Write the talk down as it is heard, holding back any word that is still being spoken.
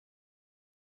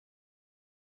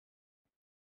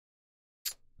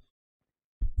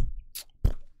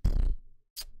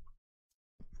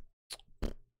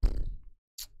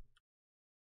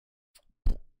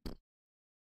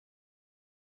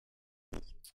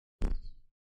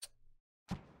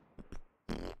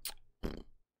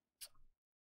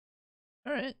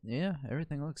Alright, yeah,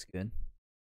 everything looks good.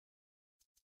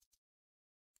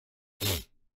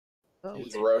 Oh,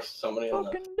 Just roast somebody on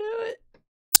fucking do it!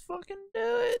 Fucking do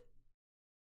it!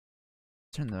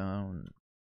 Turn down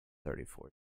 34.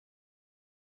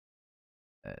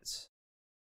 That's...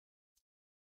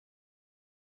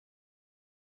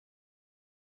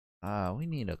 we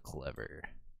need a clever.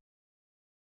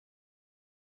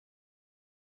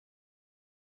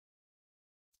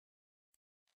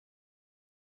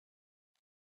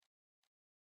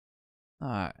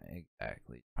 Not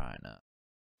exactly trying to.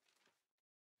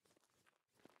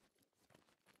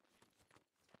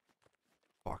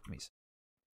 Fuck me.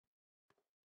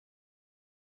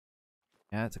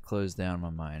 I have to close down my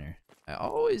miner. I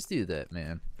always do that,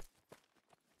 man.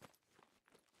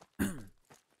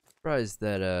 Surprised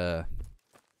that,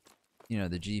 you know,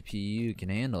 the GPU can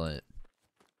handle it.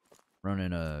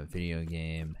 Running a video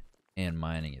game and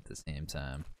mining at the same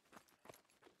time.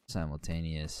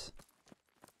 Simultaneous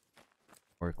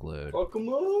workload. Fuck 'em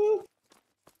up!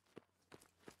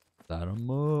 Light 'em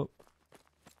up.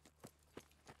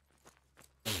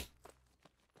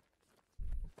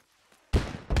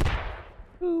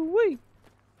 Ooh-wee.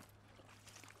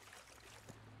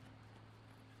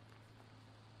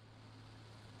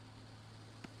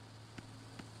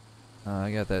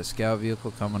 I got that scout vehicle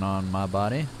coming on my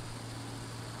body.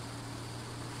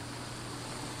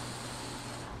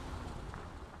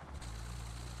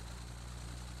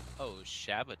 Oh,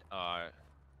 Shabbat. I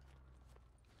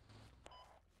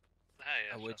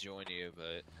would join you,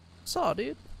 but Saw,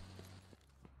 dude.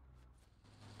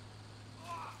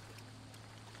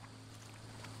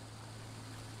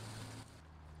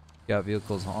 Got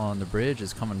vehicles on the bridge.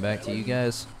 Is coming back to you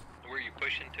guys. Where are you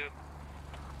pushing to?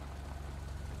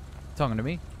 Talking to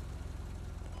me?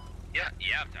 Yeah,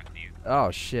 I'm talking to you.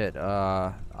 Oh shit.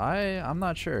 I'm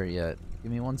not sure yet.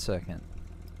 Give me 1 second.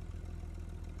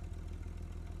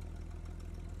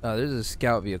 There's a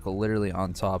scout vehicle literally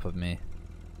on top of me.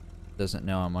 Doesn't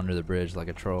know I'm under the bridge like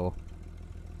a troll.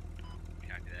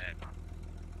 Copy that.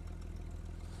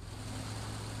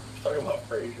 Talking about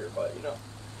Frazier, but you know.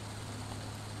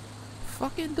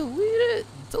 Fucking delete it!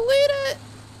 Delete it!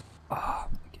 Oh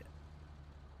my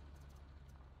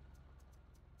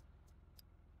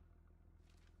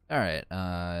god.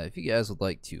 Alright, if you guys would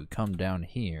like to come down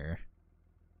here.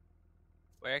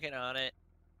 working on it.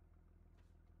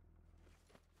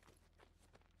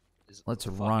 Let's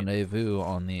rendezvous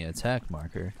on the attack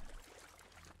marker.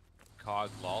 Cog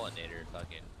Lawinator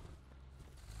fucking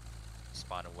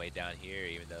spawning way down here,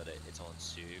 even though it's on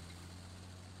Souk.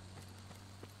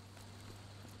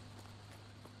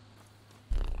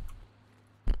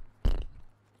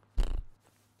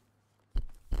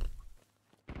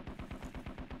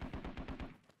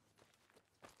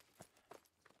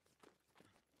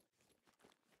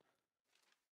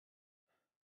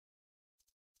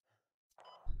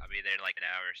 I'll be there in like an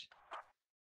hours.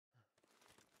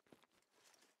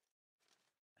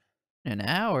 An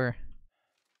hour?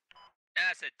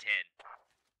 I said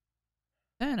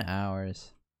 10. 10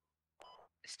 hours.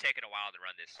 It's taking a while to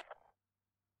run this.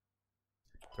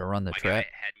 To run the My trap? guy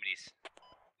had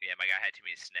my guy had too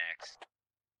many snacks.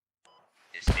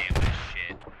 His stamina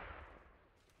shit.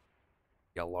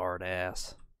 You lard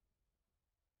ass.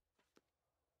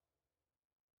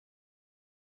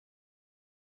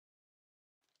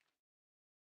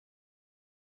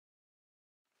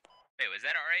 Wait, was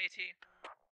that our AT?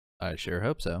 I sure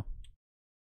hope so.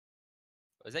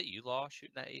 Was that you, Law,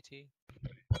 shooting that AT?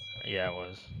 Yeah, it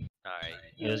was. Alright.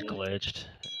 It was glitched.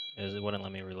 It wouldn't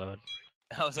let me reload.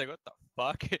 I was like, what the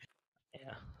fuck?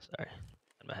 Yeah, sorry.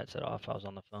 Had my headset off. I was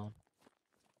on the phone.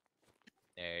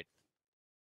 Nerd.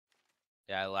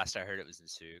 Yeah, last I heard it was in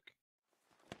Souk.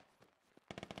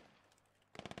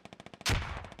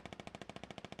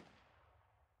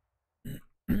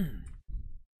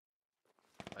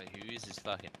 Like, who uses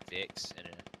fucking Vix in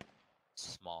a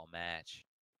small match?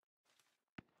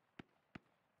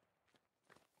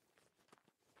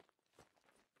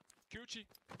 Gucci.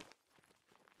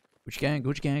 Gucci gang,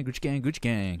 Gucci gang, Gucci gang, Gucci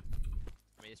gang.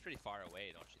 I mean, it's pretty far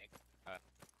away, don't you think?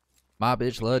 My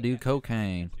bitch love do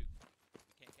cocaine.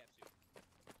 We can't cap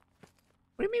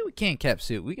Souk. What do you mean we can't cap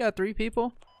suit? We got 3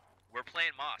 people? We're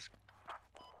playing Mosque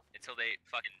until they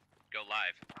fucking go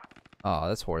live. Oh,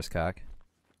 that's horsecock.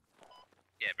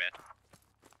 Yeah, man.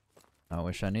 I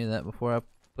wish I knew that before I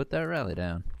put that rally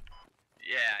down.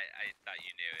 Yeah, I thought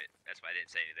you knew it. That's why I didn't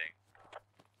say anything.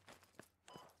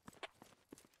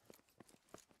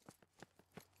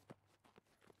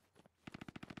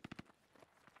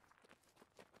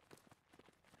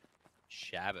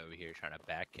 Shab over here trying to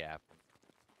back cap.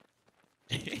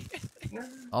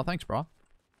 Oh, thanks, bro.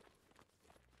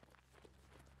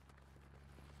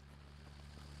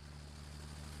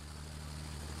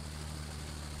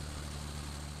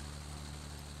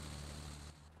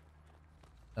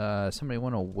 Somebody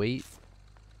want to wait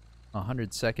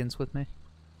 100 seconds with me?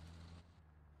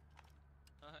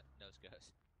 Nose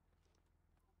goes.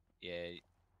 Yeah.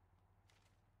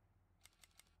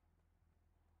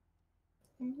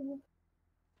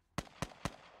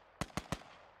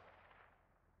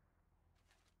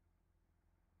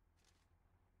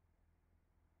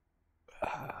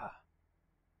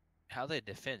 How they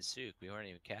defend Sook? We weren't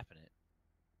even capping it.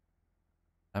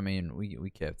 I mean, we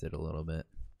kept it a little bit.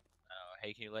 Oh,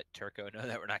 hey, can you let Turco know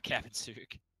that we're not capping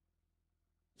Sook?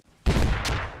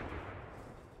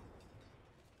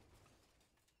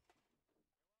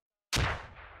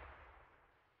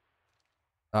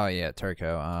 Oh yeah,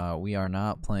 Turco. We are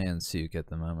not playing Sook at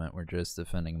the moment. We're just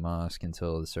defending Mosque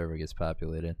until the server gets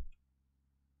populated.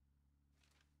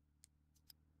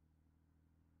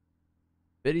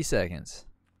 50 seconds.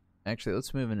 Actually,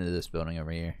 let's move into this building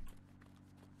over here.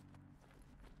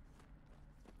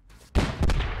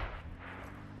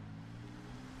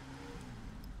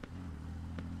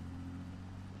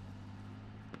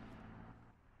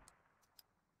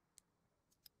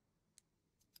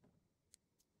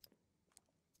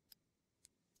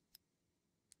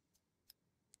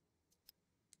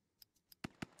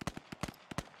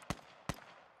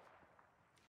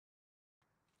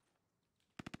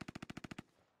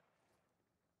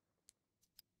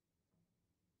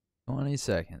 Twenty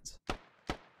seconds.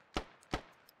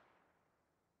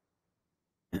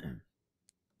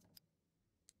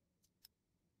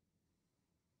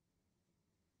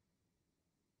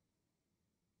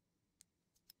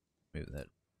 Move that.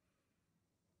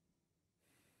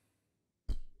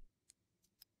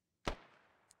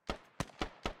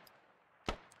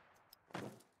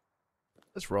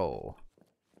 Let's roll.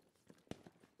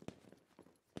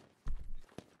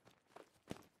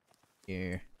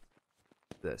 Here.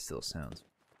 That still sounds.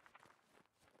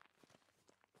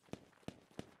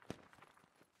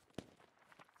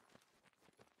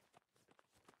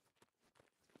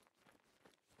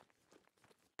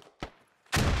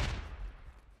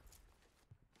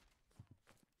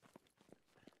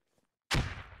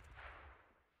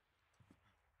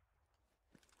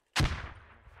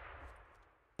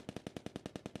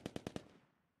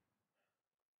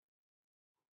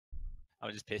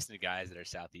 I'm just pissing the guys that are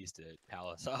southeast to pal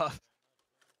us off.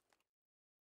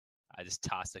 I just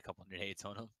tossed a couple grenades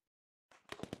on them.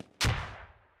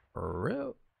 For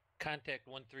real. Contact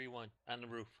 131 on the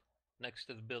roof, next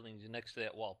to the buildings, next to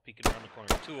that wall, peeking around the corner.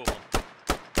 2 of them.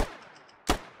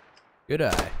 Good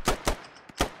eye.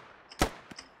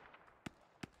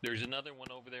 There's another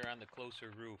one over there on the closer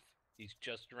roof. He's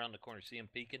just around the corner. See him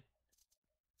peeking?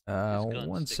 gun's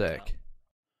One sticking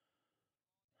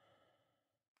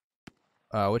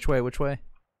sec. Which way? Which way?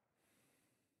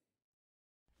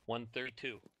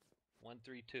 132.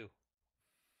 132.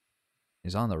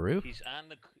 He's on the roof? He's on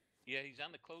the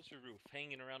closer roof,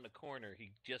 hanging around the corner.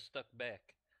 He just stuck back.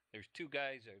 There's 2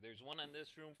 guys there. There's one on this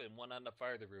roof and one on the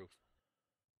farther roof.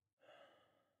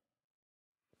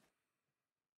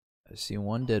 I see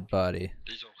one dead body.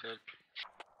 Please don't help.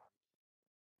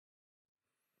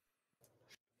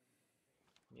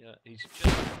 Yeah, he's just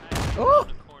hanging Oh!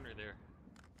 around the corner there.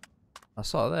 I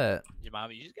saw that. Your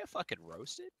mom, you just got fucking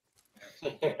roasted?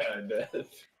 Yeah, I did.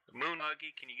 Moon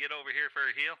Huggy, can you get over here for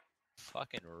a heal?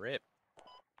 Fucking rip.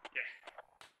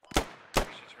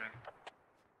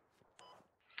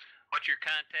 What's your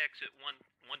contacts at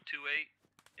 128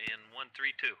 and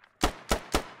 132?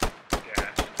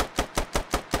 Gotcha.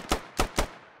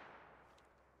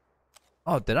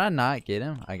 Oh, did I not get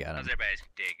him? I got him. How's everybody's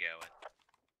day going?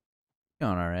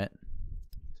 Going alright.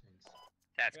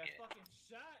 That's I got good. fucking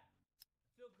shot.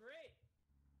 I feel great.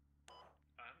 Oh,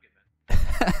 I'm good, man.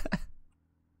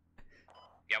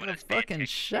 Yeah, I'm Got gonna a fucking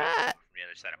shot. from the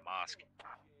other side of mosque.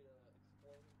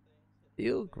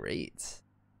 Feel great.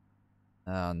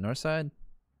 North side?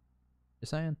 You're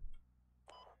saying?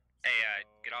 Hey,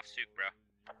 get off Souk, bro.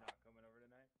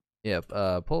 Yep,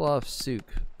 pull off Souk,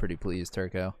 pretty please,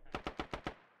 Turco.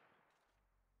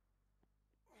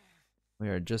 We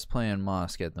are just playing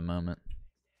Mosque at the moment.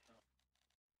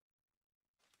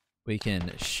 We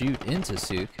can shoot into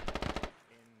Souk. This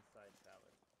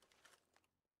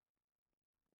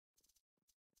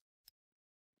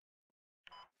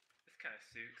kind of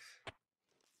suits.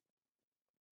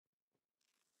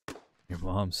 Your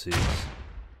mom suits.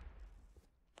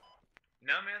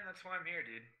 No, man, that's why I'm here,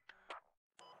 dude.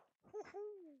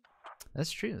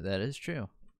 That's true, that is true.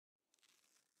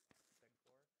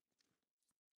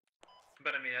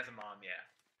 But I mean, as a mom, yeah,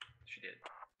 she did.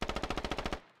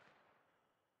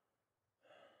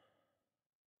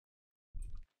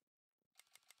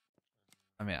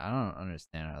 I mean, I don't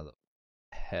understand how the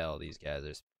hell these guys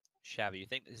are Shabby, you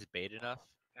think this is bait enough?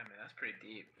 I mean, that's pretty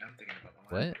deep. I'm thinking about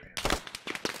the What?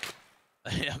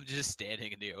 I'm just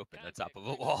standing in the open on top of a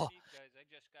Contact right wall. underneath, guys. I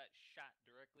just got shot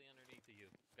directly underneath of you.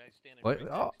 Guys standing What? right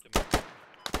Oh. next to me.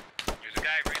 There's a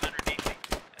guy right underneath me.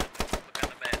 Look on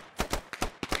the map.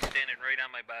 He's standing right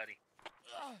on my body.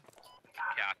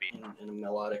 Copy. In a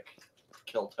melodic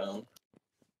kill tone.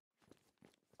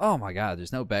 Oh my god,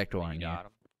 there's no backdoor You in here. got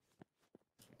him.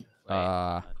 Wait,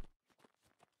 Uh, hold on.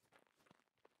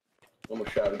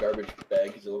 Almost shot a garbage bag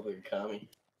because it looked like a commie.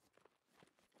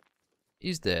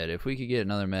 He's dead. If we could get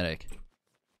another medic.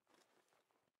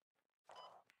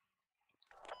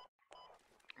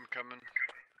 I'm coming.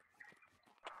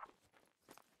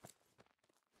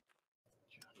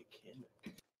 Johnny Kim.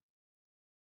 Is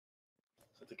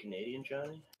that the Canadian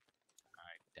Johnny?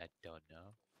 I don't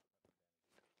know.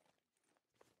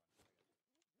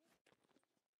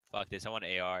 Fuck this, I want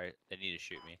AR. They need to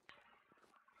shoot me.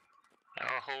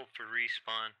 I'll hold for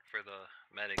respawn for the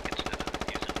medic instead of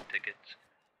using tickets.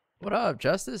 What up,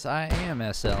 Justice? I am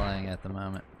SLing at the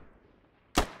moment.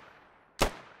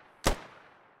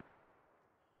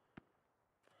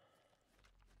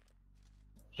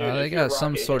 Dude, They if your got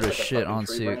some rocket sort of hits, like, a shit fucking on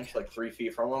tree Souk. branch, like 3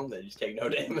 feet from them, they just take no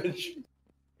damage.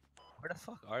 Where the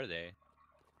fuck are they?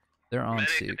 They're on Medic,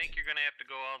 I Souk. think you're gonna have to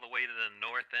go all the way to the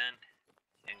north end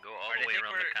and go all Alright, I the way think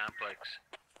around the we're- complex.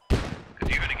 Cause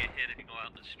you're gonna get hit if you go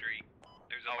out in the street.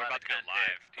 There's a Oh, we're lot about of to go live.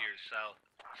 contact to your south.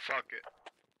 Fuck it.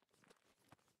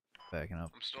 Backing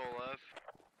up. I'm still alive.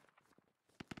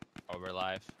 Oh, we're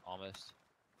live, almost.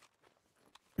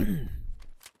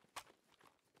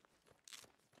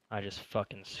 I just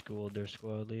fucking schooled their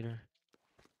squad leader.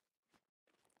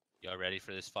 Y'all ready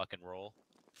for this fucking roll?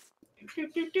 I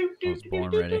was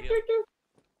born ready.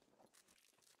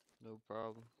 No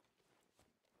problem.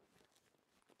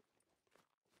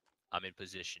 I'm in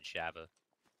position, Shava.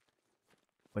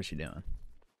 What's she doing?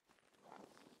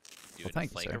 Doing the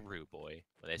thank you, sir. flankaroo, boy.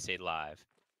 When they say live.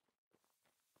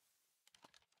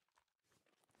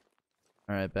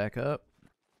 Alright, back up.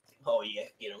 Oh yeah,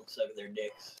 get them, suck their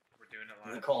dicks. We're doing it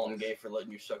And live. call them gay for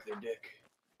letting you suck their dick.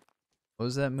 What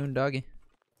was that, Moon Doggy?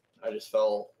 I just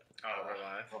fell Oh, we're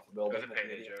live. off a It building. was a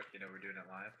payday joke. You know, we're doing it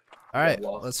live. Alright,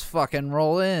 lost. let's fucking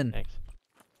roll in. Thanks.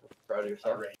 Proud of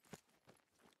yourself.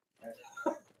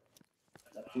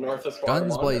 North is far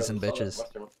Guns along, blazing, southern, bitches.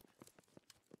 western.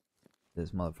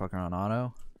 This motherfucker on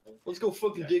auto. Let's go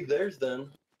fucking dig theirs then. And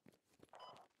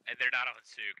they're not on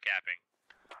Souk capping.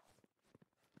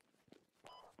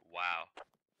 Wow.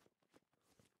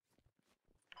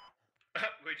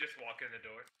 We just walk in the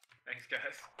door. Thanks,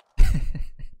 guys.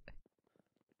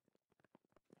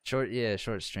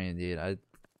 Short stream, dude.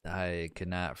 I could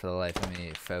not for the life of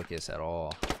me focus at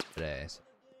all today.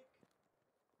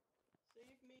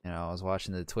 You know, I was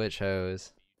watching the Twitch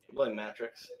hoes Like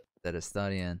Matrix. that is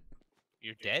studying.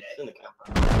 You're dead? It's in the camera.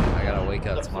 I gotta wake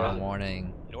up tomorrow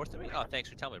morning, North of me? Oh, thanks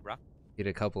for telling me, bro. get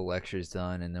a couple lectures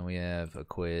done, and then we have a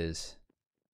quiz.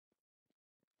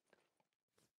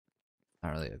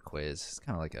 Not really a quiz. It's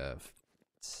kind of like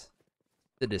it's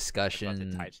the I'm about to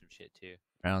discussion type some shit too.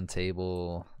 round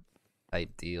table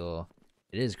type deal.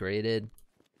 It is graded,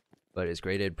 but it's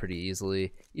graded pretty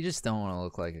easily. You just don't want to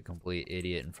look like a complete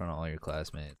idiot in front of all your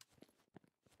classmates.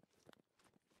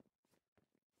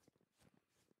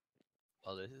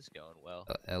 Well, this is going well.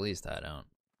 At least I don't.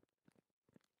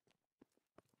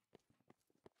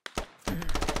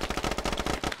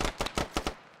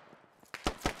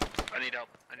 I need help.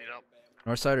 I need help.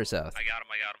 North side or south? I got him,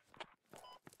 I got him.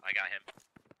 I got him.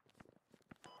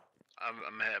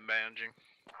 I'm head bandaging.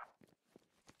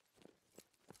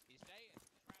 He's dead.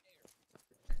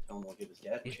 Tell him we'll give his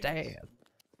dad a He's chance. dead.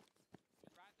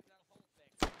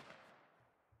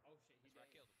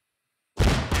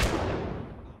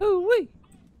 Ooh wee.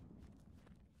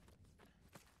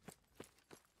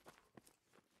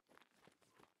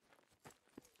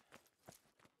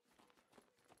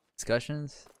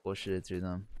 Discussions? Bullshitted through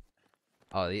them.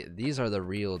 Oh, these are the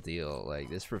real deal. Like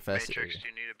this professor, Matrix, do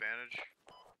you need a bandage?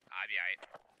 I'd be aight.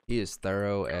 he is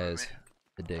thorough Cover as me.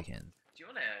 the Dickens. Do you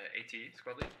want a AT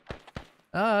squad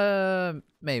lead?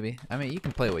 Maybe. I mean, you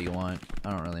can play what you want.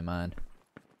 I don't really mind.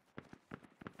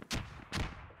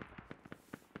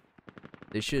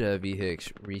 They should have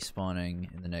VHIX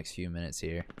respawning in the next few minutes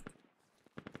here.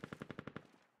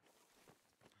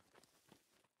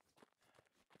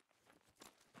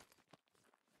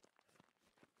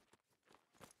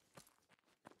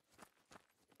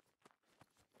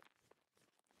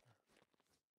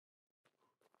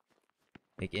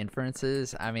 Like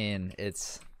inferences, I mean,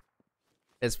 it's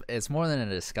more than a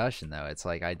discussion though. It's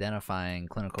like identifying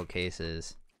clinical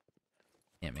cases.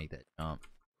 Can't make that jump.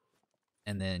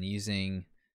 and then using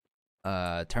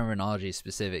terminology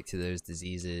specific to those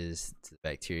diseases, to the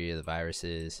bacteria, the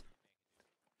viruses.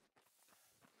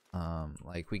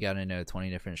 Like we got to know 20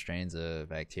 different strains of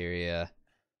bacteria,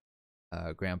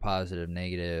 gram-positive,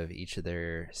 negative, each of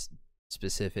their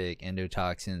specific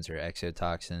endotoxins or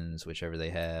exotoxins, whichever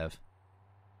they have.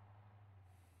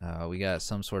 We got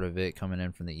some sort of it coming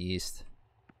in from the east.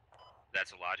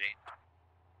 That's a lodging.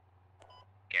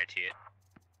 Guarantee it.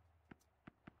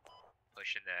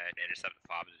 Pushing the intercept the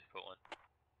fobs if you put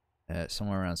one.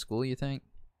 Somewhere around school, you think?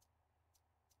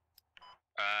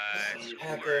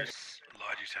 Schoolers.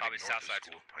 Lodgy's Probably heading north south of side.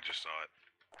 school. I just saw it.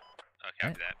 Okay,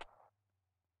 after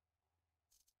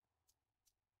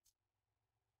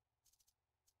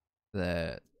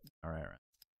that. Alright.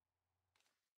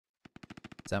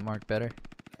 Is that mark better?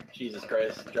 Jesus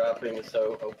Christ, dropping is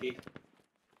so OP.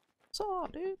 So,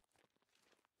 dude.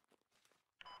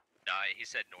 No, he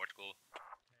said north school.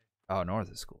 Oh, north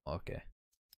of school. Okay.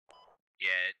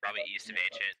 Yeah, probably east of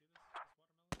ancient.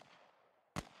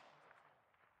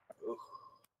 Oof.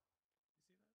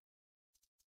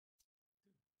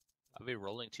 Are we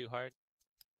rolling too hard?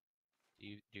 Do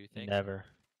you think? Never.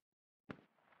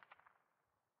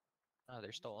 Oh,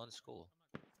 they're still on school.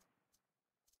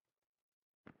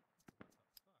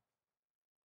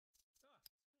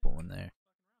 Put one there.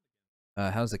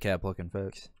 How's the cap looking,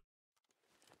 folks?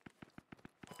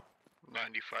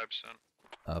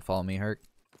 95%. Follow me, Herc.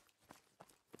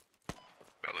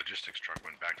 That logistics truck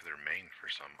went back to their main for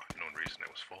some unknown reason. It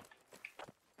was full.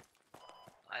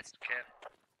 That's cap.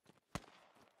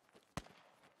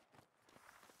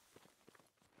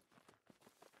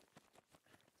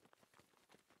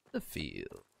 The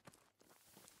field.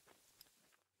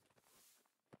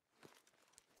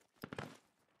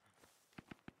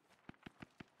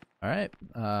 All right,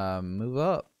 move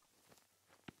up.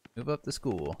 Move up to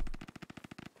school.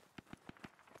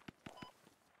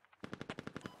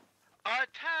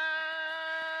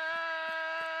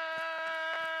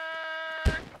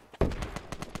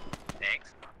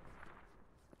 Thanks.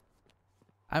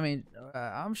 I mean,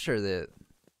 I'm sure that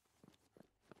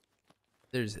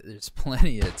there's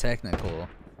plenty of technical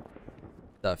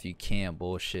stuff you can't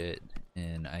bullshit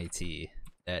in IT.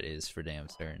 That is for damn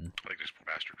certain. I think this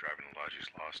bastard driving the Lodgy's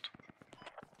lost.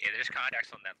 Yeah, there's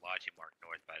contacts on that lodge you marked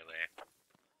north, by the way.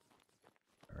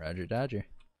 Roger Dodger.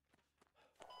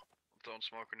 Don't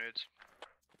smoke grenades.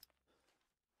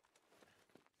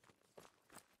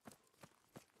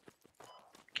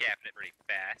 Capping it pretty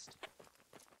fast.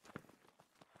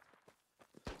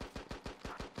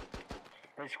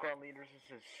 Hey, squad leaders,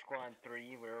 this is squad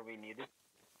 3, where are we needed?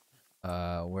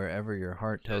 Wherever your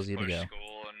heart tells you to go.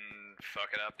 School and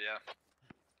fuck it up, yeah.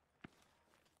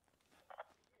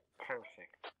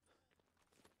 Perfect.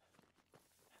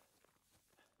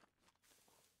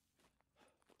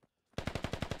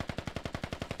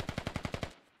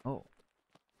 Oh.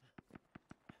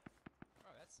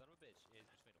 Oh, that son of a bitch is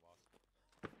between the walls.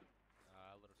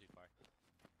 A little too far. Okay.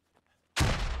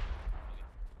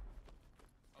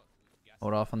 Oh, gas.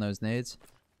 Hold off on those nades.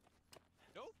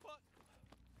 No fuck.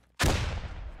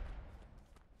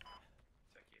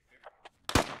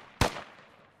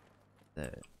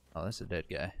 Oh, that's a dead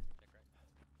guy.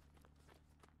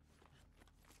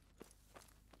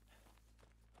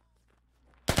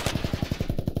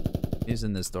 He's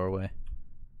in this doorway.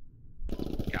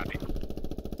 Copy.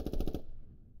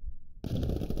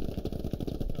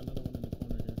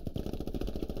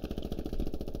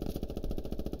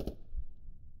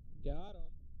 Got him.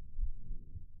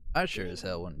 I sure as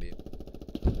hell wouldn't be.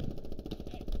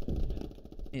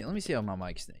 Hey, let me see how my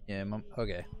mic's. Yeah,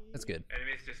 okay, that's good.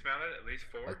 Enemies dismounted, at least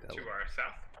 4 Like that to one. our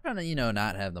south. I'm trying to,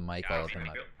 not have the mic all up Copy. in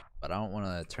my, but I don't want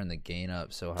to turn the gain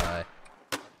up so high.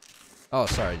 Oh,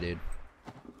 sorry, dude.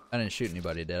 I didn't shoot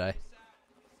anybody, did I?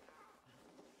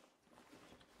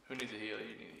 Who needs a heal?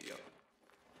 You need a heal.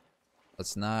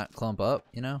 Let's not clump up,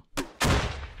 They're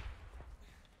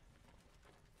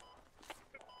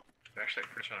actually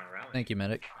pushing on a rally. Thank you,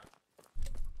 medic.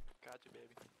 Got you,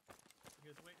 baby.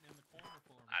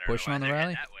 I don't Pushing know why on the they're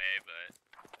rally? heading that way,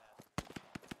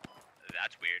 but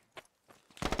that's weird.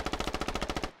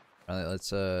 Alright, let's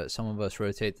some of us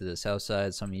rotate to the south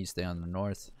side, some of you stay on the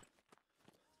north.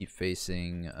 Keep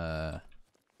facing to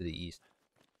the east.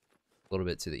 A little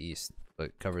bit to the east,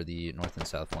 but cover the north and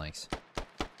south flanks.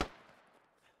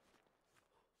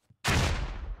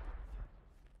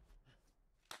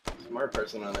 Smart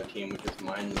person on their team would just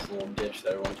mine this little ditch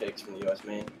that everyone takes from the US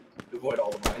main to avoid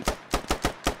all the mines.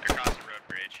 They're across the road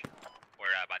bridge. Or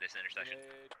by this intersection.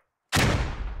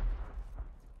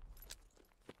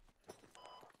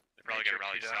 They're probably gonna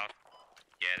rally south.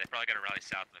 Yeah, they're probably gonna rally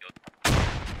south in the field.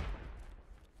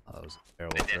 that was a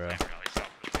terrible They throw. definitely rally south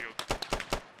of the field.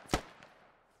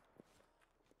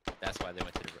 That's why they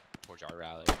went to the, towards our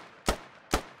rally.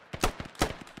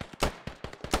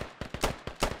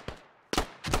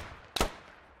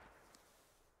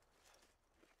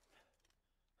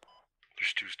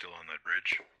 There's two still on that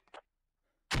bridge.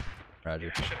 Roger.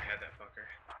 Yeah, I should have had that fucker.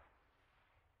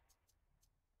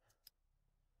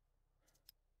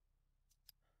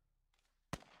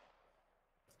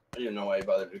 I don't even know why he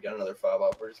bothered to get another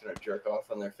 5-op. We're just gonna jerk off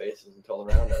on their faces until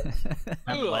the round ends.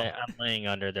 I'm laying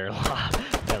under their lock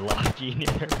genie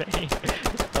in their vein.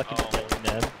 Just fucking Oh. killing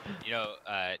them. You know,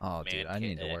 Oh, dude, I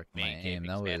need to work my main aim. That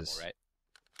camping's was. animal, right?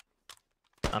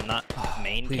 I'm not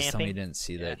main Please tell me you camping. didn't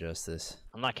see that, Justice.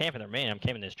 I'm not camping their main. I'm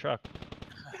camping this truck.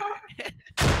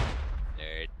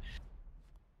 Nerd.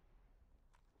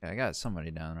 Yeah, I got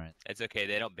somebody down right. It's okay.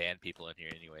 They don't ban people in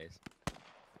here anyways.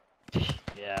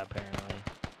 Yeah, apparently.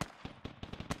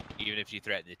 Even if you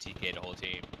threaten to TK the whole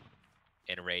team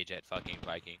and rage at fucking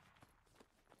Viking.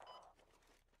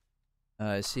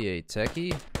 I see a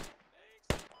techie.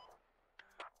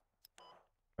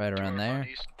 Right around there.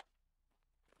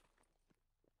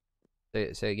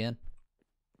 Say again.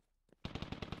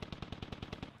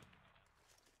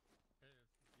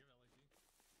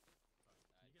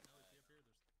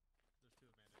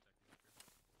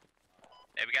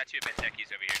 Hey, we got two event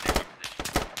techies over here in their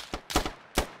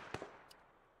position.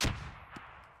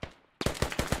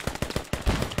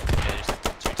 Yeah, there's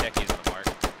two techies on the mark.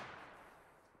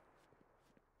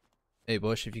 Hey,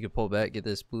 Bush, if you could pull back, get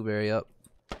this blueberry up.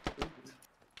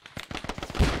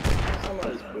 Someone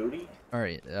is booty.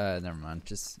 Alright, never mind.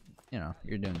 Just, you know,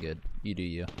 you're doing good. You do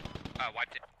you.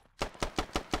 Wiped it.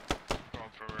 Going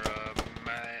for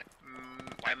Wiped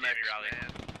MX, enemy rally.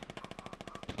 man.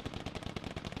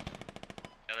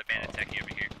 Another bandit techie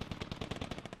over here.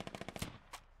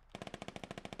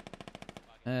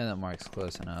 That mark's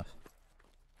close enough.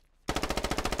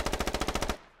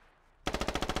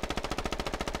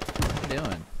 What are you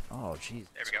doing? Oh, jeez.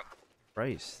 There we go.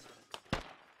 Christ.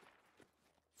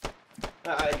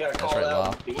 I gotta call right, out,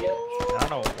 Law. bitch. I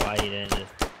don't know why he didn't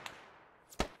just.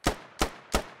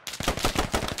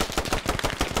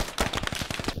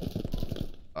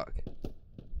 Fuck.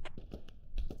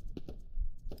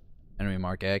 Enemy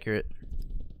mark accurate.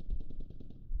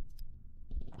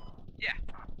 Yeah.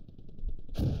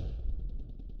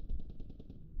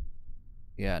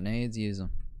 You got nades, use them.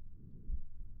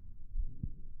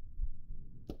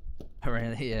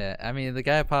 Really? Yeah. I mean, the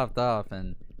guy popped off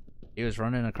and he was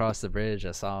running across the bridge.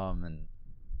 I saw him, and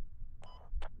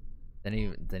then he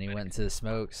went into the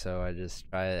smoke. So I just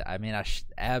tried. I mean, I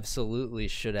absolutely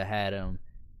should have had him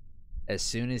as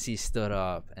soon as he stood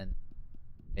up, and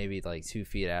maybe like 2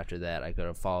 feet after that, I could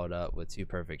have followed up with 2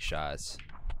 perfect shots.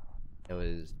 It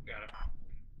was. Got him.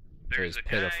 It There's was a guy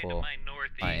pitiful. to my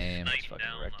northeast My aim. Let's sniping fucking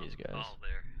down wreck the these guys. hall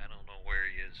there. I don't know where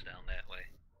he is down that way.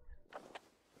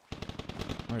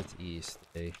 Northeast.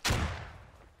 Eh?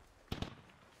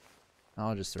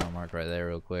 I'll just throw a mark right there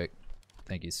real quick.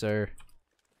 Thank you, sir.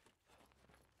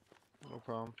 No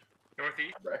problem.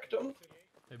 Northeast. Rectum?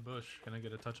 Hey Bush, can I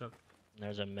get a touch up?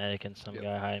 There's a medic and some Yep.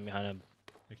 guy hiding behind a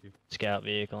Thank you. scout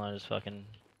vehicle, and I just fucking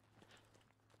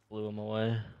blew him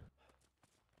away.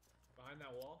 Behind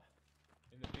that wall?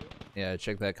 In the field? Yeah,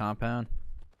 check that compound.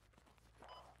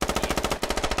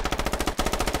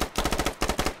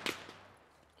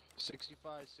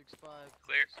 65, 65.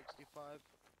 Clear. 65.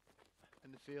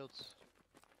 In the fields.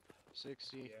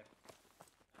 60. Yeah.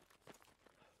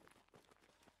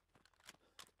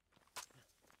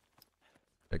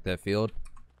 Check that field.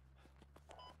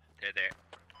 They're there.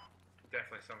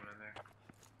 Definitely someone in there.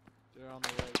 They're on the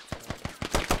right side.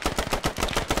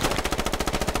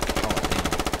 Oh, damn.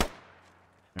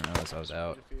 I didn't realize I was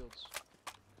out The fields.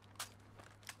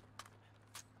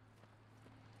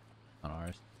 on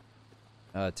ours.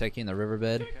 Taking the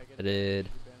riverbed. Headed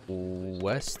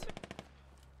west.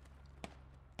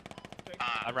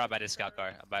 I'm right by this scout car.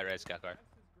 I'm by red scout car.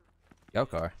 Go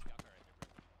car.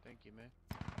 Thank you, man.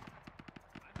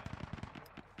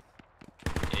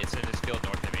 It's in this field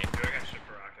north of me. Dude, I got shit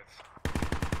for rockets.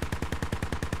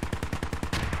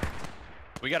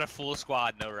 We got a full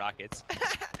squad, no rockets. Really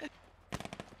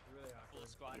awkward. Full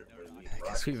squad, no Really rockets. I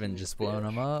guess we've been just blowing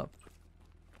them up.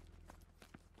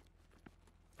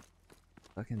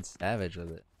 Fucking savage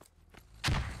with it.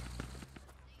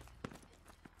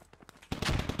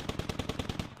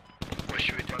 What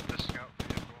should we do with this scout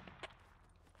vehicle?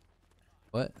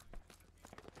 What?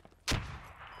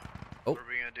 What are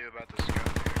we gonna do about the scout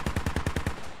vehicle?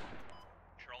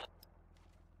 Troll.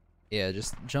 Yeah,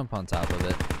 just jump on top of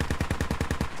it.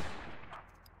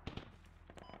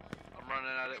 I'm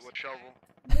running at it with shovel.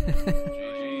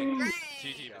 GG.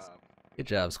 Good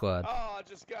job, squad. Oh, I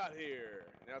just got here.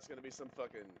 Now it's gonna be some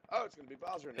fucking. Oh, it's gonna be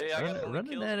Bowser. Hey, I got all the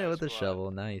Running kills at in it my with a squad.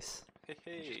 shovel, nice.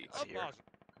 Hey, Up,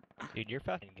 Bowser. Dude, you're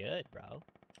fucking good, bro.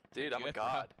 dude, I'm a Good,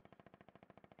 god.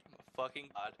 I'm a fucking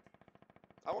god.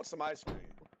 I want some ice cream.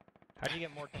 How do you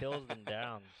get more kills than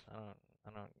downs? I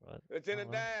don't. What?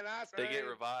 Lieutenant Dan, ice They cream. get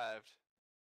revived.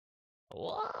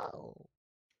 Whoa.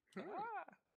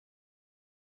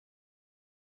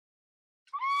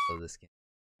 Love this game.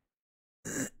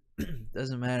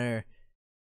 Doesn't matter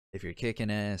if you're kicking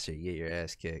ass or you get your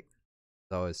ass kicked.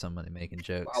 There's always somebody making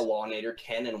jokes. Wow, Lawnator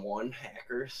 10-1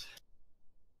 hackers.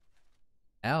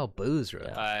 Al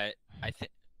Boozra. I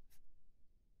think.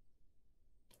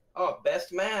 Oh,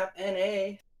 best map,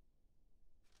 NA.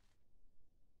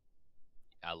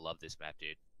 I love this map,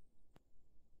 dude.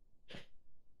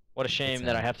 What a shame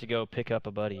that I have to go pick up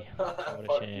a buddy. What a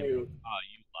Fuck shame. you. Oh,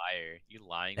 you liar! You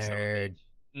lying son of a Nerd. bitch.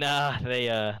 Nah,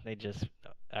 they just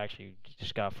actually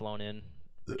just got flown in,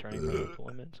 returning from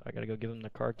deployment. So I gotta go give them the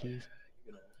car keys.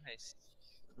 Nice.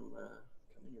 Come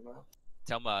in your mouth.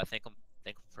 Tell him thank him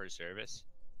for his service.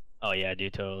 Oh yeah,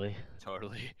 dude, totally.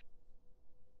 Totally.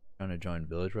 Trying to join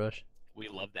Village Rush? We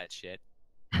love that shit.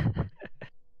 I'm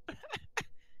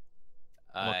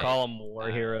gonna call them war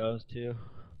heroes too.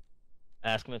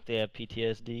 Ask them if they have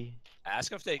PTSD. Ask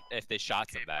them if they shot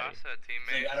somebody.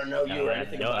 Like, I don't know you or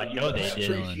anything about I you, know but they I did.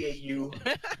 appreciate you.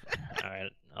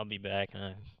 Alright, I'll be back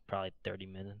in probably 30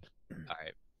 minutes. All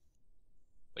right.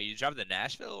 Wait, you driving to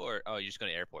Nashville or you're just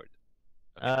going to airport?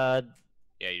 Yeah,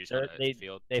 you're just on the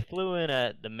field. They flew in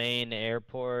at the main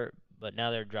airport, but now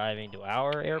they're driving to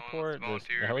our airport, the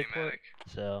heliport.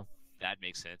 So that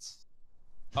makes sense.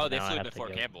 Oh, they now I flew have to to Fort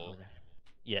go Campbell. over there.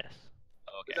 Yes.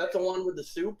 Oh, okay. Is that the one with the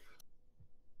soup?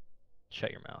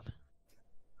 Shut your mouth.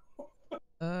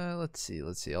 Let's see.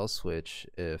 I'll switch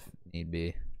if need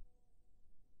be.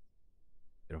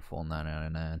 Get a full 9 out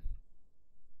of 9.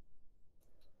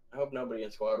 I hope nobody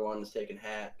in Squad 1 is taking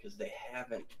hat, because they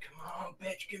haven't. Come on,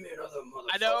 bitch, give me another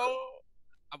motherfucker. I know!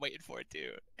 I'm waiting for it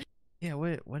too. Yeah,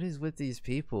 what is with these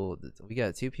people? We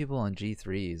got 2 people on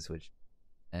G3s, which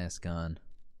ass gun.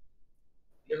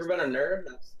 You ever been a nerd?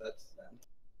 That's them.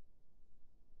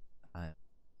 I'm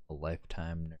a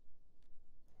lifetime nerd.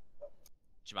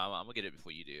 Jemima, I'm gonna get it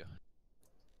before you do.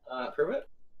 Prove it?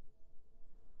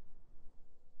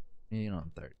 You know,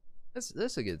 I'm 30.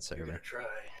 That's a good server. You're gonna try.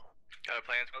 Got a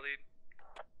plan, Squad Lead?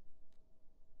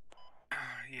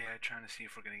 Yeah, trying to see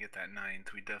if we're gonna get that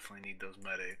 9th. We definitely need those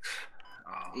medics.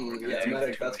 Yeah,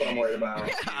 medic, that's what I'm worried about.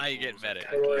 How you get medic?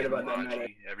 I'm worried about that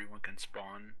medic. Everyone can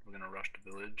spawn. We're gonna rush the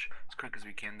village as quick as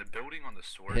we can. The building on the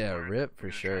sword. Yeah, part, rip for we're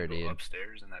gonna sure, try to go dude.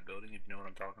 Upstairs in that building, if you know what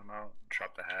I'm talking about.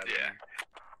 Drop the hat. Yeah.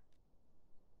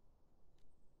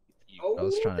 I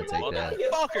was trying to take that.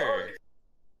 Fucker!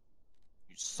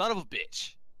 You son of a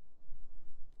bitch!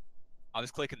 I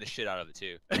was clicking the shit out of it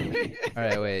too.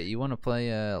 Alright, wait. You want to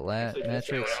play lat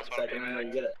metrics? I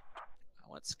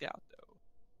want scout though.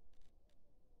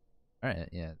 Alright,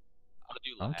 yeah. I'll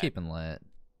do I'm lat. keeping lat.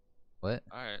 What?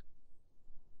 Alright.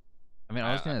 I mean,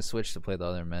 I was gonna switch to play the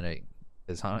other medic.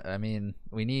 Cause I mean,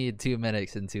 we need 2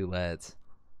 medics and 2 lats.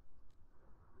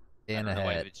 And a Why do we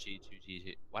hat. have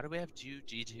G2? Why do we have 2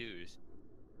 G2s?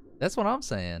 That's what I'm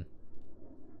saying.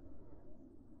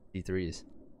 G3s.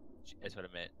 That's what I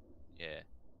meant. Yeah.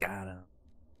 Got him.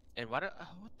 And why do?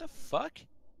 What the fuck?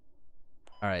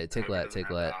 Alright, take Whoever lat, doesn't take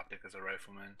have lat. the optic as a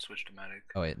rifleman, switch to medic.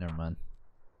 Oh wait, never mind.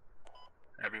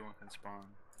 Everyone can spawn.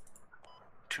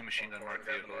 2 machine gun marked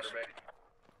vehicles.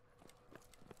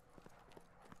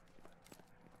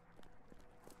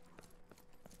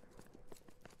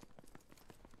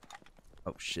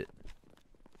 Oh shit.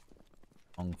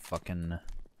 Wrong fucking.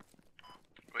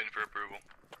 Waiting for approval.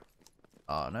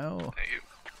 Oh no. Thank you.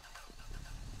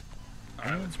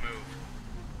 Alright, let's move.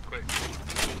 Quick.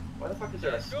 Why the fuck is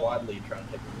there a squad lead trying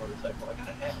to take a motorcycle? I got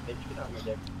a hat, bitch. Get out of my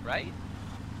dick. Right?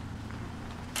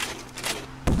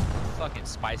 Fucking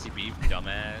spicy beef,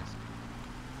 dumbass.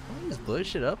 What is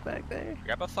bullshit up back there?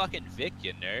 Grab a fucking Vic,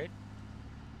 you nerd.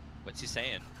 What's he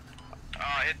saying? Oh,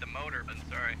 I hit the motor, but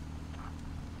sorry.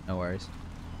 No worries.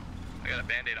 I got a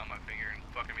band-aid on my finger and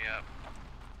fucking me up.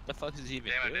 What the fuck is he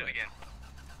even Damn, I doing? did it again.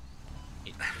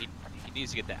 He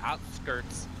needs to get the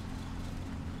outskirts.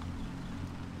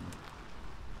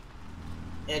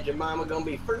 And Jemima gonna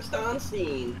be first on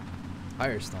scene.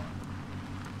 Firestorm.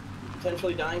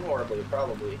 Potentially dying horribly,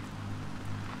 probably.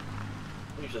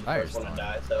 Usually the first one to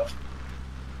die, so.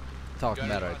 Talking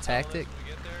about our tactic.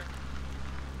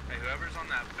 Hey, whoever's on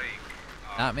that fake.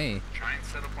 Not me. Try and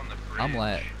set up on the bridge. I'm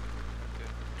lat.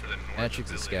 To the north Matrix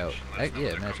of is the village. scout. Let us know Yeah,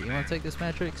 they're Matrix. coming You want in. to take this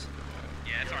Matrix?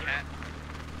 Yeah, it's our hat.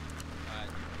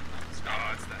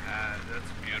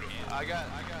 I got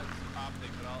optic,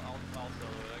 but I'll solo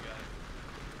it. I got it.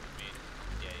 I mean,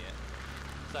 yeah.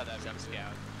 It's not that Some big.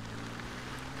 scout.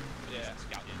 Yeah.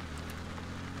 Scout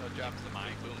in. So drop the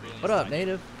mine. Boom, boom. What up,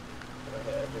 native?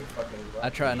 Every fucking I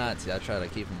try not to. I try to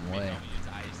keep him away.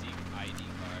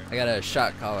 I got a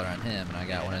shot collar on him, and I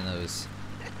got one of those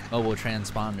mobile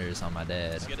transponders on my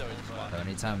dad. So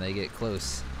anytime they get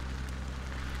close,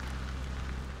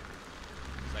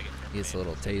 he gets a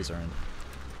little tasering.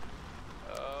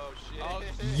 Oh shit. Oh,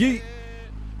 Yeet!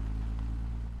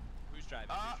 Who's driving?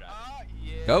 Who's driving?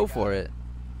 Yeah, Go for it.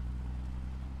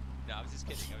 No, I was just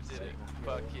kidding. I was just Did it. kidding.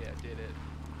 Fuck yeah, did it.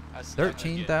 I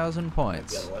 13,000 be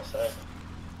points. on the west side.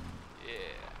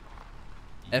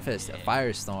 Yeah. FS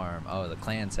Firestorm. Oh, the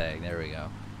clan tag. There we go.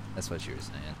 That's what you were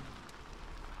saying.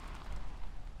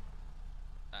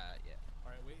 Yeah.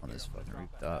 On this fucking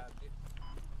rooftop.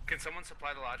 Can someone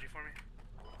supply the logi for me?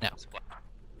 No.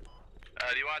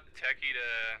 Do you want the techie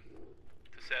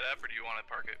to set up, or do you want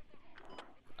to park it?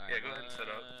 Yeah, go ahead and set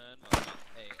up.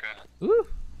 Hey, Okay. Woo!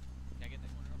 Can I get in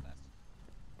that corner real fast?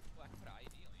 Oh, I can put an ID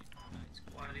on you. Nice.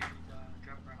 One of these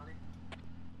drop rally.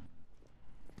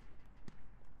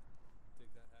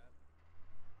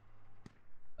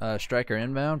 Striker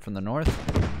inbound from the north.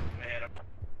 Man,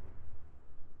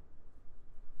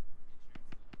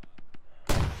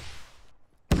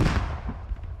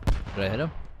 Did I hit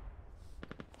him?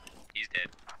 He's dead.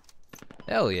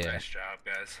 Hell yeah. Nice job,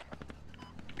 guys.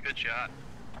 Good shot.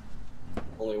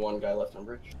 only one guy left on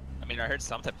bridge. I mean, I heard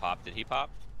something pop. Did he pop?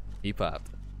 He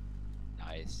popped.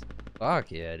 Nice.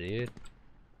 Fuck yeah, dude.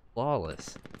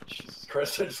 Flawless. Jesus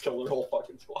Christ, I just killed their whole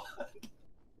fucking squad.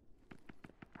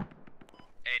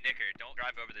 Hey, Nicker, don't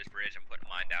drive over this bridge. I'm putting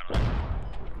mine down on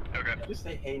it. Okay. Just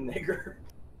say, hey, nigger.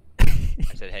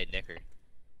 I said, hey, Nicker.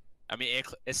 I mean,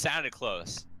 it sounded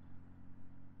close.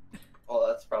 Oh,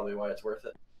 that's probably why it's worth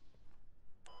it.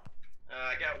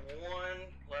 I got one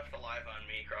left alive on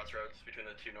me, crossroads between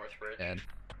the two north bridge. Dead.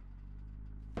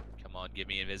 Come on, give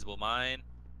me invisible mine.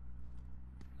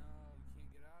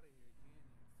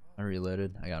 I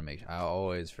reloaded. I gotta make sure. I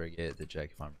always forget to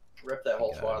check if I'm. Rip that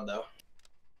whole squad though.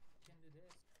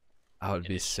 I would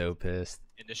be so pissed.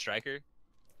 In the striker?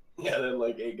 Yeah, then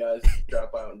like 8 guys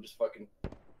drop out and just fucking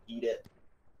eat it.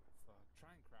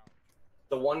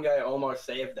 The one guy almost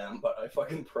saved them, but I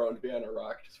fucking proned behind a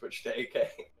rock to switch to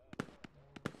AK.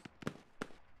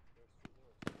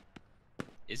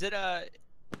 Is it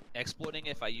exploiting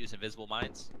if I use invisible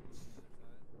mines?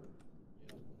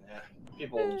 Yeah,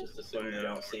 people just assume they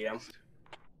don't see them.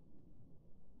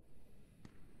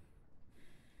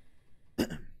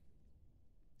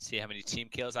 See how many team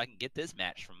kills I can get this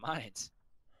match from mines.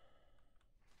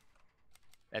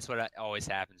 That's what always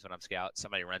happens when I'm scout.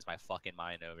 Somebody runs my fucking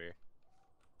mine over.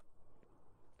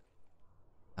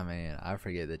 I mean, I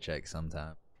forget to check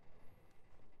sometime.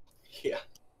 Yeah.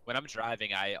 When I'm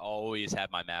driving, I always have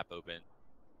my map open.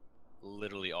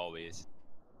 Literally always.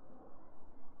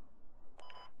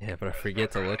 Yeah, but I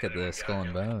forget to look at the skull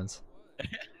and bones. I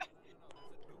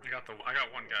got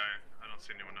one guy. I don't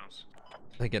see anyone else.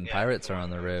 Thinking pirates are on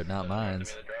the road, not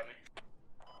mines.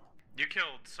 You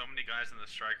killed so many guys in the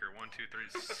striker. 1, 2,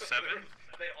 3, 7.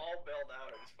 They all bailed out.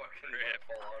 I just fucking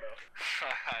full auto.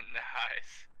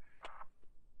 Nice.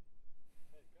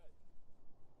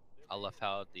 I love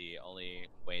how the only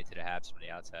way into the hab's from the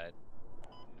outside.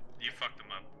 You fucked them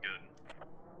up good.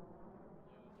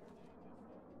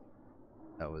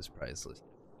 That was priceless.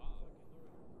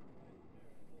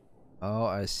 Oh,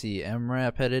 I see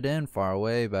MRAP headed in, far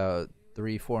away, about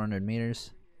 300-400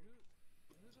 meters.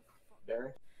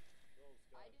 Barry?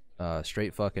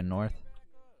 Straight fucking north.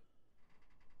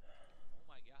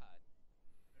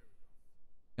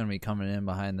 Gonna be coming in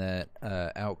behind that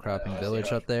outcropping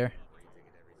village up there.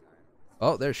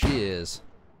 Oh, there she is.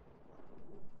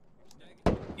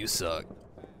 You suck.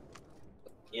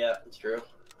 Yeah, it's true.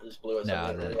 I just blew us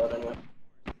up with a reload anyway.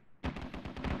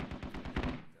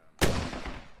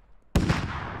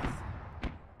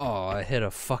 Oh, I hit a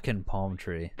fucking palm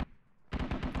tree.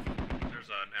 There's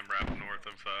an MRAP north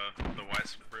of the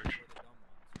Weiss Bridge.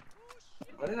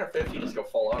 Why didn't our 50 just go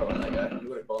full auto on that guy? You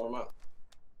would have blown him up.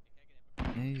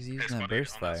 Yeah, he's using Hey, that Squatty,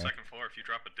 burst on fire. that second floor, if you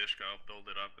drop a dish go, build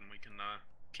it up and we can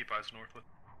keep eyes north with.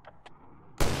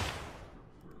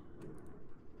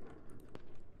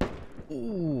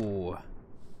 Ooh.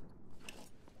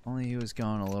 Only he was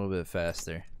going a little bit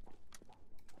faster.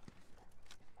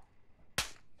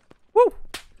 Woo!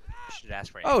 Should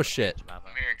ask for Oh shit. I'm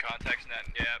hearing contacts net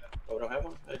and gap. Oh, we don't have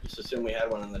one? I just assumed we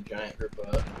had one in the giant group.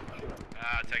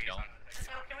 Take it on.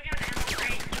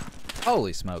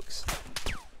 Holy smokes.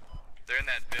 They're in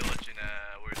that village in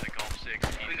where's it, Gulf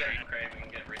 6? We got a crane, we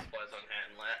can get resupplies on Hat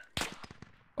and Lat.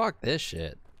 Fuck this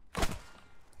shit.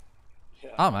 Yeah.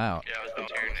 I'm out. Yeah, I was about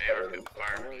to hear an AR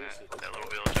fire from that little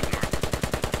village up north.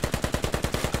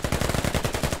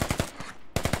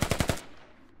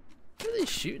 What are they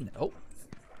shooting? Oh.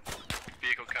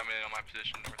 Vehicle coming in on my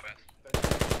position northwest.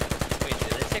 Wait,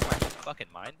 did they take my fucking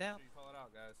mine down? Call it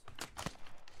out, guys.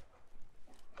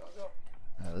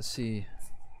 Let's see.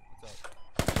 Yeah,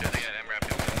 they got MRAP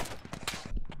coming in.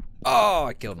 Oh,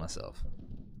 I killed myself.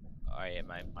 Oh yeah,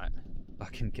 my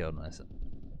Fucking killed myself.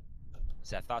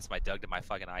 see, I thought somebody dug to my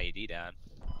fucking IED down.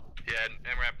 Yeah,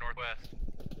 MRAP northwest.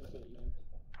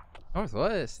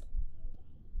 Northwest.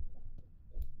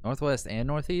 Northwest and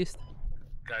northeast?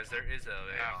 Guys, there is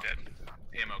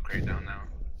a ammo crate down now.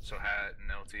 So hat and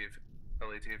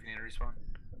LAT if you need to respawn.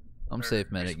 I'm Or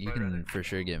safe, medic. You resupply, can rather. for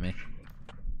sure get me.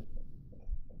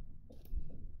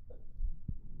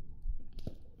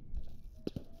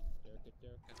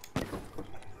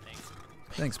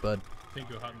 Thanks, bud. Thank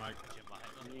you, hot mic.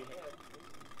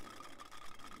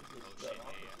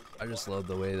 I just love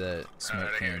the way that smoke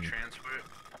they got a can transport.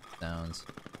 sounds.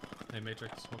 Hey,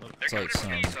 Matrix, hold up. It's like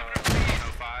some. 105,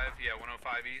 yeah,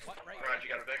 105 east. Roger, you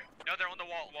got a Vic? No, they're on the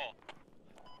wall.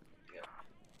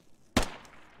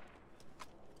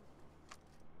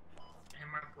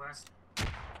 MRAP west.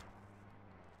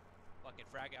 Fucking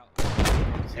frag out.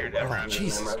 Oh,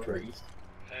 Jesus.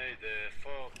 Hey, the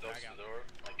foe close the door.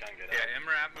 I can't get out. Yeah,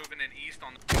 MRAP moving in east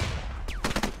on the.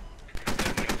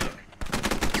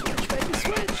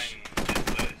 Switch.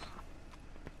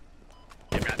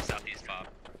 MRAP southeast fob.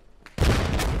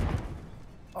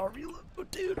 Oh,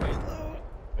 reload, dude, reload.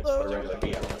 It's for a regular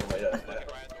beat. I'm on the way to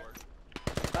that.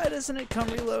 Why doesn't it come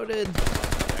reloaded?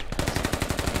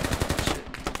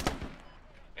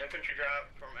 Infantry drop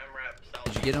from MRAP south.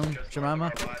 Did you get him,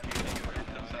 Jemima?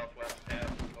 Southwest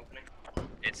tab opening.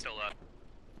 It's still up.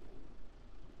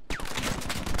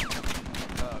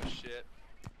 Oh shit.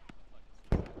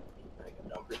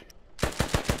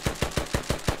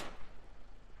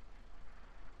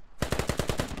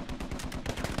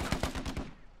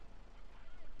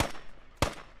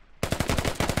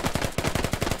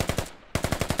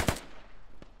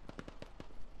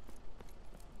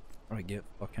 I get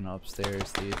fucking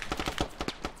upstairs, dude.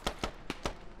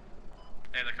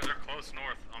 Hey, they're close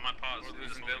north. On my pause. We're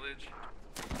losing village.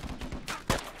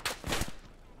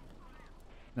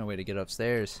 No way to get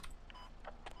upstairs.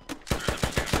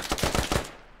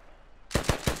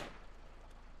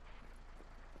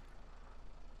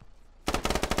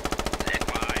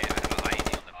 FYI, I have an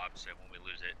IED on the opposite when we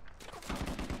lose it.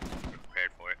 We're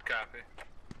prepared for it. Copy.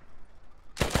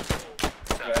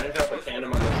 Yeah, I didn't have a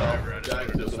tandem on the south guy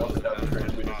because it was the one that got the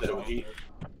trans. We just did it with heat.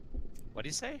 What do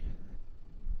you say?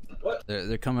 What?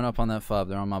 They're coming up on that fob.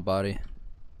 They're on my body.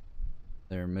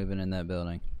 They're moving in that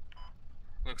building.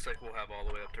 Looks like we'll have all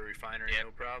the way up to refinery,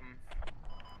 no problem.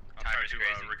 I'm trying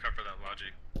to recover that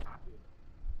logic.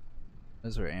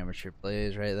 Those were amateur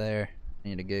plays right there.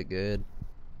 Need to get good.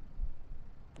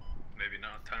 Maybe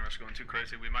not. Timer's going too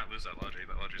crazy. We might lose that logic.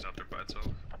 That logic's out there by itself.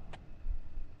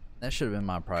 That should have been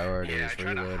my priority. Yeah, I Is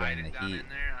try to hide reloading it the down heat. in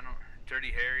there. I don't.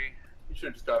 Dirty Harry. You should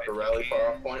have just dropped a rally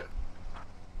far off point.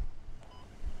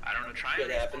 I don't know. Try and Shit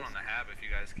respawn happens. on the hab if you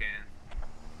guys can.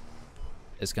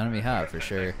 It's gonna be hot for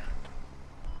sure.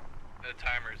 The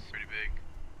timer's pretty big.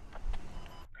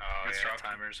 Oh It's yeah, dropped.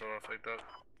 timer's all fucked up.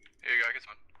 Here you go, get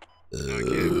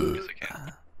one. Guess I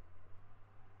can.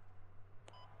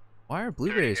 Why are Dirty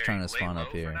blueberries Harry, trying to lay spawn low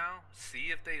up for here? now. See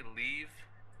if they leave.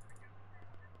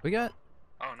 We got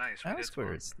Oh, nice. We did spawn.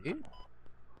 outskirts, dude.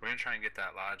 We're gonna try and get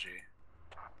that logi.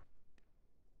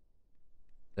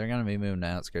 They're gonna be moving to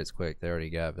outskirts quick. They already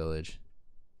got village.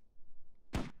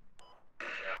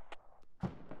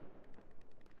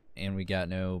 And we got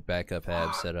no backup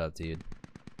hab set up, dude.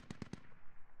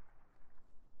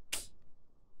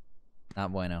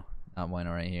 Not bueno. Not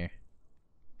bueno right here.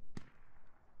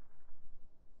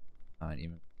 I don't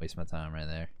even waste my time right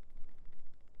there.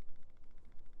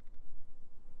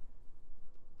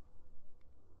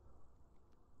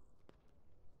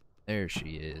 There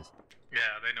she is. Yeah,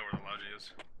 they know where the logic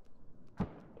is.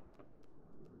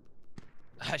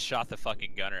 I shot the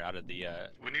fucking gunner out of the.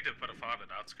 We need to put a fob in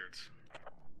the outskirts.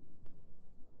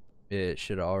 It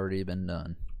should have already been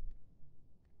done.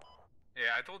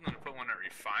 Yeah, I told them to put one at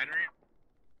refinery.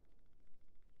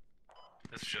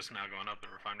 It's just now going up at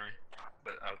refinery.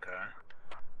 But okay.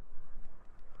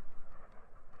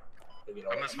 You know,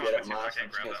 I'm gonna you get spawn at with you if I Moss, can I'm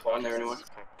just grab gonna that spawn there logic.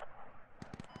 anyone.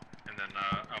 And then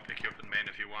I'll pick you up in main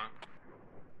if you want.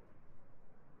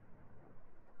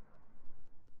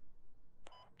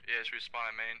 Yeah, should we spawn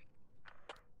at main?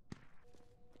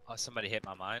 Oh, somebody hit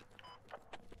my mine.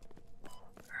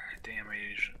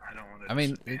 damage. I don't want to. I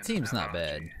mean, the team's not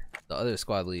bad. The other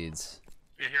squad leads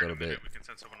Yeah, a here in a little minute bit. we can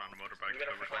send someone on a motorbike We to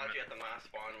got a go reclaim Falaji it. at the mass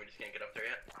spawn, we just can't get up there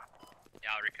yet. Yeah,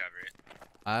 I'll recover it.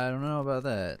 I don't know about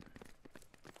that.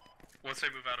 Once they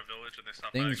move out of village and they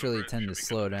stop Things fighting over really it, tend should to be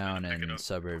slow good to down pick it in up.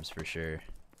 suburbs for sure.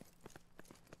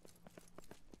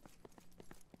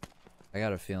 I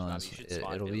got a feeling Bobby, you should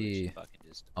spawn it'll village be and fucking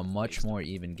just a much waste 'em. more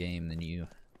even game than you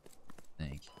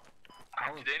think.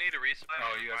 Do they need a resupply?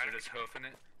 Oh, you guys are just hoofing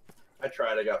it. I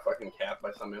tried, I got fucking capped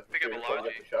by some Pick up a infantry until I Logi.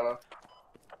 get the shot off.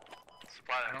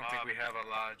 Supply I that don't mob. think we have a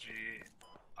Logi.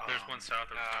 There's one south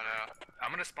of No.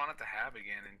 I'm gonna spawn at the hab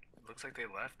again, and it looks like they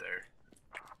left there.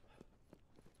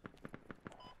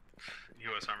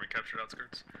 U.S. Army captured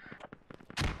outskirts.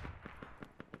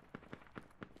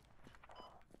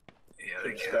 Yeah,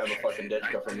 they Just grab a captured fucking it. ditch,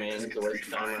 I go for did mains, just it's get a the waste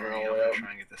of time running refinery. all the I'm way gonna up. try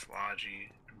and get this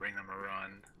Logi and bring them a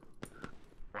run.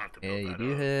 We'll have to Yeah, build you that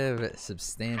do up. have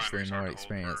substantially Refinery's more hard to hold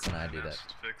experience for than I do that.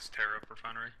 nest fix tear up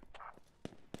refinery.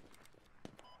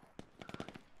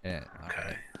 Yeah, Okay.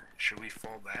 alright. Should we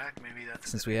fall back? Maybe that's. a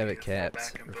Since good we have idea it to fall capped,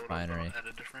 back and build up refinery. at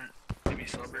a different, maybe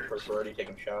suburbs. First, we're already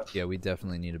taking shots. Yeah, we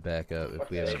definitely need to back up if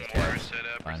we Okay. haven't Some mortar capped set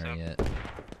up or refinery yet.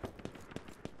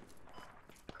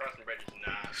 Crossing bridge is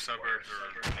not. Suburbs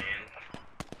or man.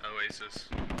 Oasis.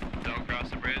 Don't cross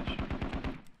the bridge.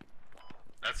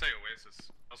 I'd say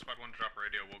Oasis. I'll squad one drop a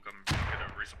radio. We'll come get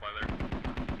a resupply there.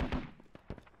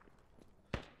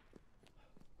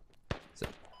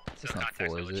 It's not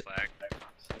full, is it? Flag.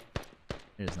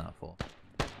 It is not full.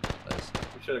 Nice.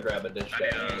 We should have grabbed a ditch I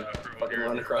that need man. approval Fucking here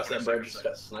run for across that 20 bridge, seconds. just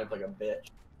got sniped like a bitch.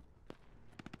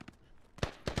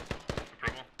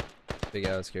 Approval. Big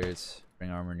outskirts,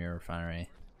 bring armor near refinery,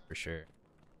 for sure.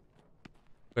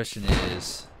 Question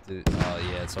is, oh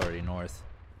yeah, it's already north.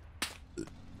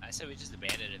 I said we just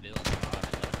abandoned a village bomb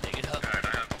and let 'em dig it up. Alright,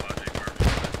 I have the logic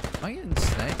for Am I getting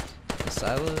sniped? The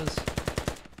silos?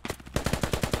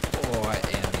 Oh, I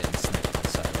am getting sniped in the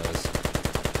silos.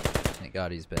 Thank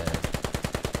God he's bad.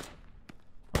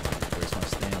 Oh, where's my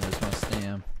stam? Where's my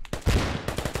stam?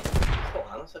 Still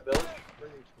honest at village? What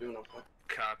are you doing up there?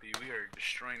 Copy. We are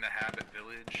destroying the habit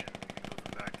village, and we can move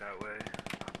them back that way.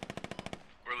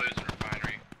 We're losing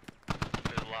refinery.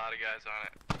 There's a lot of guys on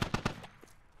it.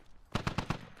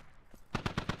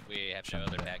 We have no Something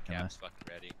other back, back can I? caps fucking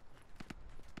ready.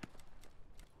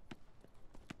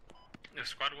 If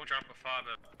squad one drop a fob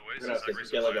at We're Oasis, gonna have I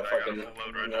to get like a resupply. I got fucking a full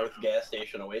load right now. North gas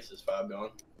station Oasis fob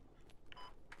going.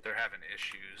 They're having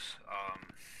issues. Oh.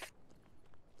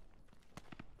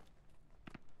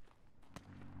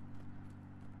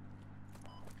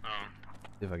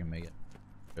 See if I can make it.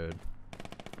 Good.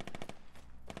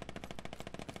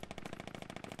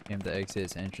 Aim the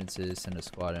exits, entrances, send a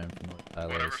squad in from north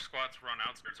silos. Whatever squads run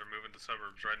outskirts are moving to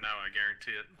suburbs right now, I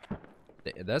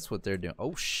guarantee it. That's what they're doing.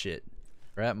 Oh shit.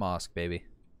 We're at Mosque, baby.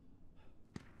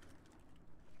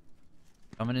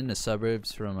 Coming into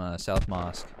suburbs from South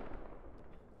Mosque.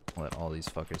 Let all these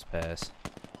fuckers pass.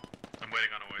 I'm waiting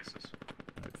on Oasis.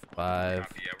 5.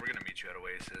 Copy. Yeah, we're gonna meet you at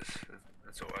Oasis.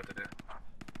 That's what we'll have to do.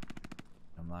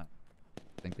 I'm not.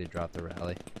 I think they dropped the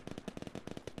rally.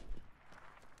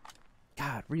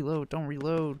 God, reload. Don't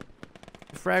reload.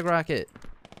 Frag rocket.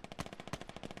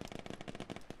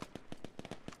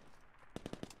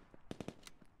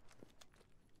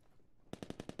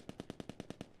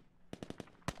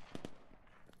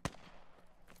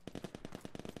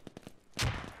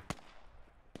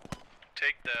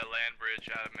 Take the land bridge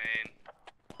out of Maine.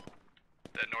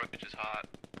 That north bridge is hot.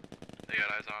 They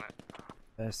got eyes on it.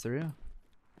 Pass through.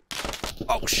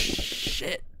 Oh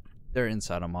shit. They're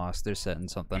inside a mosque. They're setting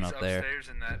something He's up there. upstairs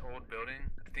in that old building.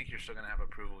 I think you're still gonna have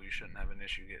approval. You shouldn't have an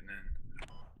issue getting in.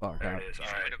 Fuck, There I it is. All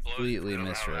You right. want me to blow completely land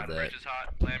misread that. bridge is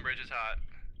hot. Land bridge is hot.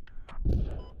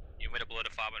 You want to blow the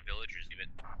fob on villagers even?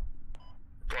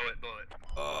 Blow it. Blow it.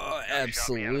 Oh, shot me out of the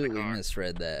absolutely car.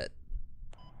 misread that.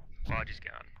 Logi's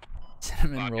gone.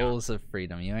 Cinnamon Fuck, rolls of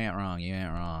freedom. You ain't wrong. You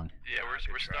ain't wrong. Yeah, we're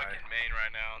stuck try. in Maine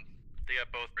right now. They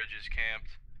got both bridges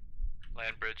camped.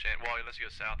 Land bridge and well, let's go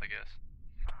south, I guess.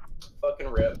 Fucking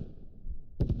rip.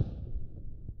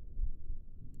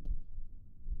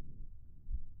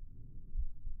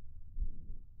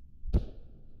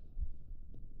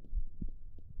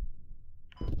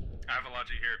 I have a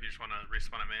logic here if you just want to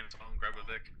respawn at main as well and grab a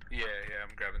Vic. Yeah,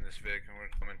 I'm grabbing this Vic and we're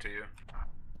coming to you.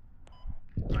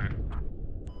 Alright.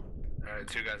 Alright,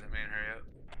 2 guys at main, hurry up.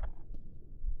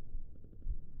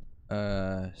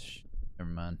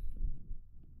 Never mind.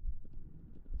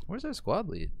 Where's our squad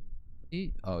lead?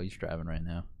 He's driving right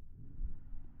now.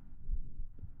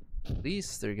 At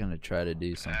least they're gonna try to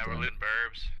do something. We're looting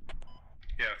burbs.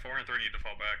 Yeah, 4 and 3 need to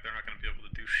fall back. They're not going to be able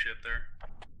to do shit there.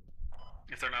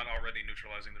 If they're not already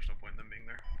neutralizing, there's no point in them being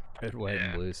there. Red, white,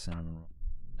 and blue cinnamon.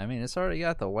 I mean, it's already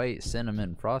got the white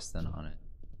cinnamon frosting on it.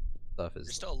 Stuff is.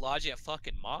 There's still Logi at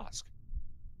fucking mosque.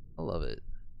 I love it.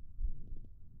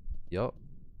 Yup.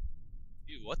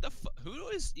 Dude, what the fuck? Who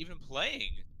is even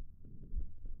playing?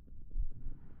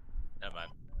 Never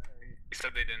mind. He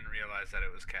said they didn't realize that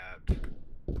it was capped.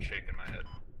 I'm shaking my head.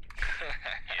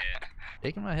 Yeah.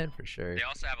 Shaking my head for sure. They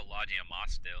also have a Logi and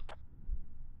Moss still.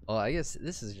 Well, I guess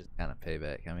this is just kind of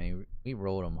payback. I mean, we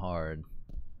rolled them hard.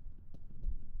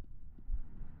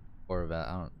 Or about,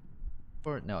 I don't.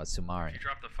 Or no, it's Sumari. If you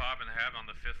drop the fob and have on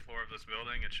the 5th floor of this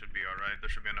building, it should be alright. There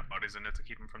should be enough bodies in it to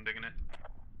keep them from digging it.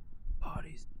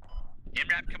 Bodies.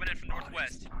 MRAP coming in from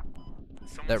northwest.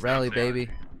 That rally, baby.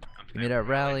 Give me that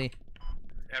rally.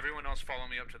 Everyone else follow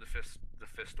me up to the fifth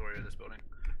story of this building.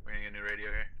 We're gonna get a new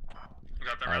radio here. We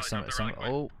got the rally,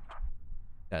 Oh.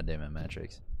 God damn it,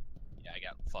 Matrix. Yeah, I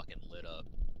got fucking lit up.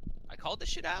 I called this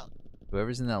shit out.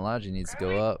 Whoever's in that lodge needs to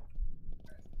go up.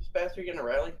 This bastard getting a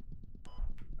rally?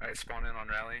 Alright, spawn in on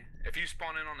rally. If you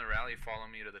spawn in on the rally, follow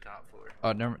me to the top floor.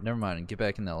 Oh, never mind. Get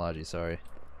back in that lodge. Sorry.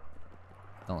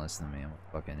 Don't listen to me. I'm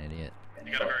a fucking idiot.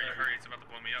 You gotta hurry, it's about to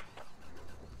blow me up.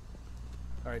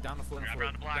 Alright, down the floor.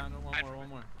 Around the block. Down to one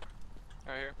more.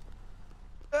 Right here.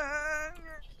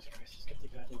 Just get the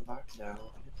goddamn box down.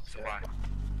 Supply.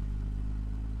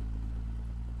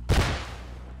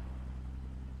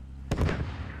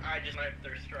 I just sniped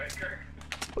their striker.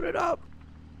 Put it up.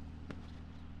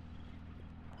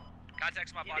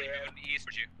 Contacts my body moving east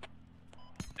towards you.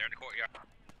 They're in the courtyard.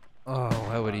 Oh,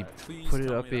 why would he put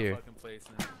it up here? Our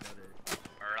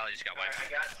rally just got wiped. I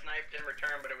got sniped in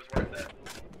return, but it was worth it.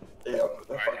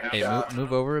 Hey,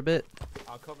 move over a bit.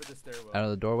 I'll cover the stairwell. Out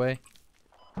of the doorway.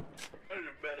 There's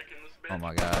a medic in this bitch. Oh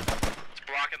my god. It's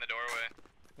blocking the doorway.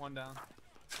 One down.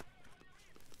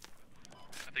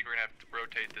 I think we're gonna have to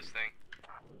rotate this thing.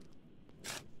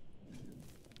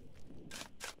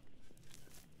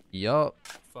 Yup.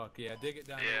 Fuck yeah, dig it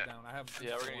down, dig it down. I have.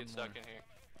 Yeah, we're gonna get stuck in here.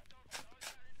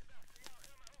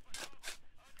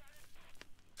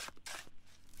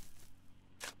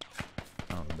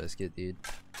 Oh, biscuit, dude.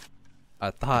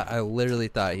 I literally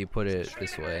thought he put it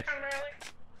this way.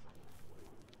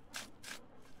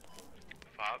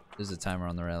 There's a timer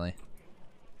on the rally.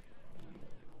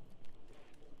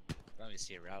 Let me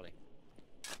see a rally.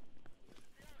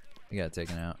 You got it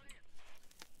taken out.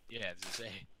 Yeah, does it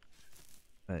say?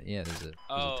 But yeah, there's a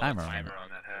timer on it. On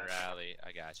that rally.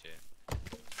 I got you.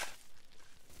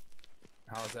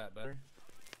 How is that better?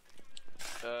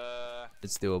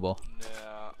 It's doable.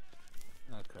 No.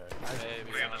 Okay.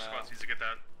 The other squads needs to get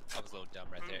that. I was a little dumb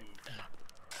right there.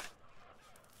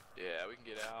 Yeah, we can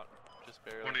get out. Just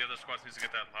barely. One of the other squads needs to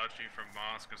get that Logi from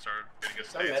Mosque and start getting a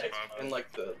Some stance medics fob. in like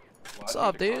the. What's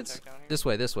up, dudes? This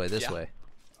way, this way, this way.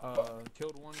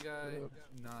 Killed one guy.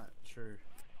 Not sure.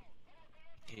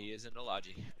 He is in the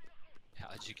Logi.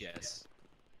 How'd you guess?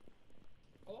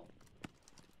 Oh.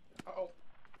 Uh-oh.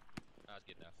 Not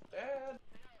good enough. Dad.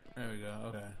 There we go.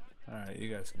 Okay. All right, you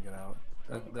guys can get out.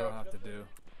 They'll have to do.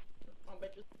 Come on,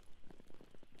 bitches.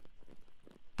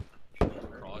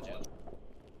 Roger.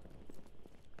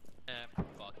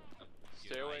 Fuck.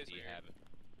 Stairways Do you have it?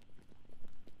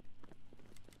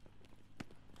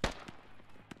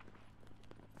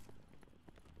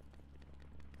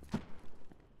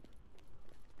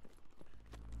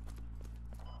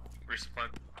 Resupply.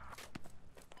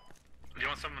 Do you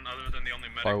want someone other than the only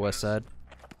medic? Far west side.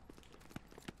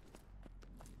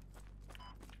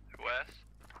 West?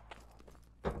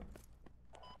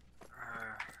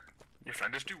 You're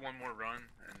fine. Just do one more run,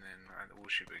 and then we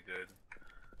should be good.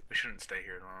 We shouldn't stay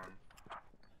here long.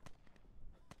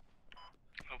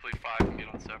 Hopefully 5 can get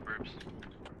on suburbs.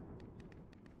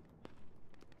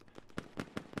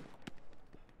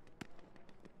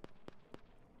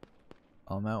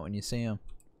 Call him out when you see him.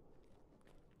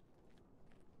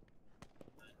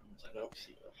 I don't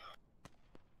see them.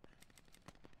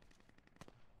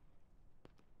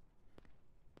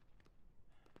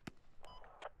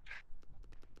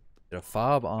 Get a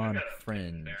fob on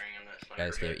friend.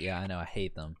 Guys, yeah, I know. I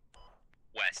hate them.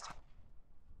 West.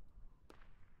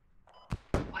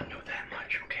 I know that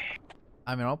much, okay.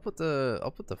 I mean, I'll put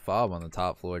the fob on the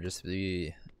top floor just to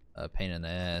be a pain in the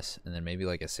ass, and then maybe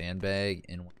like a sandbag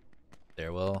in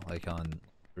stairwell, like on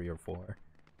 3 or 4,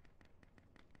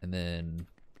 and then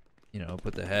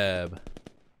put the hab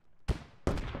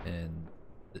in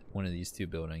one of these 2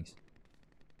 buildings.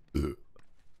 I'm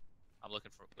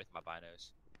looking for with my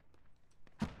binos.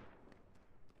 I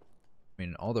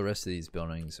mean, all the rest of these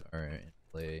buildings are in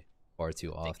play far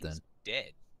too often. He's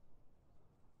dead.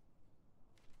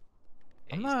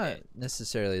 I'm not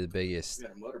necessarily the biggest We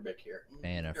got a motorbike here.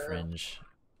 fan of Girl. fringe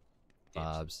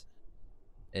mobs.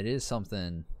 It is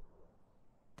something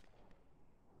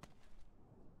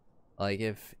like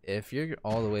if you're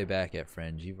all the way back at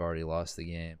fringe, you've already lost the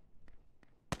game.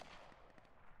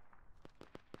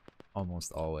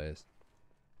 Almost always.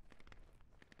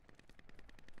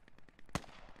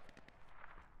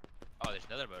 Oh, there's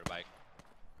another motorbike.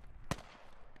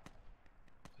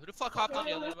 Who the fuck hopped on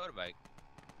the other motorbike?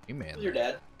 You man. Who's your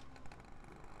dad?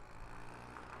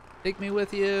 Take me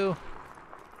with you.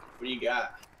 What do you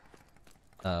got?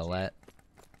 Lat.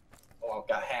 Oh, I've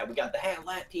got a hat. We got the hat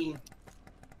lat team.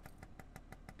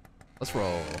 Let's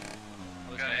roll.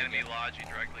 We got an enemy lodging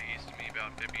directly east of me,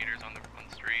 about 50 meters on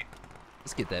the street.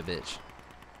 Let's get that bitch.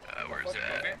 Where's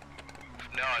that?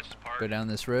 No, it's just parked. Go down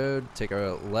this road. Take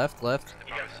our left.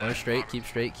 Go straight. Keep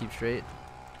straight.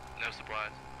 No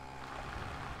supplies.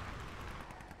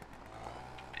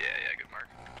 Yeah, good mark.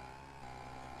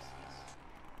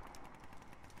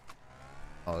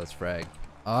 Oh, that's frag.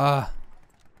 Ah.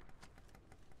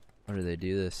 How do they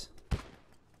do this?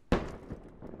 I'm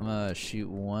gonna shoot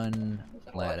one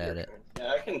lat at it.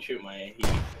 Yeah, I can shoot my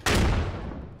AE.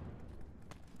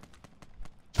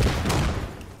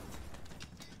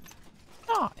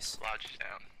 Nice. Lodge is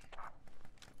down.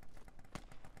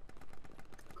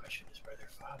 The question is where their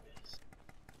fob is.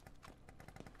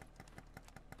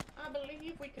 I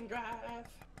believe we can drive.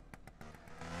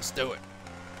 Let's do it.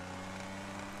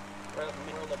 Right up the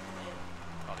middle of the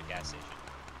Oh, the gas station.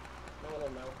 No.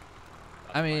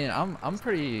 I mean, I'm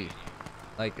pretty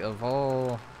like of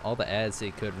all the ads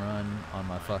they could run on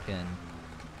my fucking.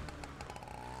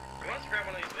 We want to grab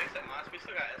one of these bigs at Moss. We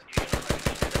still got SQ.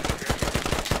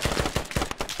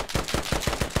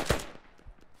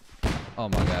 Oh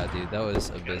my god, dude, that was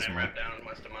abysmal. Wrap down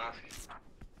west of Mosque.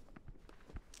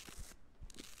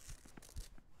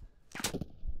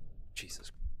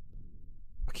 Jesus.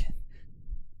 Okay.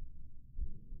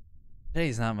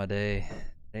 Today's not my day.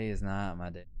 Today is not my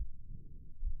day.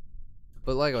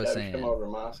 But like I was saying, come over to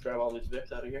Mosque, grab all these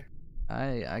Vicks out of here.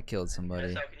 I killed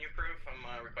somebody. So can you prove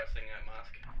I'm requesting at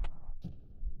Mosque?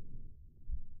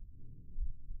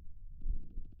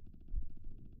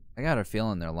 I got a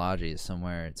feeling their lodge is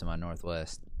somewhere to my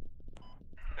northwest.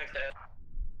 Thanks,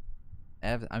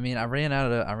 Dad. I mean, I ran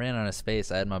out of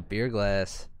space. I had my beer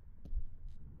glass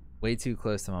way too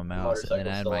close to my mouse, and then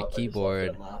I had my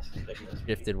keyboard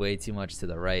shifted way too much to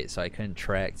the right, so I couldn't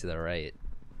track to the right.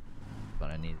 That's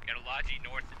what I need. Got a lodgy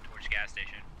north towards gas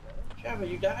station. Java,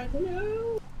 you died?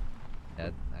 No.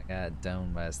 I got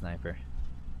domed by a sniper.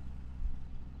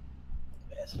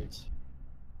 Bastards.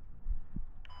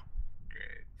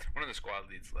 Great. One of the squad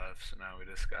leads left, so now we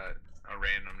just got a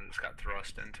random that just got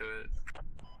thrust into it.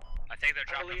 I think they're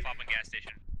dropping a bomb on gas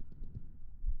station.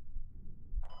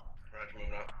 Roger,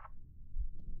 moving up.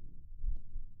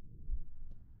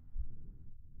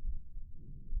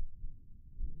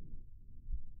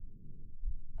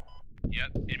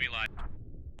 Yep, enemy line.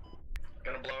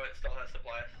 Gonna blow it, still has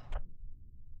supplies.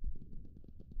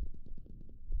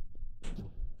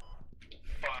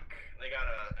 Fuck, they got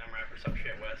a MRAP or some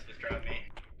shit west, just dropped me.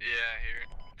 Yeah,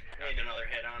 here. Need another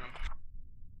hit on him.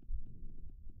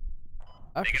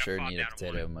 I for sure need a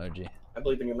potato emoji. I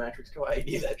believe in your Matrix, go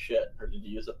ID that shit, or did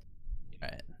you use it?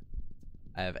 Alright.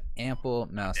 I have ample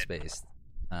mouse space,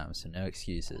 so no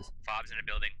excuses. Fob's in a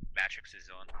building. Matrix is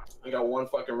on. I got one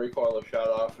fucking recoil shot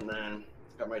off, and then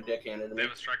got my dick handed to They me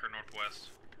have a striker northwest.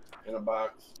 in a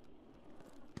box.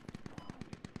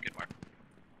 Good mark.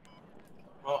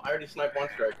 Oh, I already sniped one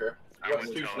striker. I What's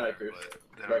would two tell snipers? them,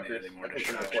 but they don't need Strikers. any more I think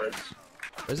that's distractions. words.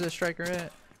 Where's the striker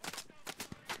at?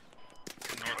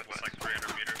 Northwest, like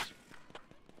 300 meters.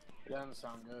 Doesn't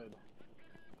sound good.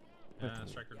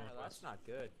 Striker Yeah, northwest. that's not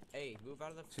good. Hey, move out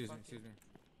of the Excuse me, fucking... excuse me.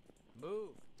 Move.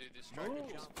 Dude, this striker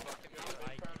Move. just fucking moving.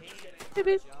 I can't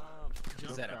jump.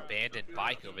 There's that abandoned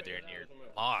bike over there near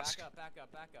mosque. Back up.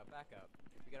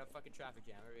 We got a fucking traffic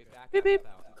jam. Everybody back Beep,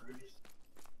 up.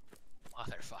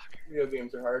 Motherfucker. Video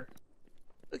games are hard.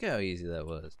 Look how easy that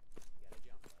was.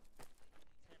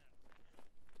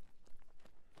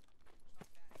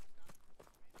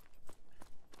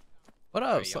 What up?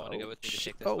 Alright, y'all wanna go with me to Shit.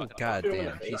 take this Oh fucking god photo?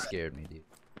 damn, he scared me, dude.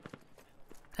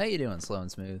 How you doing, slow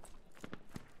and smooth?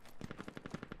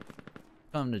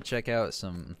 Come to check out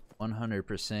some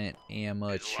 100%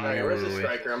 amateur Alright, where's the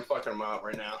striker? I'm fucking him out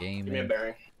right now. Give me a gaming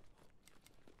bearing.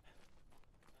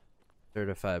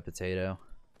 certified potato.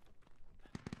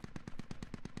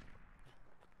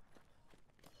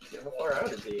 How far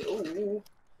out is he? Ooh.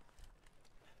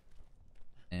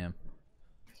 Damn.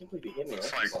 I can't believe he hit me.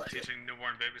 Looks That's like bullshit. teaching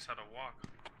newborn babies how to walk.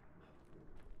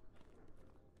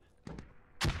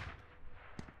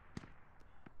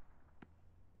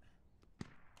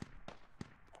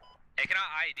 not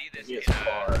ID this He is kid,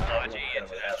 far. Logi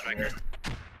into that striker.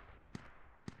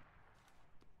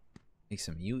 Make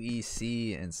some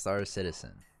UEC and Star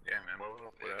Citizen. Yeah, man.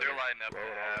 They're lining up in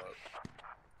half.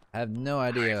 I have no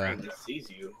idea He sees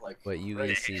you, like, what right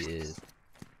UEC next. is,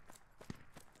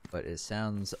 but it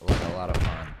sounds like a lot of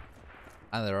fun.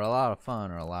 Either a lot of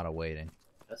fun or a lot of waiting.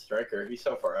 That striker, he's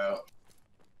so far out.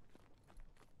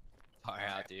 Far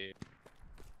out, dude.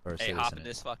 Star Hey, Citizen hop in is.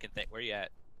 this fucking thing. Where you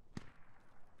at?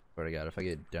 Swear to God, if I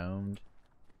get domed,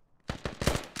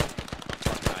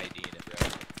 ID in it, bro.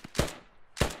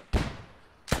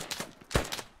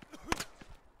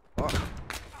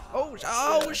 Oh,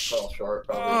 Yeah, fell short,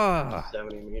 probably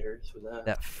 70 meters with that.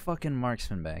 That fucking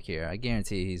marksman back here. I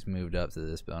guarantee he's moved up to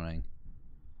this building.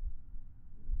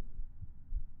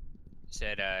 You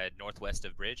said northwest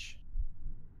of bridge.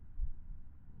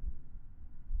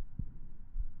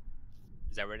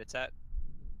 Is that where it's at?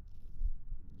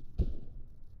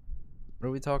 What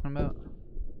are we talking about?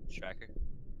 Tracker.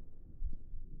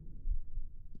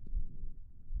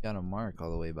 Got a mark all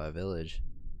the way by village.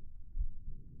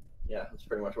 Yeah, that's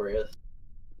pretty much where he is.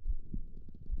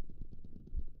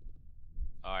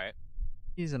 Alright.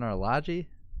 Using our logi?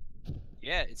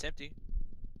 Yeah, it's empty.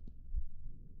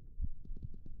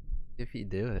 If you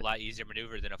do it. A lot easier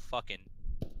maneuver than a fucking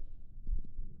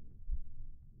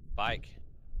bike.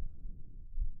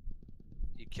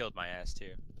 You killed my ass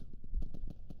too.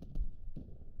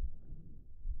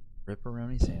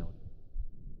 Ripperoni sandwich.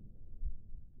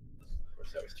 Of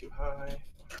course, that was too high.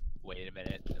 Wait a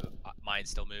minute. Mine's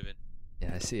still moving.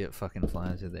 Yeah, I see it fucking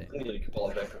flying through there. I think you can pull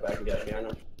it back and get it behind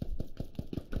him.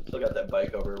 Still got that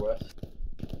bike over west.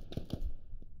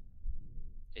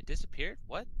 It disappeared?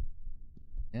 What?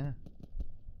 Yeah.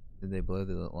 Did they blow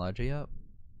the logi up?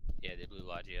 Yeah, they blew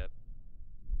Logi up.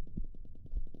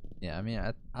 Yeah, I mean,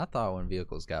 I thought when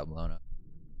vehicles got blown up,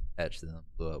 patched them,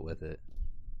 blew up with it.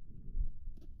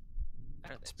 I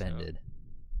don't think Expended.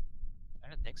 so. I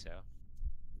don't think so.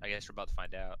 I guess we're about to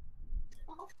find out.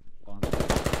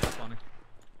 Funny.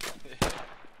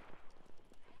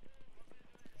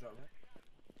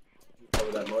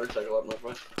 Over that motorcycle up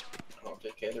northwest. Oh,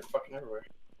 JK, they're fucking everywhere.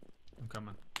 I'm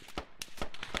coming.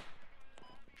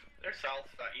 They're south,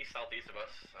 southeast of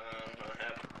us.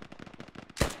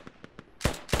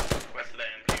 West of the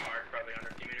MP mark, probably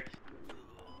 150 meters.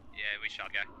 Yeah, we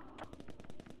shot guy.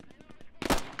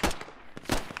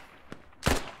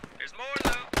 There's more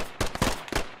though.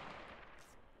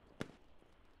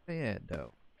 Yeah,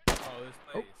 dope. Oh, this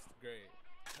place, great.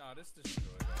 No, this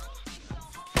destroyed all.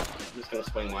 I'm just gonna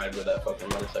swing wide with that fucking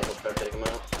motorcycle, try to take him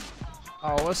out.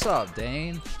 Oh, what's up,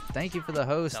 Dane? Thank you for the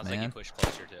host, Sounds man. like you pushed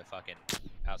closer to fucking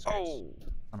outskirts. Oh,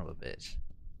 son of a bitch.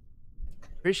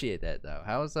 Appreciate that though.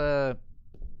 How's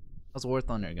War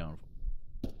Thunder going?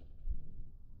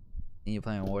 And you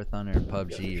playing War Thunder and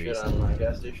PUBG Shit recently? on my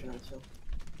gas station and stuff.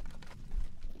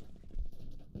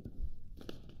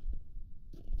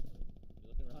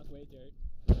 Looking the wrong way, Derek.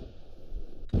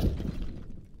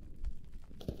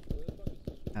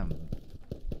 I'm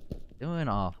doing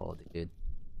awful, dude.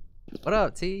 What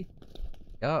up, T?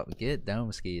 Yo, get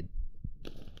dome skied. I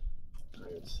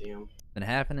can see him. Been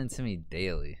happening to me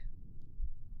daily.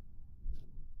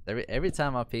 Every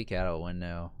time I peek out a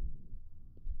window,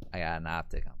 I got an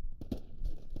optic on.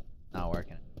 Not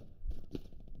working.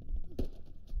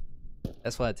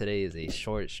 That's why today is a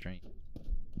short stream.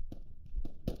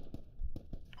 Alright,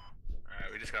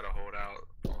 we just gotta hold out.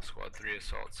 All squad 3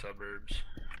 assault suburbs.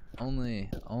 Only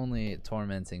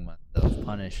tormenting myself,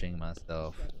 punishing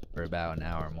myself for about an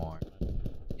hour more.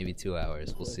 Maybe 2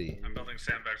 hours. We'll see. I'm building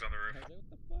sandbags on the roof.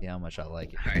 See how much I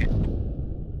like it.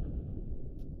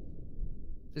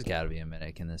 There's gotta be a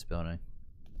medic in this building.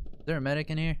 Is there a medic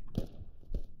in here? I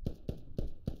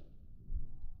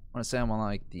wanna say I'm on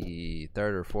like the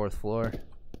 3rd or 4th floor.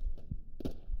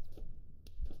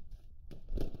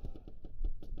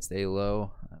 Stay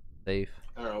low. I'm safe.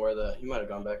 I don't know where he might have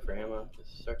gone back for ammo.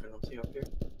 Just a second, I'll see up here.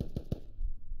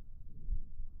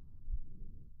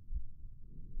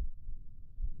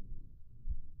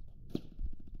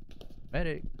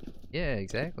 Medic. Yeah,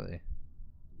 exactly.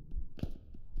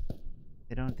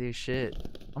 They don't do shit.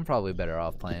 I'm probably better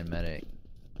off playing medic.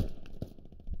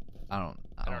 I don't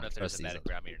know if there's trust a these. medic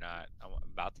around me or not. I'm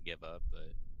about to give up, but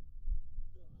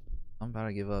I'm about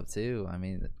to give up too. I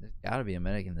mean, there's gotta be a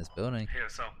medic in this building. Hey,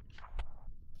 so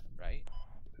right?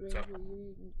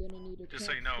 just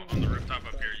so you know, on the rooftop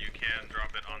up here, you can drop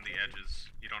it on the edges.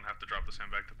 You don't have to drop the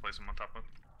sandbag to place them on top of.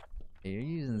 You're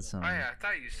using some Oh yeah, I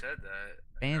thought you said that.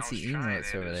 fancy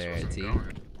emotes over there, T. Yeah,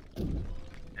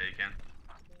 you can.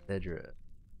 Cedra.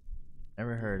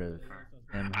 Never heard of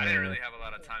him. I didn't really have a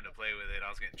lot of time to play with it. I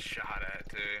was getting shot at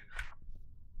too.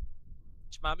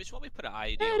 Mom, just want me to put an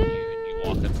IED on you and you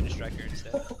walk up to the striker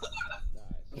instead.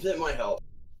 It might help.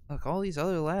 Look, all these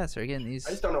other lats are getting these I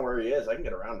just don't know where he is. I can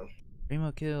get around him.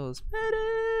 primo kills.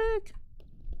 Medic!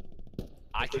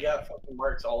 We got fucking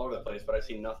marks all over the place, but I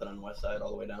see nothing on the west side all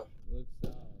the way down. These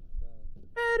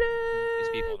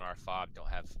people in our fob don't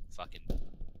have fucking.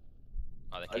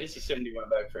 Oh, they I can't. just assumed he went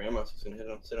back for ammo, so he's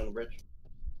gonna sit on the bridge.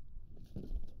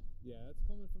 Yeah, it's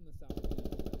coming from the south.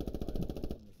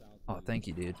 Oh, thank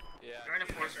you, dude. Yeah.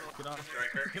 Reinforcement. Get off.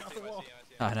 Striker. Get off the wall.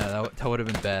 I know, that would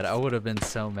have been bad. I would have been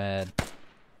so mad.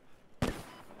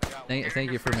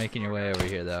 Thank you for making your way over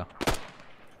here, though.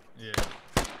 Yeah.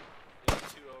 Yeah, 2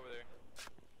 over there.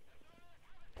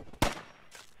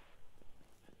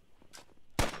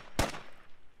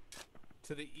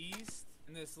 To the east,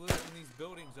 in these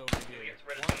buildings over here.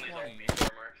 120.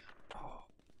 Oh.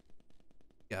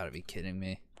 Gotta be kidding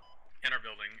me. In our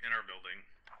building. In our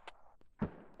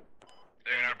building.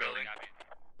 They're in our building.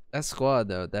 That's squad,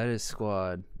 though. That is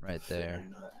squad right there.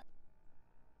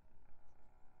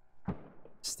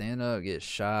 Stand up, get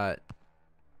shot.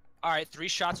 Alright, 3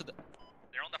 shots with the.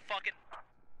 They're on the fucking.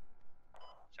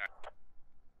 Sorry.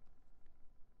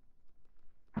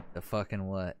 The fucking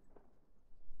what?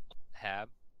 Hab.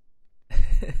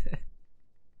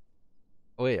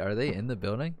 Wait, are they in the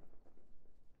building?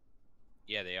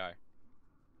 Yeah, they are.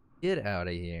 Get out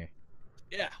of here.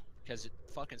 Yeah, because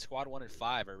fucking squad 1 and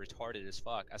 5 are retarded as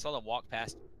fuck. I saw them walk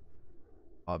past.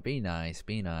 Oh, be nice,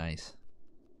 be nice.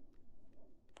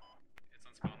 It's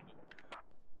unspawnable.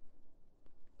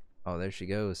 Oh, there she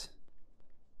goes.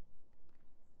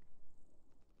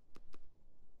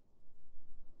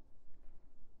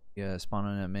 Yeah,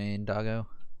 spawning at main, doggo.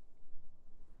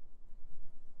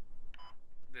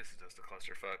 This is just a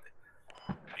clusterfuck.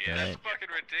 Yeah, Right. that's fucking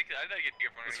ridiculous. I didn't get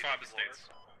different. It's 5 estates.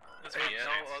 It's Hey, 5 no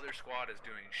estates. other squad is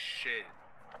doing shit.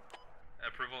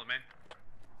 Approval at main.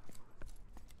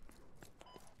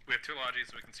 We have 2 lodges,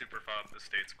 so we can super fob the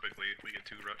states quickly. We get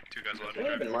 2 guys lodge.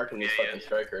 I've been marking these fucking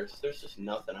strikers. There's just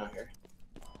nothing out here.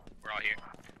 We're all here.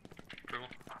 Approval.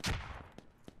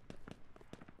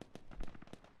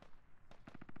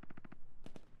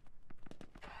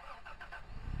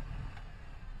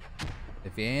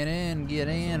 If you ain't in, get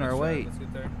in or wait. Let's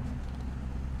get there.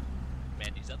 Man,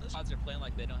 these other squads are playing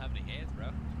like they don't have any hands, bro.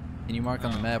 Can you mark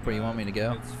on the map where you want me to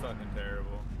go? It's fucking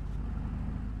terrible.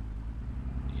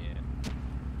 Yeah.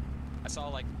 I saw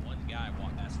like one guy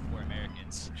walk past 4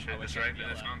 Americans. Shit, wish it's I right could in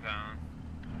this yell out. compound.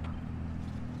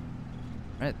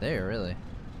 Right there, really.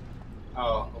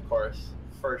 Oh, of course.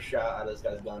 First shot out of this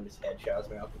guy's gun just headshots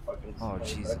me off the fucking. Oh,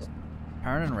 Jesus.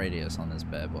 Turning radius on this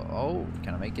bad boy. Oh,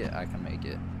 can I make it? I can make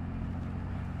it.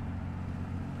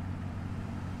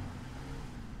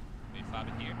 We fob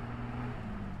it here.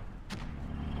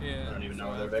 Yeah. I don't even know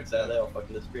where their Vic's at. They all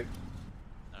fucking disappeared.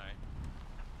 Alright.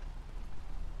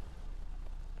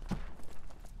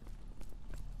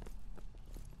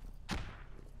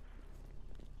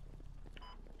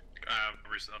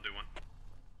 I'll do one.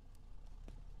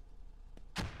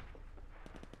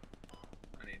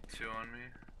 I need 2 on me.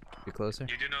 Get closer.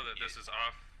 You do know that this is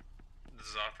off. This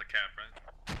is off the cap,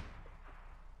 right?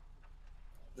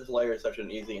 This layer is such an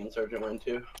easy insurgent win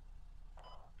too.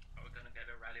 Are we gonna get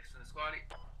a rally from the squad?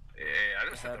 Yeah, I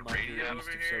just Hab set the marker radio east over of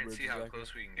here and suburbs, see how exactly.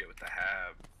 close we can get with the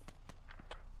hab.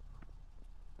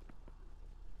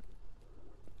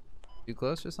 Too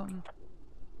close or something?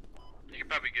 You could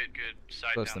probably get good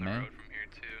sight Close down to the main? road from here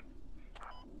too.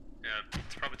 Yeah,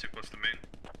 it's probably too close to main.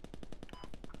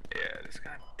 Yeah, this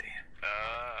goddamn.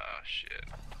 Ah, shit.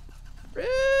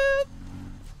 Rip!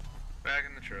 Back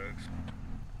in the trucks.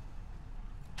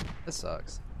 That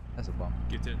sucks. That's a bum.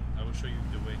 Get in. I will show you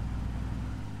the way.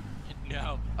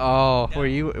 No. Oh, No. were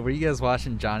you guys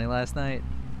watching Johnny last night?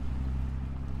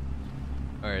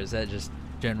 Or is that just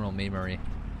general memery?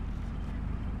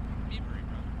 Memory,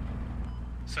 bro.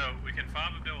 So we can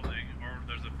fob a building, or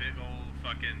there's a big old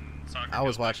fucking soccer. I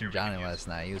was field back watching here we Johnny can use. last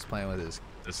night. He was playing with his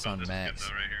son This Max, is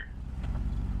good though, right here.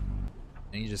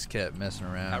 and he just kept messing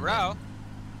around. Hello.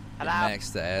 And Max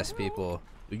to ask people,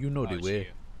 "Do you know Oh, the it's way?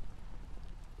 you.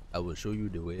 I will show you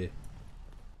the way."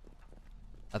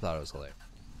 I thought it was hilarious.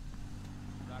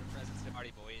 Brought a presents to the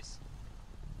party, boys.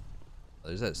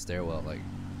 There's that stairwell, like,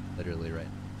 literally right.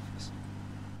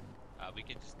 We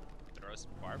could just throw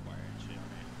some barbed wire and shit on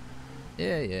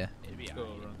Yeah, yeah. it. It'd be Let's go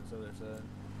alright. over on this other side.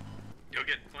 You'll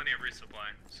get plenty of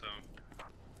resupply. So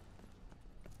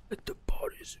Let the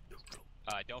bodies.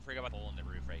 Don't forget about the hole in the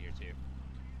roof right here too.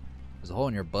 There's a hole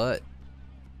in your butt.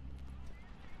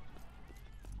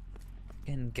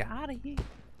 And got it. Do you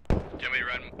want me to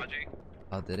run Logi?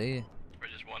 Oh, did he? Or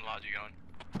just one Logi going?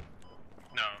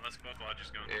 No, let's both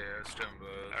lodges going. Yeah, let's do them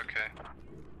both. Okay.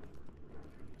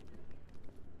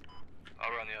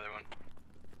 I'll run the other one.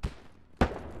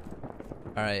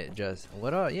 Alright, just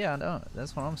what up? Yeah, no,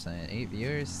 that's what I'm saying. 8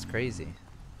 viewers, it's crazy.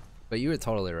 But you were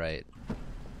totally right.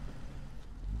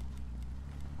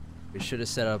 We should have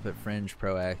set up at Fringe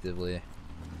proactively.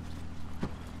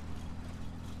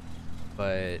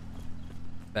 But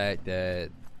the fact that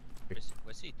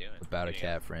What's he doing? about a Getting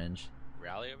cat Fringe.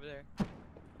 Rally over there?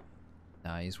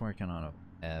 Nah, he's working on a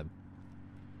tab.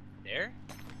 There?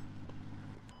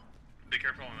 Be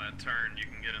careful on that turn. You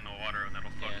can get in the water and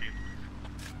that'll fuck you.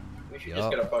 We should just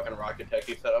get a fucking rocket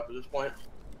techie set up at this point.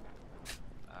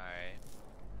 Alright.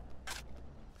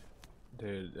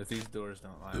 Dude, if these doors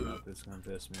don't line up, it's gonna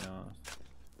piss me off.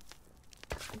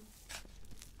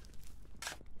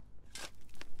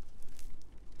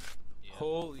 Yeah.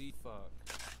 Holy fuck.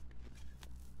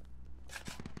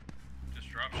 Just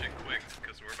drop shit quick,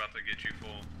 because we're about to get you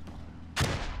full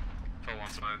on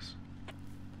size.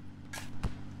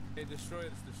 Hey, destroy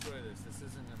this, destroy this. This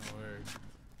isn't gonna work.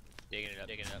 Digging it up,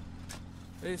 digging it up.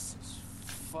 This is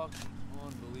fucking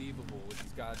unbelievable with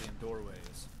these goddamn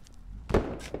doorways.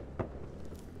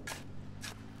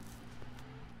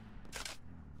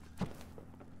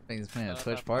 Think he's playing a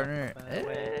Twitch partner?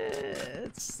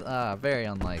 It's very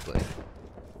unlikely.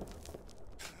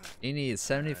 You need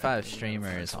 75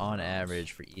 streamers on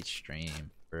average for each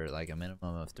stream for like a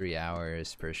minimum of 3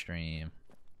 hours per stream.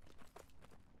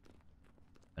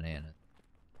 Bananas.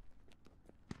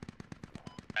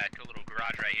 To a little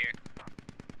garage right here.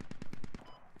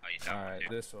 Oh, you talking Alright,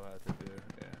 to? this will have to do,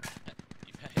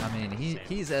 I mean,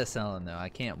 he's SLing though. I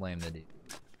can't blame the dude.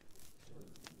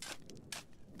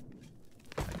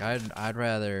 Like, I'd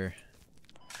rather,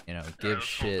 you know, give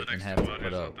shit than have to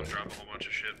put up with. Drop a whole bunch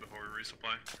of shit before we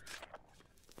resupply.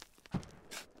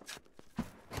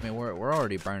 I mean, we're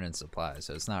already burning supplies,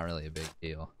 so it's not really a big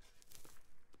deal.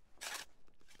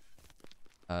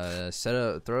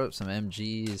 Throw up some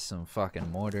MGs, some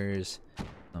fucking mortars,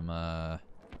 some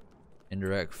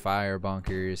indirect fire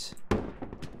bunkers.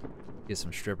 Get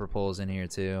some stripper poles in here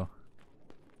too.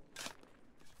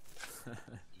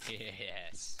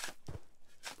 Yes.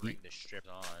 Bring the strips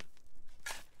on.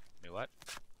 Wait, what?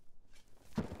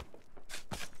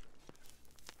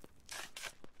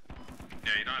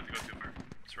 Yeah, you don't have to go too far.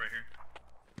 It's right here.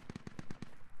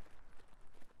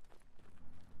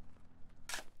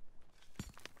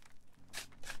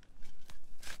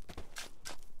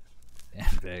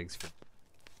 Damn bags for.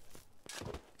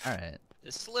 Alright.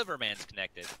 The Sliver Man's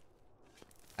connected.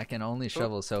 I can only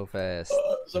shovel so fast.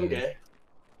 Some gay.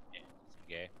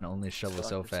 Okay. Can only shovel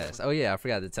so fast. Oh yeah, I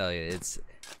forgot to tell you.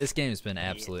 This game's been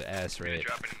absolute ass Did you rip.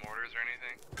 drop any mortars or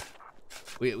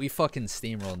anything? We fucking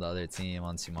steamrolled the other team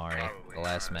on Sumari, the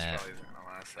last map. Probably isn't gonna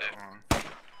last that long.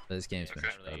 But this game's been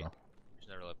There's struggle.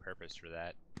 no real purpose for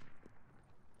that.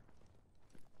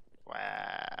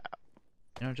 Wow.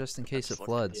 You know, just in case it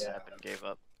floods. Yeah, and gave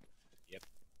up. Yep.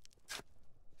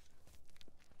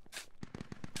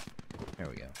 There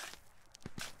we go.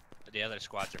 But the other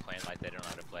squads are playing like they don't know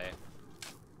how to play.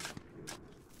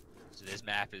 So this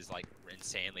map is like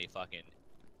insanely fucking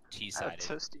T-sided.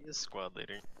 Toasty is squad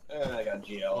leader. I got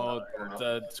GL. Oh,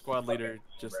 the squad leader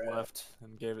just left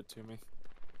and gave it to me.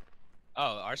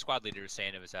 Oh, our squad leader was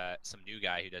saying it was some new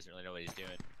guy who doesn't really know what he's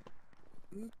doing.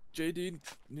 JD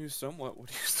knew somewhat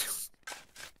what he was doing.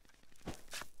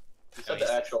 He said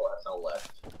the actual SL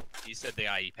left. He said the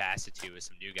guy he passed it to was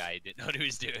some new guy who didn't know what he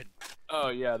was doing. Oh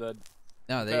yeah, the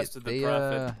No, passed to the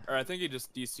prophet. Or I think he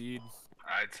just DC'd.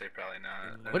 I'd say probably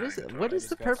not. What is it? What is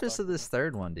the purpose of this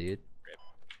third one, dude?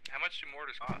 How much do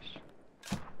mortars cost?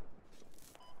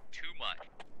 Too much.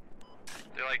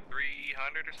 They're like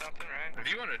 300 or something, right?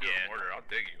 If you want to do a mortar, I'll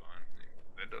dig you one.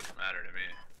 It doesn't matter to me.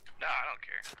 No, I don't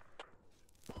care.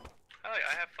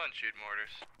 I have fun shooting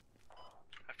mortars.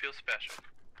 I feel special.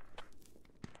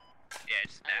 Yeah,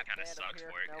 just that kind of sucks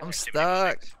for it. I'm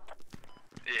stuck.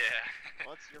 Yeah.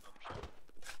 What's your function?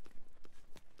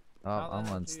 Oh, I'm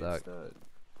unstuck.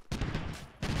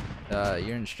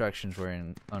 Your instructions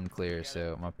were unclear,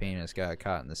 so my penis got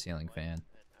caught in the ceiling fan.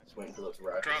 Just waiting for those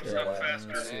rockets. Drop stuff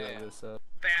faster.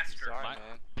 Faster. Sorry,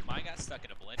 Mine got stuck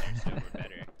in a blender, so we're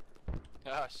better.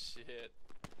 Oh shit.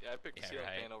 Yeah, I picked the ceiling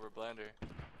fan over blender.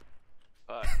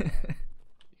 Fuck, man.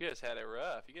 You guys had it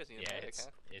rough. You guys need a medic, huh?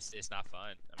 It's not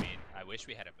fun. I mean, I wish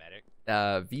we had a medic.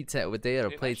 V10. What they had a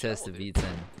Dude, play nice test of shovel, V10.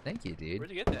 Thank you, dude.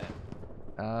 Where'd you get that?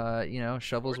 You know,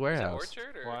 Shovel's Was that Warehouse.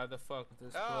 Orchard or? Why the fuck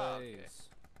this Oh, place? okay.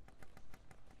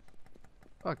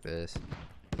 Fuck this.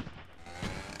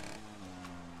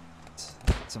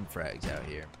 Some frags out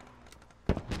here.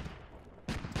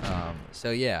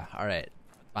 So yeah, alright.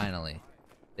 Finally.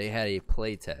 they had a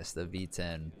playtest of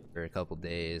V10 for a couple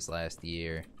days last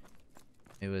year.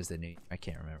 It was the new, I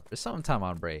can't remember. It was sometime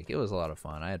on break. It was a lot of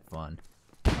fun. I had fun.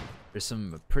 There's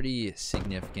some pretty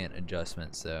significant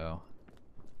adjustments though.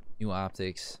 New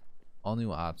optics, all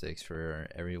new optics for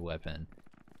every weapon.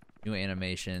 New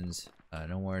animations,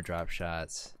 no more drop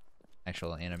shots.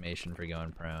 Actual animation for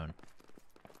going prone.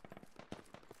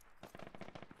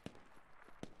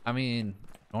 I mean,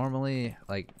 normally,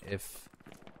 like if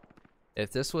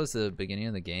this was the beginning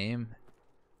of the game,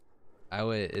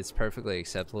 it's perfectly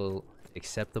acceptable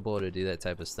to do that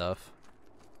type of stuff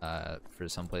for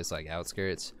some place like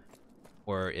Outskirts,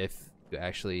 or if you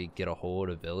actually get a hold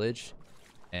of Village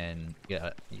and you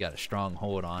got a strong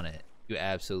hold on it, you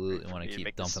absolutely want to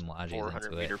keep dumping lodges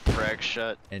into it frag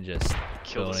shot and just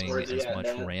kill building as much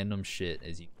random shit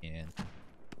as you can.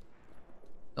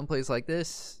 Some place like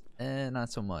this, not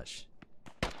so much.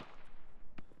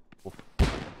 Look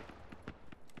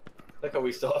how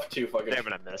we still have 2 fucking. Damn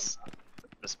it, I missed.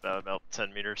 Missed by about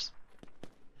 10 meters.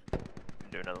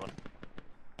 Do another one.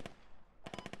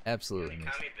 Absolutely.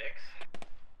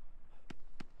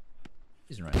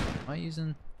 Using right. Am I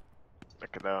using?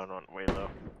 Look at that one way low.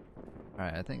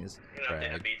 Alright, I think this is You're gonna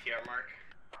update the BTR mark.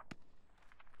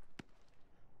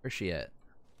 Where's she at?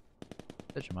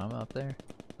 Is your mama up there?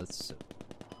 Let's. I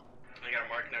got a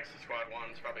mark next to squad 1.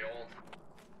 It's probably old.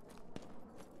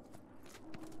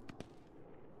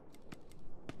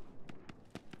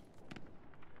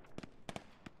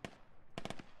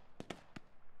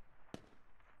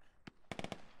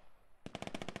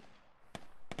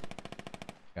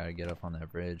 Gotta get up on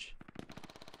that bridge.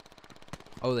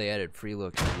 Oh, they added free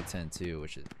look to V10 too,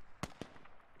 which is.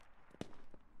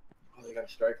 Oh, they got a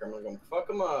striker. I'm gonna go fuck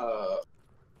him up.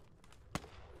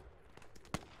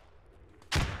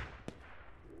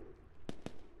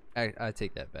 I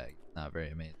take that back. Not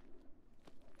very amazing.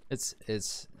 It's a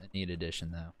neat addition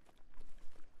though.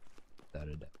 Without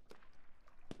a doubt.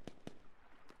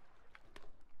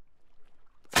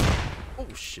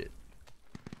 Oh shit.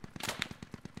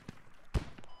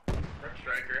 Rip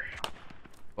striker.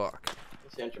 Fuck.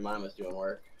 This Aunt Jemima's doing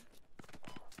work.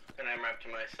 And I'm up to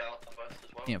my south of us as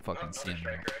well. Can't fucking Oh, see him.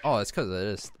 striker, Oh, it's because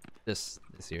of this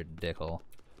here dickhole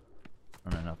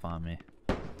running up on me.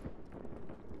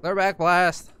 Clear back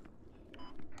blast.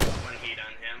 One heat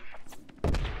on him.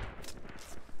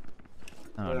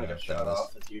 I don't know I got what shot that is.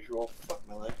 off as usual. Fuck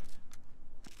my life.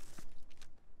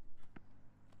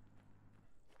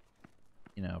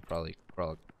 You know, probably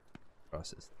crawl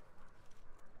across this.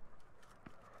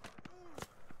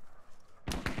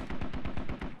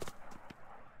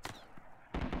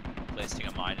 Placing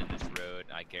a mine in this road,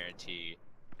 I guarantee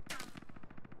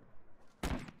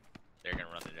they're gonna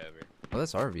run it over. Oh,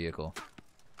 that's our vehicle.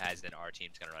 As in, our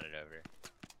team's gonna run it over.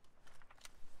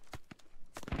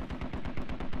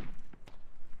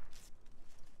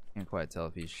 Can't quite tell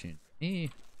if he's shooting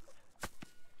me.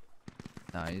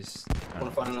 Nah, he's. I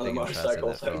wanna find another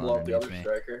motorcycle so I can blow up the other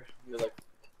striker. You're like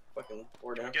fucking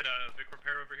 4 down. Get a big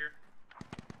repair over here.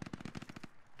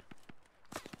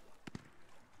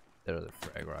 They're the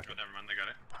frag rocket. Oh, never mind, they got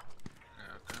it.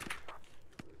 Yeah, okay.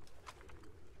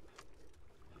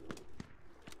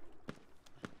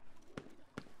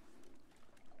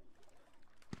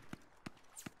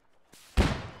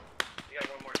 You got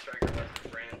one more striker left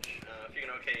of range. If you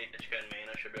can okay Ditchka and main,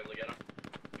 I should be able to get him.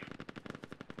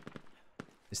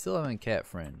 They still haven't cat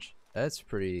fringe. That's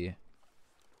pretty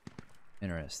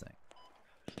interesting.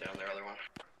 Stay on their other one.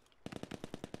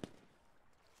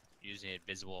 Using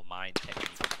invisible mine technique.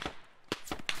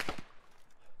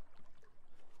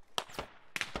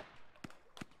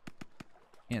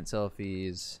 Can't tell if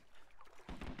he's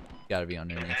gotta be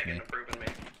underneath me.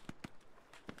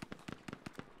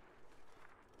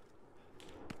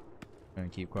 I'm gonna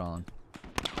keep crawling.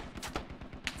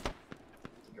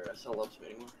 I still love me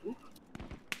anymore. Ooh.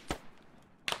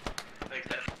 Thanks,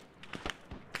 Dad.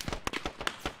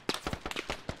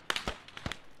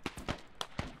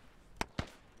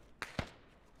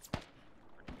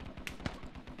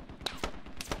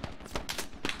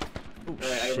 I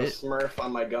have a Smurf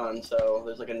on my gun, so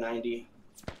there's like a 98%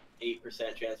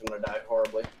 chance I'm gonna die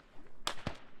horribly.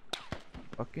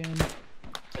 Fucking.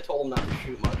 I told him not to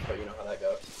shoot much, but you know how that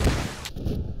goes.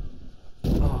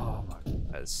 Oh my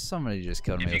god. Somebody just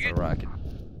killed me with a rocket.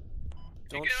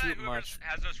 Don't shoot much.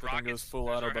 Has those rockets goes full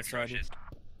auto beside you.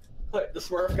 But the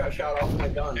Smurf got shot off my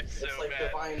gun. It's so like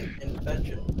bad. divine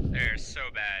intervention. They're so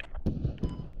bad.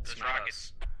 Those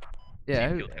rockets. Yeah,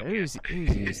 who's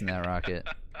using that rocket?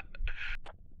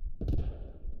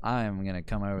 I'm gonna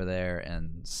come over there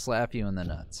and slap you in the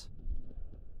nuts.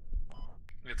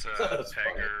 It's a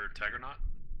Tiger Nut,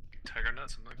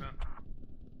 something like that.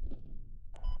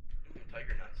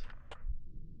 tiger nuts.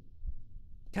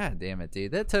 God damn it,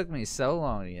 dude. That took me so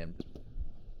long to get.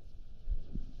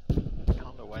 I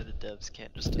don't know why the devs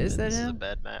can't just admit Is that this is a him?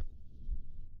 bad map.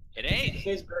 It ain't.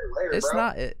 He's very layered, It's bro.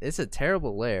 not. It's a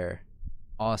terrible layer.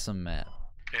 Awesome map.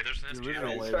 Hey, there's an The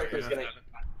original SG. way. Striker's gonna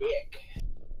dick.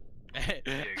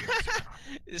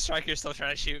 The striker's still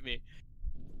trying to shoot me.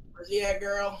 Where's he at,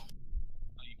 girl?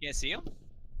 Oh, you can't see him?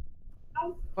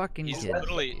 Fucking He's kidding.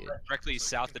 literally Dude. directly So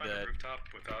south you of can find the a rooftop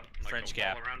without like French a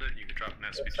Gap. wall around it. You can drop an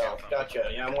SPG Oh, on top. gotcha.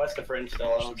 Yeah, I'm west of Fringe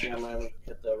still. I don't see him. I haven't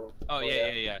hit the. Oh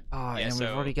yeah. Oh, Yeah, and so-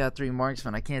 we've already got 3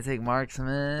 marksmen. I can't take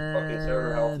marksmen. Fucking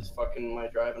server health is fucking my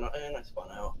driving, and I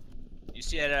spun out. You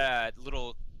see that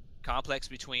little complex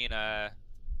between oh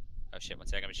shit, one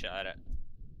second, I'm shot at.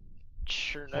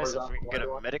 Sure nice if we can get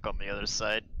a medic on the other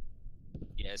side.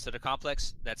 Yeah, so the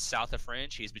complex that's south of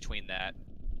Fringe, he's between that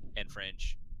and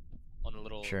Fringe. On the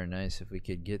little Sure, nice if we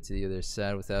could get to the other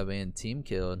side without being team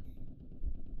killed.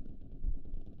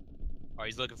 Oh,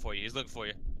 he's looking for you, he's looking for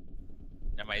you.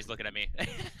 Never mind, he's looking at me.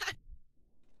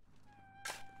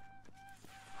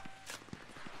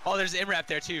 Oh, there's an MRAP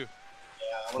there too. Yeah,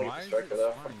 I want to Why get is the it striker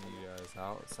though. finding you guys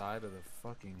outside of the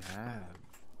fucking hab?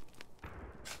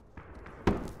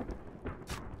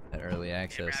 That early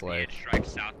access MRAP life. and strike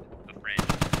south of Fringe.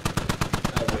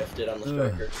 I whiffed it on the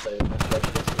striker to save my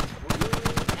strike distance.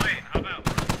 Wait, how about?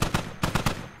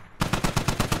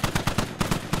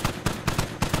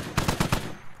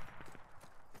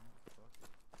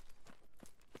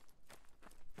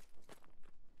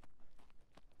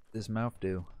 This mouth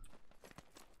do.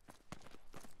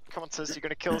 Come on, says you're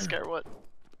gonna kill this guy or what?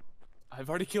 I've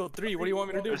already killed 3. What do you want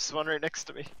me to do? There's one right next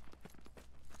to me.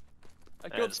 I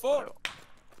killed just 4. put out.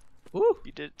 Woo!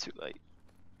 You did it too late.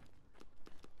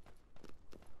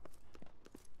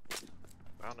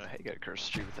 I don't know how you got across the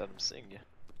street without him seeing you.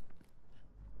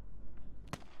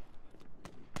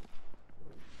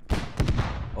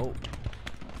 Oh.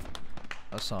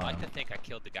 I saw I like him. to think I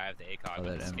killed the guy with the ACOG Oh,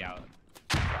 with that the M. scout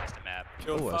across the map.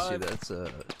 Oh, I see that's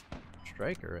a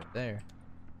striker right there.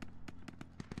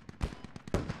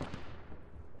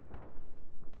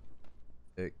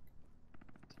 Pick.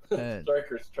 Head.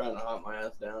 Striker's trying to hop my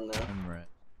ass down now. I'm right.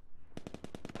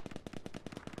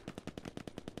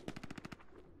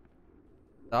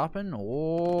 Stopping?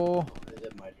 Oh. I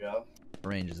did my job. What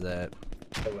range is that?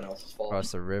 Everyone else's fault.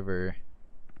 Across the river.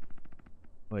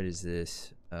 What is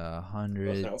this? 100,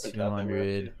 Wasn't open top, I'm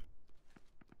 200.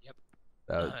 Yep.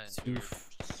 About You're 2.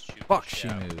 just shooting Fuck, the she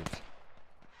shit out. moved.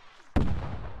 Can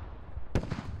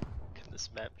this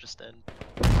map just end?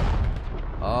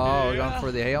 Oh, we're going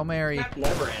for the Hail Mary. Map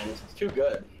never ends. It's too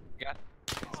good. Yeah.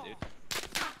 Thanks, dude.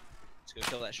 Let's go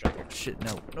kill that striker. Shit,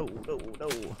 no. No.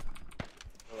 Oh,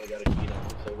 I got a key down,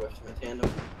 so I whiffed my tandem.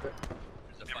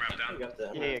 MRAP You down. got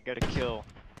that. Yeah, I got a kill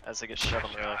as I get shot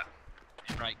on the road.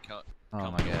 Right, cut. Oh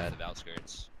my god. The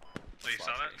outskirts. Oh, you saw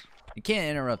that? You can't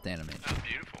interrupt animation. That's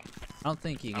beautiful. I don't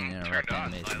think you can I'm interrupt turned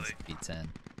on animations slightly. in P10.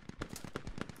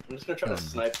 I'm just gonna try to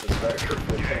snipe the striker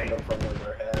for tandem from where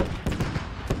they're at.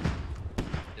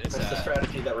 This That's the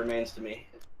strategy that remains to me.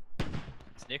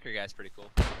 Snicker guy's pretty cool.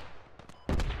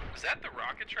 Is that the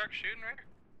rocket truck shooting right?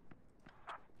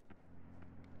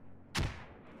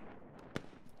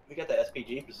 We got the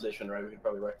SPG position right, we could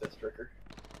probably wreck that striker.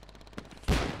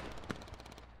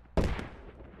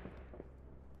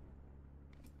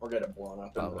 Or get it blown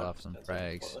up. Pop off some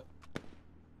frags.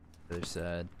 Other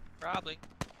side. Probably.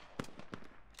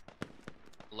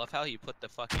 Love how you put the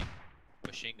fucking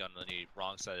machine gun on the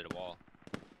wrong side of the wall.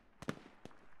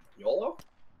 YOLO?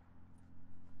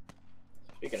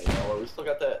 Speaking of YOLO, we still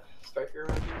got that striker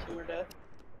around here somewhere, Dad?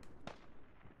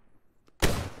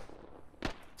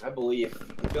 I believe.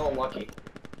 I'm feeling lucky.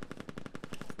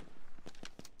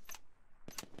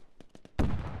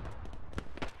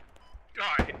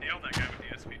 Oh, I nailed that guy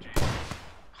with the SPG.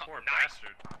 Poor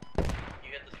bastard.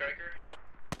 You hit the striker?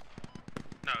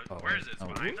 No, Oh, where is it? It's oh,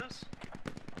 behind whoop. us?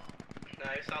 No,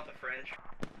 he's south of Fringe.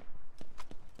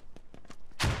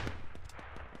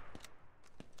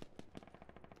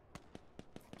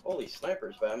 Holy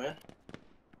snipers, Batman.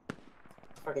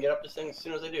 If I can get up this thing as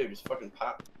soon as I do, just fucking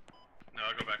pop. No,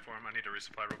 I'll go back for him. I need to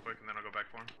resupply real quick and then I'll go back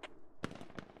for him.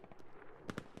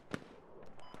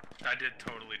 I did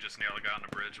totally just nail a guy on the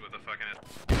bridge with a fucking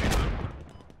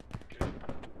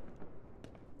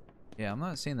Yeah, I'm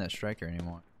not seeing that striker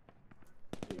anymore.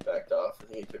 He backed off. I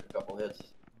think he took a couple hits.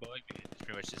 Boy, it's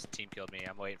pretty much just team killed me.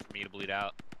 I'm waiting for me to bleed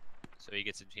out, so he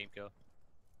gets a team kill.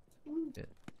 Shit.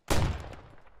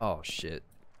 Oh shit.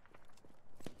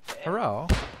 Hurrah!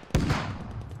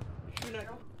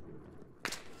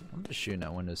 I'm just shooting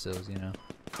at windowsills, you know.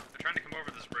 They're trying to come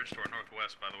over this bridge to our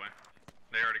northwest, by the way.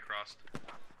 They already crossed.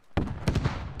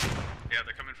 Yeah,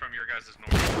 they're coming from your guys'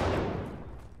 north.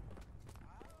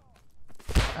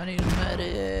 I need a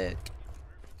medic.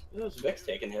 Those Vic's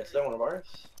taking hits. Is that one of ours?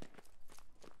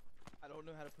 I don't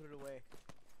know how to put it away.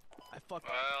 I fucked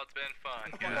up. Well, it's been fun, I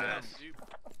fucked up, guys. dude.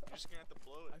 You're just gonna have to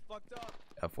blow it. I fucked up.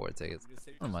 Got 4 tickets.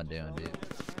 What am I doing, dude?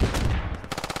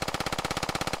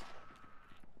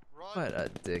 What a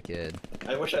dickhead.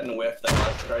 I wish I hadn't whiffed that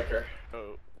last striker.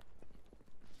 Oh.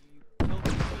 You killed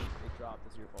me. It dropped.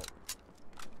 It's your fault.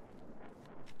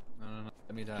 No.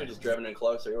 Let me die. Should've just driven in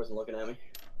closer. He wasn't looking at me.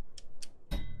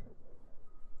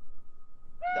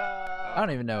 I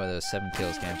don't even know where those 7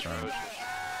 kills came from.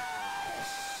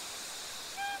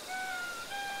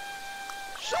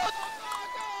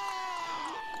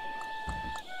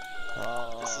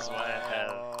 This is why I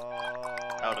have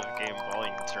out of game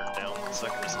volume turned down so I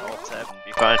can just alt tab and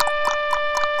be fine.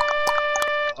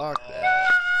 Fuck that.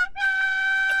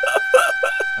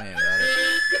 I ain't about it.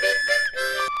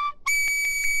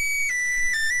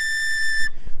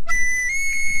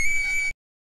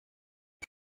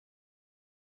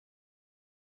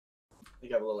 You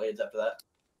got a little AIDS after that.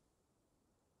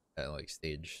 At like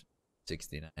stage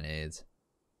 69 AIDS.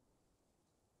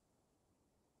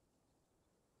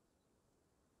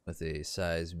 With a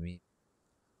size meat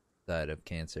side of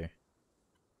cancer.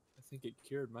 I think it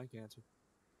cured my cancer.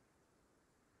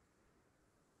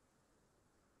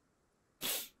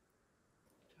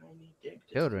 Tiny dick.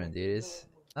 Children, dude. It's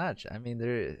not. I mean,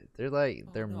 they're like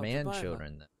they're no, man Jemima.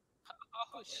 children.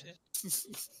 Oh shit.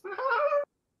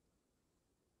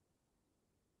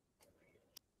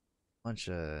 Bunch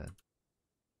of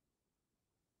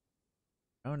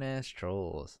grown ass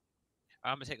trolls.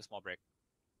 I'm gonna take a small break.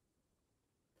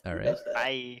 All right.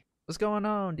 Bye. What's going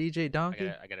on, DJ Donkey?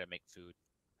 I gotta make food.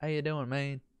 How you doing,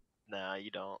 man? Nah, you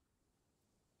don't.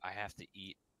 I have to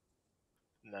eat.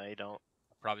 No, you don't.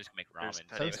 I'm probably just gonna make There's ramen.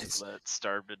 plenty of anyways. people that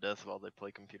starve to death while they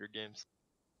play computer games.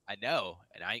 I know,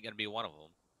 and I ain't gonna be one of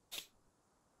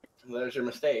them. There's your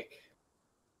mistake.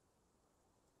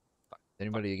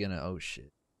 Anybody gonna? Oh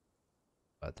shit.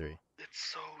 About 3. It's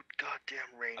so goddamn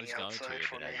I rainy was going outside to,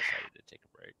 for but me. I decided to take a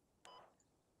break.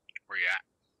 Where you at?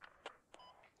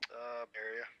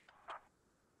 Area.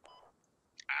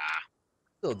 Ah.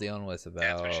 Still dealing with Yeah,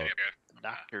 about it's pretty good.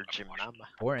 Dr. Jemima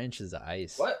 4 inches of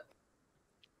ice. What?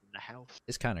 in the house.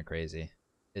 It's kind of crazy.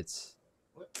 It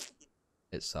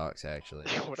sucks actually.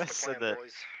 When I said that,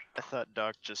 I thought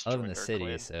Doc just I live in joined the our city,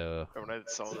 clan. so Or when I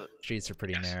saw that. streets are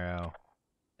pretty narrow,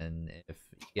 and if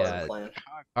you Part of the got plan.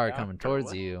 a car coming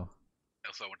towards you, I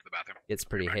also went to the bathroom. it's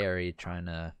pretty hairy trying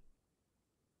to,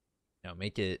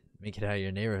 make it out of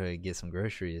your neighborhood, get some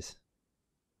groceries.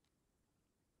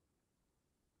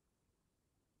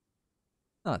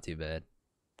 Not too bad.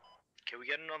 Can we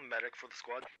get another medic for the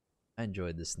squad? I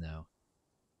enjoyed the snow.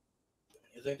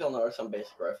 You think they'll notice I'm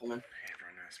basic rifleman? Hey,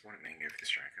 everyone knows one mango for the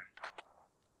striker.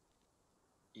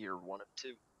 You're 1 of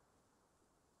 2.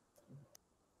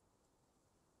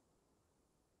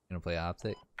 Gonna play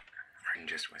optic. Running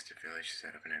just west of village,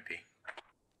 set up an OP.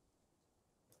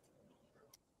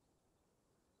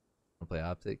 Gonna play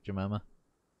optic, Jemima.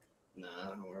 Nah,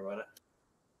 don't worry about it.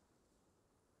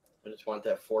 I just want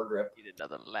that 4 grip. Need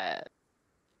another lad.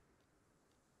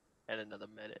 And another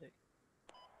medic.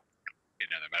 Need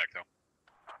another medic though.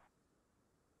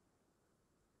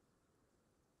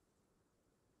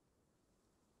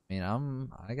 I mean,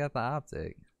 I got the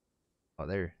optic. Oh,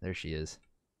 there she is.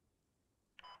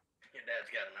 Your dad's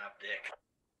got an optic.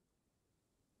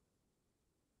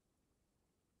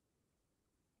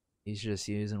 He's just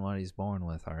using what he's born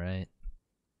with, all right.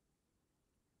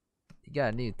 You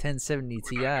got a new 1070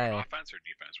 Ti. Offense or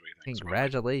defense? What do you think?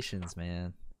 Congratulations,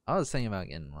 man. I was thinking about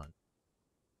getting one.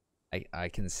 I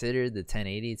considered the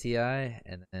 1080 Ti,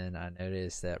 and then I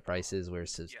noticed that prices were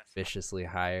suspiciously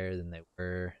higher than they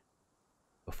were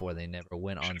before they never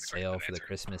went on sale for the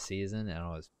Christmas season, and I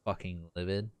was fucking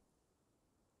livid.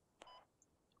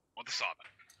 What the saw?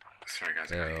 Sorry guys,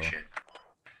 I got your shit.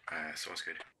 So it's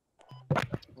good.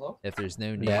 Hello? If there's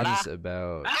no news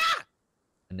about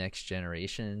the next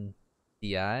generation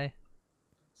Ti,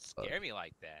 Scare me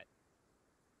like that.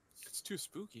 It's too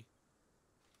spooky.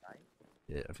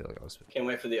 yeah, I feel like I was. Can't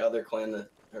wait for the other clan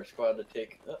or squad to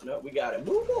take. Oh, no, we got it.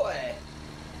 Woo boy!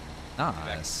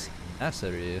 Nice. Nice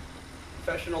of you.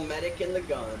 Professional medic in the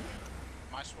gun.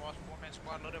 My squad, 4-man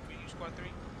squad, load up for you, squad 3.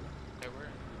 Okay, we're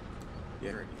in.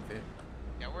 Yeah, fit.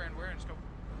 Yeah, we're in, let's go.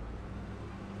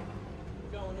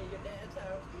 Going to your dad's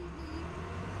house.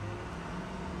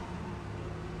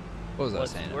 What was I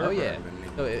saying? Oh yeah.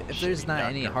 So if there's not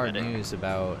any hard news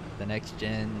about the next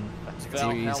gen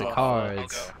series of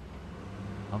cards,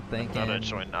 I'm thinking I thought I'd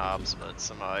join knobs, but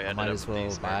somehow I ended might up as with well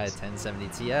these buy a nerds. 1070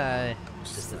 Ti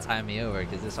just to time me over,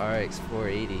 because this RX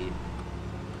 480,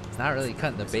 it's not really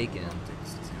cutting the bacon.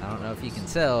 I don't know if you can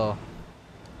tell.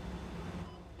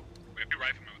 We'd be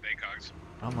rifling with ACOGs.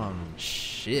 I'm on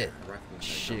shit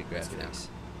graphics.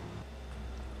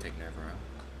 Take never out.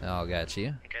 Oh, got you.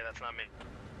 Okay, that's not me.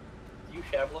 You,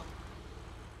 Shavla?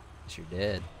 Guess you're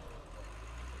dead.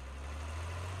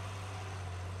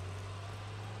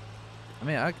 I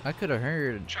mean, I could have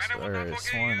heard or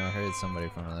sworn I heard somebody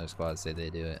from another squad say they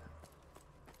do it.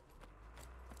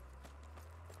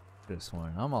 Could have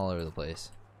sworn. I'm all over the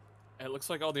place. It looks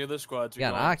like all the other squads are You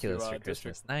got an going Oculus to, for district.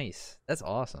 Christmas. Nice. That's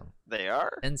awesome. They are?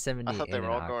 1070 I thought they and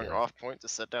were an all going Oculus. off point to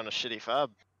set down a shitty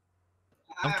fob.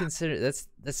 I'm considering that's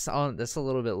a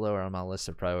little bit lower on my list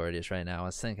of priorities right now. I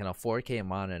was thinking a 4K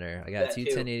monitor. I got That two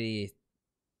too.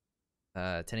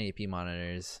 1080p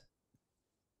monitors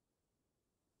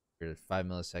for 5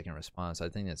 millisecond response. I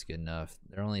think that's good enough.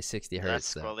 They're only 60 hertz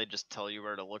That's though. well, they just tell you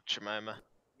where to look, Jemima.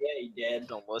 Yeah, he did.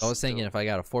 Don't I listen was thinking to if I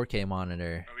got a 4K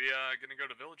monitor, Are we gonna go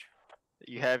to village?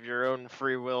 you have your own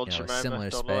free will, you know, with Jemima. similar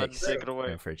Don't let them specs, take it away.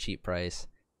 you know, for a cheap price,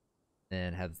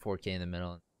 then have the 4K in the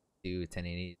middle, and do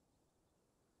 1080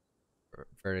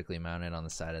 vertically mounted on the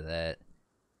side of that.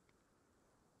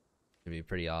 It'd be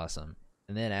pretty awesome.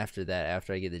 And then after that,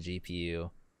 after I get the GPU,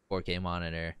 4K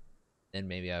monitor, then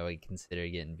maybe I would consider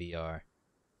getting VR.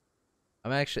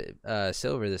 I'm actually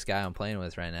Silver, this guy I'm playing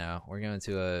with right now. We're going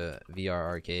to a VR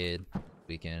arcade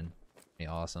weekend. Be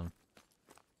awesome.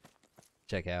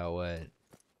 Check out what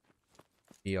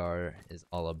VR is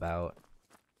all about.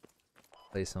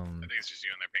 Play some I think it's just you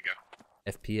and there,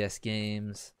 Pinko. FPS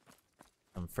games,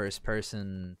 some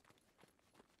first-person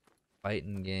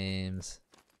fighting games.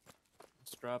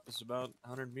 This drop is about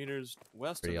 100 meters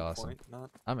west Pretty of the awesome. point, not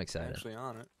I'm excited. actually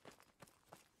on it.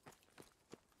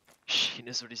 He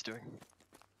knows what he's doing.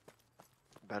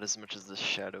 About as much as this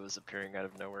shadow is appearing out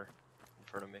of nowhere in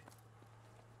front of me.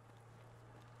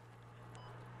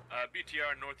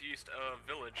 BTR northeast of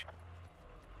village.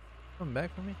 Come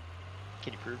back for me.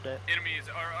 Can you prove that? Enemies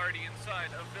are already inside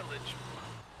of village.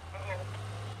 Uh-oh.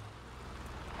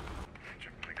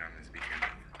 Jumping on this beacon.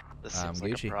 This seems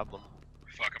like Gucci. a problem.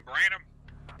 Fucking brand him.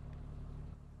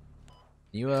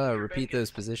 Can you repeat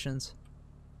those positions?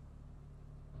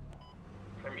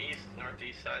 From east,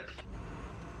 northeast sides.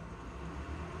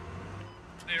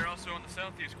 They are also on the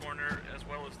southeast corner as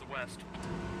well as the west.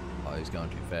 Oh, he's going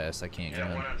too fast. I can't get Yeah,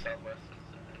 him. one on southwest.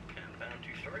 Compound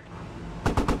 2-story.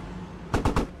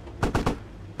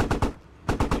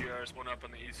 BTR's one up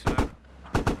on the east side.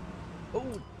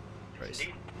 Oh, Christ.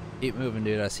 Keep moving,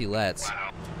 dude. I see lats.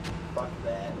 Wow. Fuck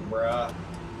that, bruh.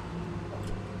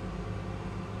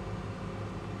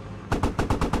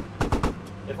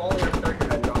 If only our striker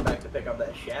had gone back to pick up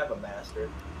that Shabba bastard.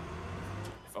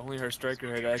 If only her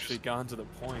striker had actually gone to the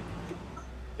point.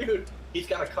 Dude, he's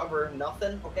got to cover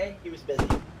nothing, okay? He was busy.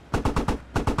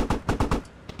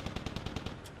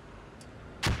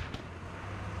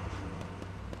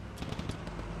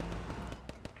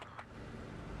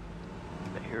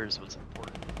 But here's what's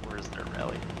important. Where is their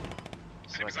rally?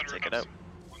 So I can take it out.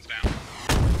 One's down.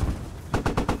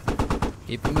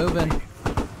 Keep it moving. You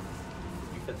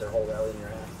fit their whole rally in your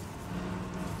ass.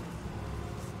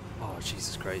 Oh,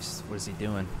 Jesus Christ. What is he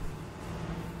doing?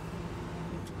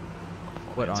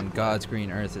 What on God's green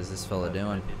earth is this fella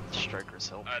doing? Strikers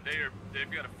help.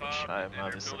 They've got a fob I'm and they're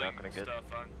obviously building not gonna get. stuff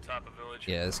on top of village.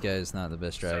 Yeah, this guy's not the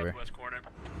best driver. Southwest corner.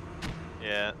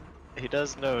 Yeah, he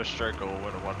does know Striker will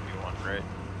win a 1v1, right?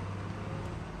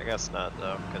 I guess not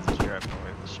though, because he's driving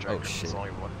away with the Striker. shit. There's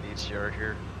only one BTR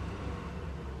here.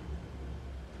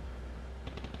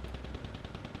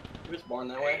 He was born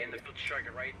that way. In the field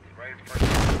striker, right in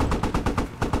front.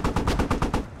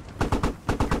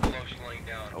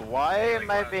 Why am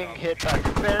I being hit by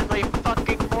friendly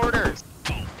fucking mortars?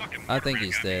 I think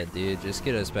he's dead, dude. Just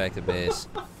get us back to base.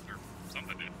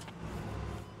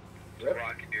 Rip.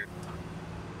 Yeah,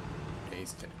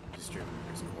 he's driven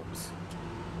his corpse.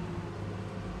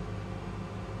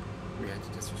 We had to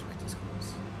disrespect his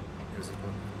corpse. It was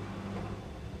important.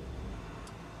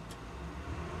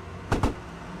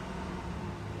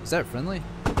 Is that friendly?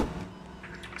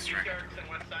 Sharks and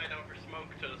west side over smoke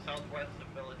to the southwest of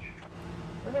village.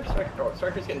 Where's our striker go?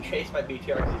 Striker's getting chased by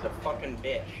BTR because he's a fucking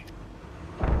bitch.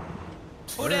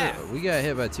 Who dat? We got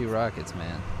hit by 2 rockets,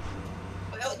 man.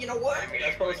 Well, you know what?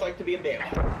 That's what it's like to be a bitch.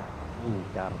 Ooh,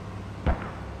 got him.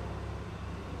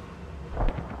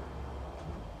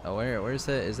 Oh, where's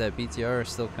that? Is that BTR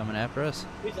still coming after us?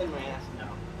 Who's in my ass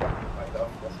now? Right off,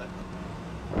 what's that?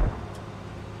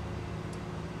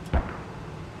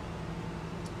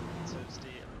 So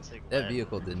Steve, I'm taking That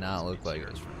vehicle did not look like it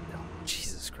was from. Oh,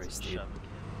 Jesus Christ, dude.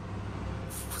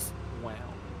 Wow.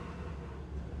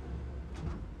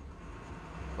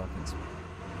 Fucking sweet.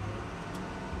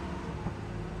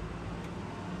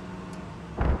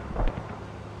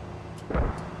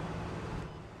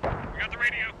 We got the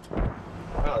radio.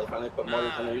 Wow, they finally put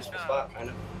mortars in their useful spot, kind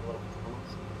of. A little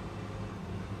almost.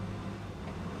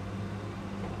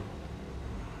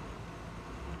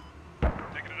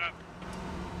 Taking it up.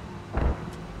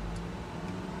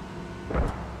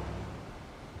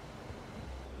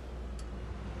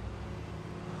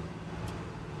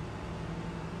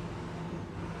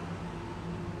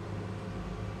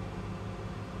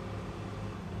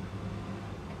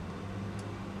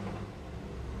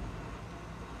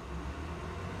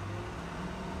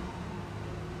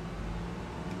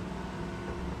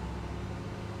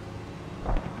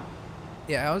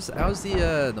 Yeah, how's the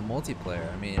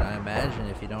multiplayer? I mean, I imagine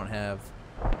if you don't have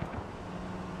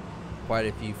quite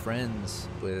a few friends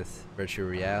with virtual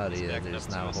reality, that there's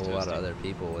not a whole lot of other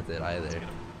people with it either.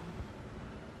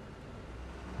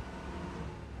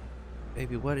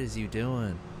 Baby, what is you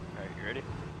doing? Alright, you ready?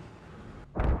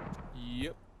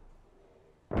 Yep.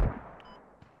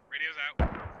 Radio's out.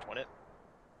 Want it?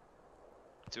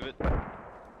 Do it.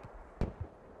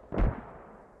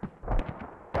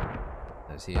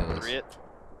 Those heels. 3 it.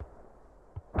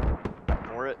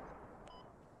 4 it.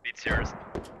 Beats yours.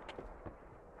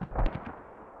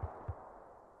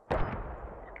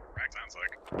 Rack sounds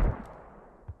like.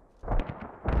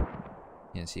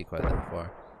 Can't see quite that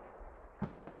far.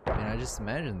 I mean, I just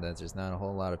imagine that there's not a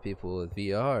whole lot of people with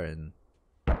VR and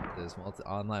those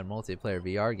online multiplayer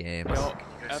VR games. You know,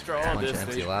 after all bunch this, of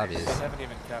empty they lobbies. haven't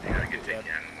even captured it yet.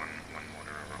 One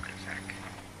mortar or rocket attack.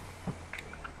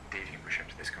 Dave, you can push up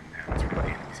to this compound. It's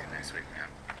probably enemies in there, sweep me out.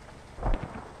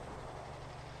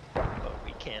 But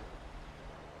we can't.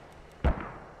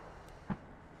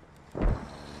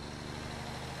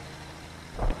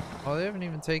 Oh, they haven't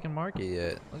even taken market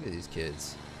yet. Look at these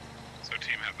kids. So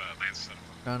team have lances set up.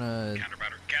 Trying to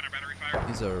Counter battery fire.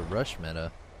 use a rush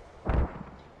meta. You're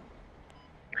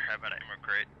having an ammo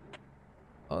crate.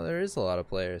 Oh, there is a lot of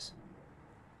players.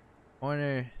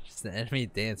 Corner, just the enemy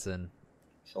dancing.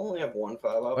 So only have 1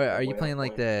 5 up. Wait, are you way playing up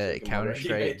like point, so the you can Counter already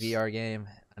Strike hit. VR game?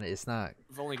 And it's not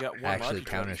We've only got one actually logic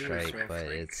Counter too, Strike, so- but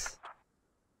it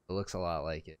looks a lot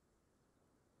like it.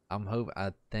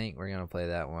 I think we're gonna play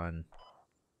that one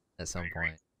at some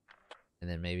point. And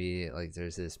then maybe like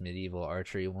there's this medieval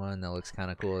archery one that looks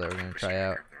kind of cool that we're gonna try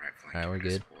out. Alright, we're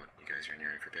good. You guys are in your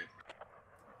for a bit.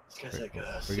 This guy's like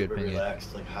We're super good, Pingy.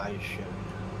 relaxed, like high as shit.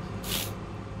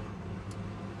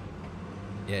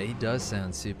 Yeah, he does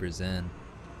sound super zen.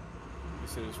 You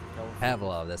said it's from California.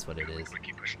 Pavlov, that's what it is. We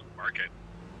keep pushing the market.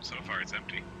 So far, it's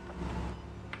empty.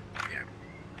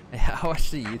 Yeah, I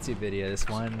watched a YouTube video. This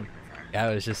one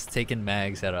guy was just taking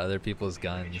mags out of other people's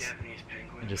guns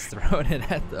and just throwing it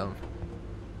at them.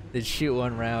 They'd shoot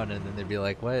one round and then they'd be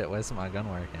like, "What? Why isn't my gun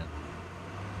working?"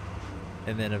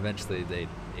 And then eventually they'd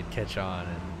catch on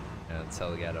and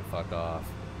tell the guy to fuck off.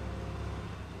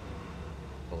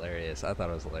 Hilarious. I thought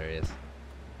it was hilarious.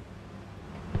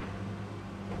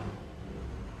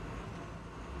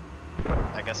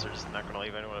 I guess they're just not gonna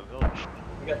leave anyone in the village.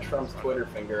 We got Trump's Twitter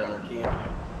finger on our team.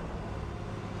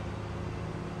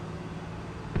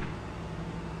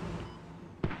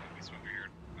 This one here,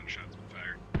 gunshots been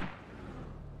fired.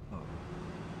 Oh,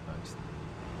 nice.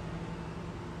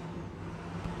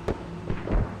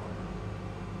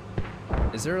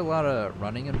 Is there a lot of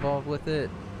running involved with it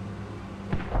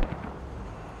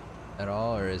at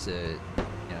all, or is it,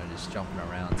 just jumping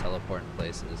around, teleporting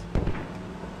places?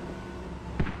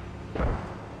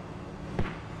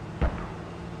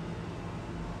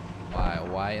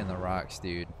 Why in the rocks,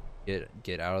 dude?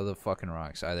 Get out of the fucking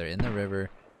rocks, either in the river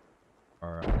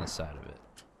or on the side of it.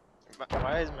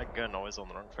 Why is my gun always on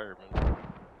the wrong fireman?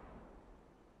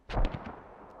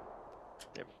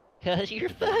 Cause you're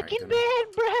fucking bad,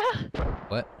 bruh.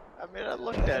 What? I mean, I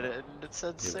looked at it and it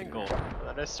said single, and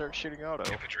then I start shooting auto.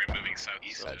 Infantry moving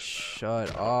southeast of Shut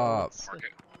up.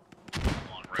 market.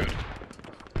 Long road.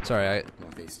 Sorry,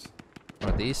 Northeast.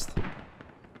 Northeast?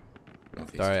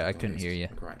 Northeast. Sorry, I couldn't hear you.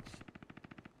 Right.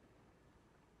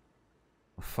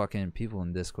 Fucking people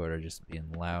in Discord are just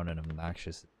being loud and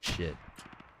obnoxious as shit.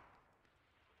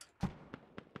 Oh,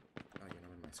 you're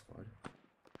not in my squad.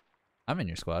 I'm in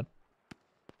your squad.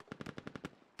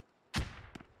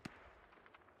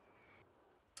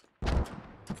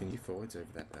 Can you forwards over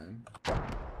that berm?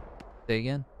 Say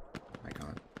again? I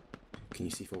can't. Can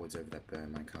you see forwards over that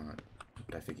berm? I can't.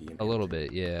 But I figure you A little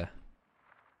bit, yeah.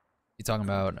 You talking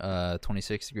about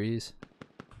 26 degrees?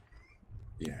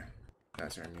 Yeah.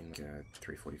 That's what I mean, like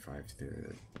 345 to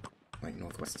the, like,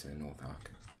 northwest to North Arc.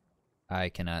 I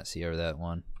cannot see over that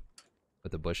one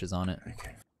with the bushes on it.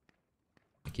 Okay.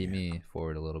 Keep me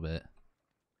forward a little bit.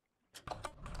 I'm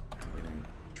gonna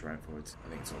try forwards. I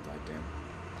think it's all died down.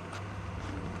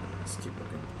 Let's keep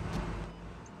looking.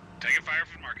 Taking fire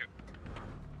from market.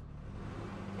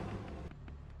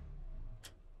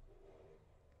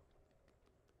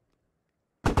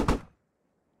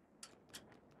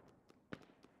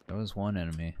 That was one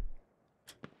enemy.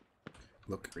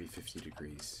 Look, 350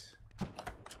 degrees.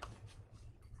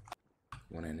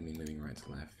 One enemy moving right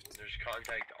to left. There's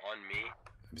contact on me.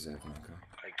 Observe marker.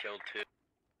 I killed 2.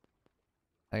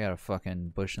 I got a fucking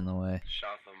bush in the way.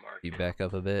 Shot the mark. You back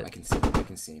up a bit. I can see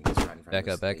him. He's right in front Back of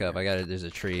up, us. back up. Yeah. I got it. There's a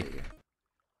tree.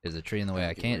 There's a tree in the way.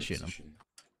 I can't shoot him.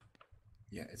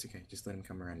 Yeah, it's okay. Just let him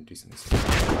come around and do something.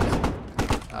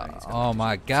 Oh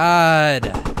my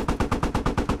god!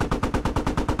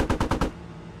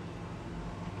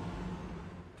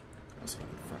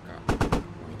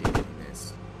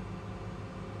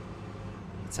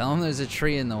 Tell him there's a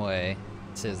tree in the way.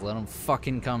 It says let him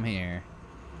fucking come here.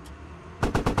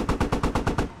 Look at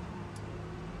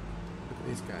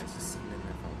these guys just sitting in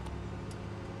their phone.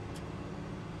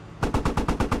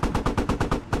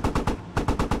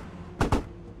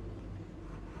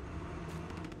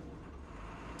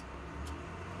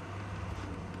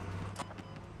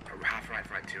 Half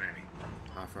right, 2 enemy.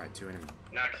 Half right, 2 enemy.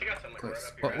 Nah, 'cause you got someone right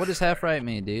up your What does half right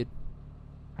mean, dude?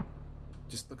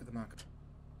 Just look at the marker.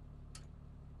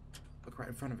 Look right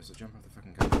in front of us, or jump off the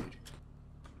fucking gun, dude.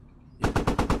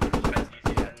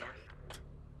 Yeah.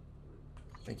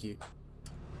 Thank you.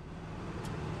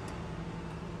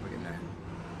 Look at that.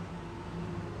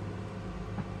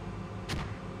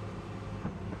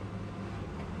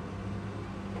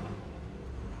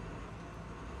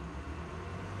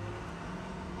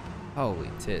 Holy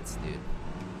tits, dude.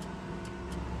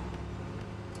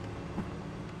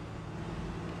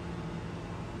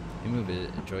 You move a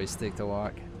joystick to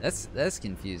walk? That's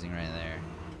confusing right there.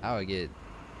 I would get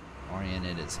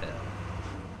oriented as hell.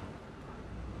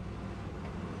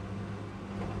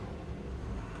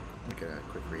 Like a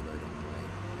quick reload on the way,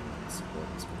 and then support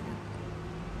this one again.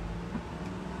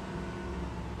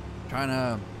 Trying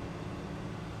to,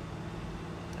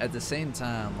 at the same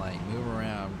time, like, move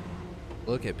around,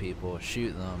 look at people,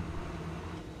 shoot them,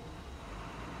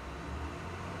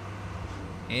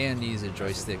 and use a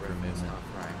joystick for movement.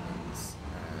 Right means,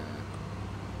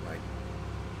 like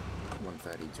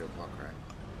 1:30, 2 o'clock, right?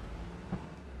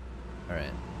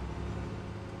 Alright.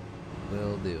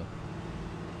 Will do.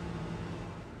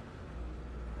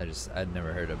 I'd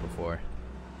never heard it before.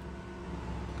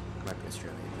 Might be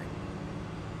Australian thing.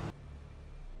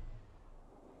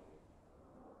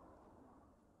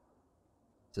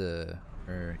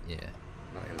 Yeah.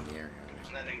 Not in the area.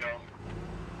 Let it go.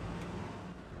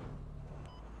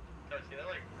 So see that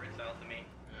like right south of me,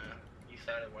 east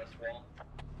side of the west wall.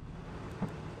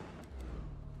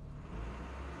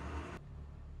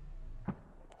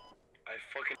 I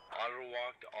fucking auto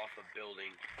walked off a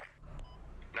building.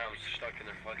 Now I'm stuck in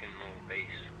their fucking little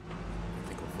base.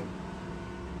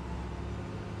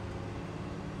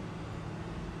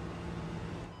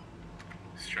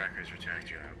 Strikers returning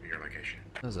to your location.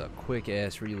 That was a quick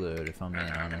ass reload, if I'm being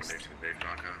I'm honest. gonna move to the move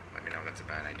marker. Let me know if that's a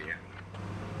bad idea.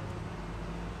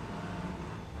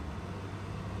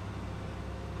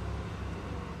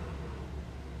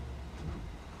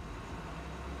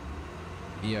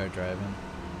 VR driving.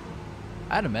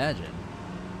 I'd imagine.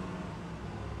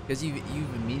 Because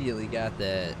you've immediately got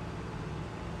the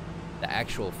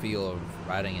actual feel of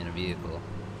riding in a vehicle.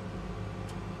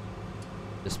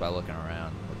 Just by looking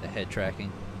around with the head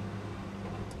tracking.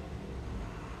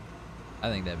 I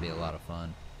think that'd be a lot of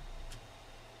fun.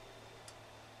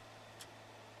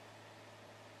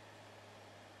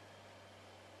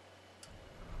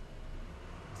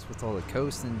 It's with all the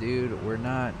coasting, dude. We're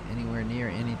not anywhere near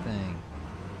anything.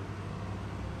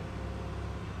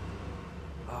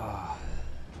 Ah.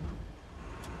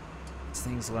 This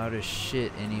thing's loud as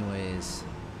shit anyways.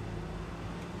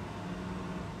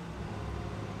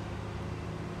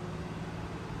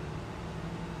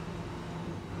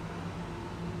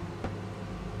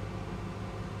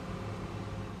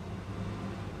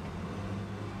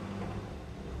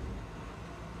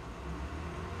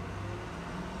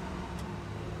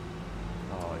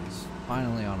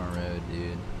 Finally on a road,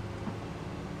 dude.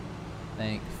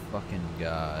 Thank fucking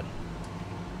God.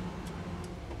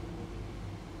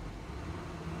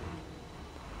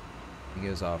 He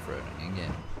goes off-roading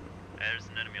again. There's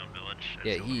an enemy on village.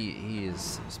 Yeah, he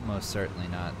is most certainly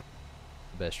not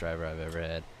the best driver I've ever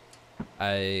had.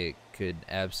 I could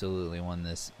absolutely one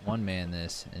man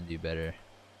this and do better.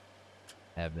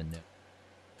 Have been doing.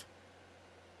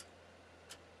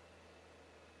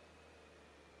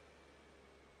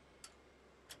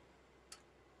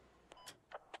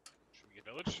 Should we get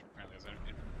village? Apparently there's an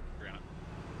infantry on it.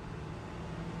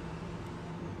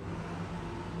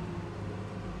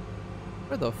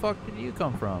 Where the fuck did you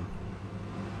come from?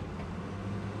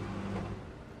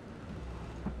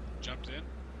 Jumped in.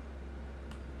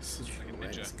 Like a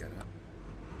ninja.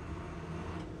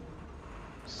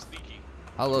 Sneaky.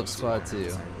 I love Squad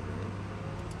 2.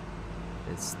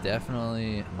 It's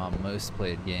definitely my most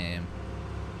played game.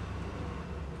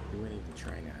 We weren't even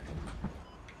trying at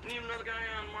it. Need another guy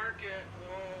on market. Oh.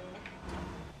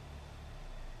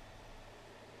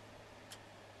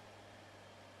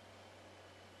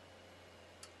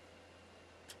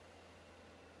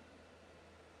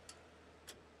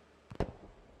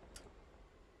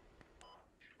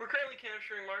 We're currently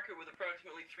capturing market with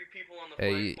approximately 3 people on the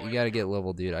Hey, you gotta get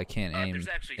level, dude. I can't aim there's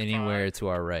actually anywhere 5. to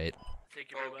our right.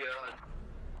 Thank you very much. God.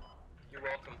 You're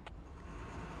welcome.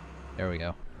 There we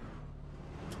go.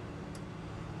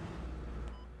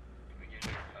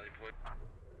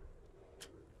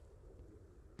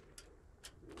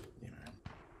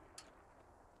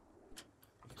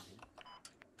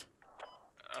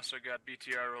 Also got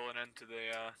BTR rolling into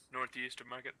the northeast of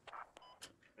market.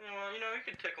 Yeah, well, you know, he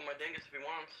can tickle my dingus if he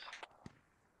wants.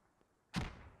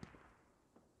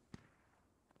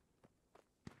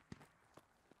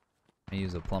 I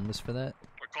use a plumbus for that.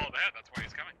 We're called ahead, that's why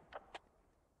he's coming.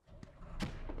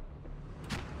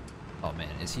 Oh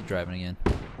man, is he driving again?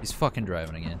 He's fucking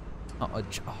driving again.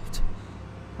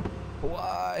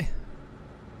 Why?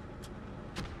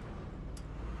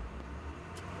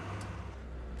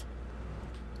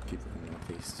 People in the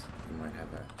northeast, we might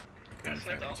have a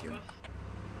gunfight here.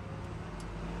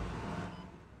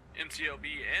 MCLB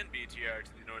and BTR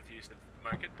to the northeast of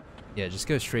market. Yeah, just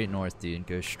go straight north, dude.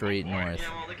 Go straight north.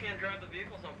 Yeah, well, they can't drive the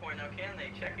vehicles on point now, can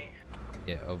they? Check me.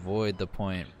 Yeah, avoid the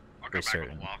point for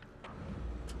certain.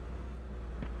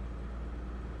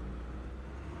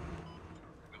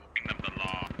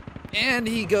 And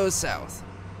he goes south.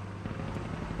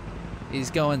 He's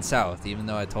going south, even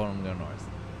though I told him to go north.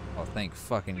 Oh, thank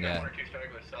fucking God. Mark 2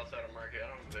 starting with south side of market. I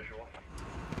don't have a visual.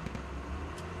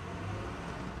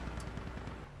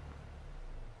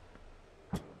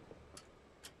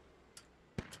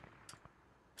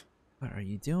 What are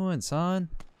you doing, son?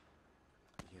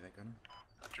 You hear that, Gunner?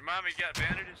 Jemima, you got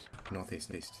bandages?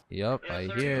 Northeast, east. Yup, I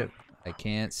hear it. I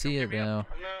can't see it though. No,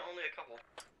 only a couple.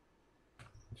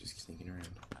 Just sneaking around.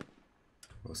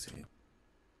 We'll see it.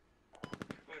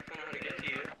 We're trying how to get to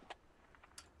you.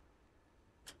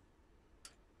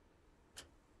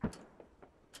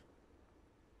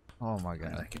 Oh my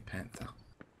God. Like a panther.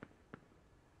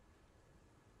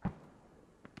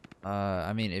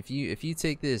 I mean, if you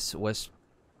take this west,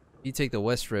 if you take the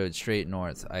west road straight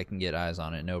north, I can get eyes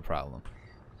on it, no problem.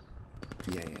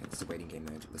 Yeah, it's a waiting game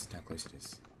mode. Listen how close it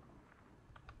is.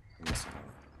 Unless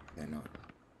they're not.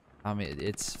 I mean,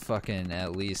 it's fucking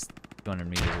at least 200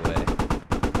 meters away.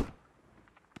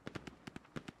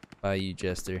 By you,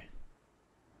 Jester.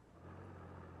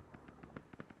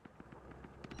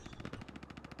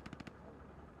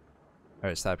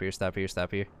 Alright, stop here, stop here,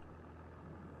 stop here.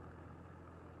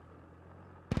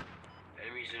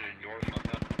 Enemies in the north, like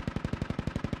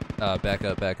that. Back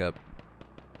up, back up.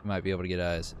 You might be able to get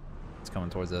eyes. It's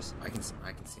coming towards us. I can see him,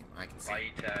 I can see him.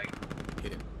 Light tag.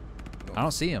 Hit him. North. I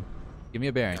don't see him. Give me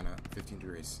a bearing. No, 15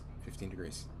 degrees. 15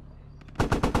 degrees.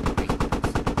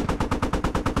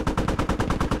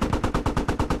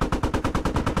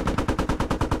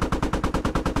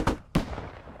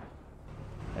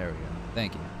 There we go.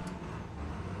 Thank you.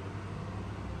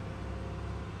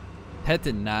 That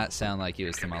did not sound like he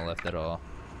was to my left at all.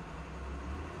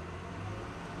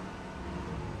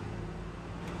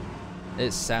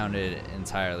 It sounded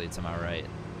entirely to my right.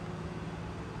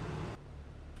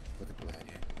 Look at the lad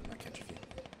here. He might catch a few.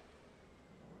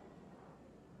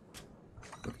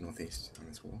 Look northeast on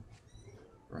this wall.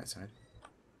 Right side.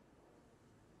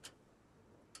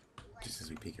 Just as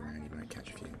we peek around, you might catch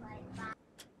a few.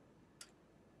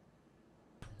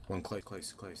 One close.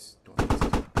 Northeast.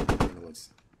 In the woods.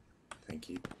 Thank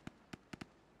you.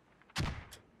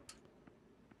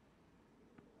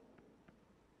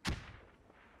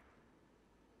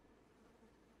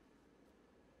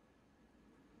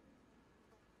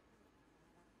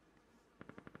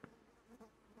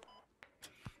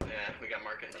 Yeah, we got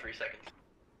market in 3 seconds.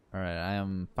 Alright, I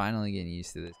am finally getting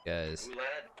used to this guy's Ooh,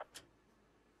 lad.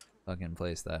 fucking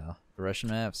playstyle. The Russian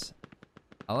maps.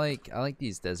 I like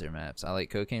these desert maps. I like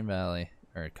Cocaine Valley.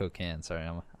 Or Cocaine, sorry,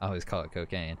 I always call it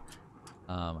cocaine.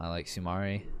 I like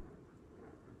Sumari.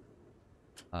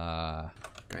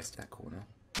 Guys, to that corner.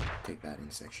 Take that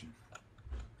intersection.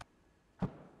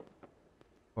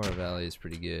 Fort Valley is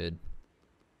pretty good.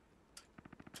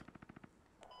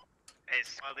 Hey,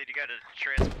 Smiley, you gotta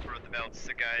transfer the belts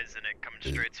to guys and it coming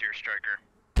straight to your striker.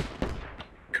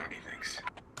 Copy, thanks.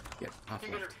 Yep, half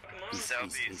left.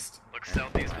 Southeast. Look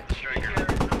southeast with the striker.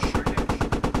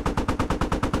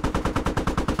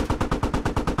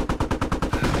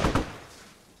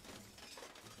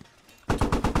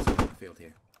 Field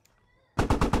here.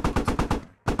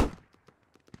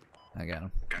 I got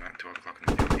him. Gun at 12 o'clock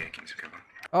in the field here, Kings of cover.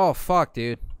 Oh fuck,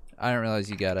 dude! I didn't realize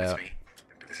you got That's out. me.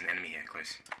 But there's an enemy here,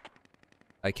 close.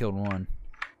 I killed one.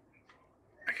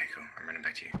 Okay, cool. I'm running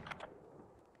back to you.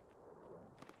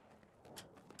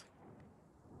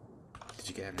 Did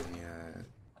you get him any,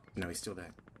 No, he's still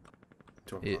there.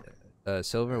 12 o'clock.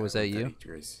 Silver, was that you? 130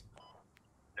 degrees.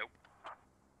 Nope.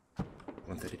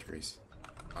 130 degrees.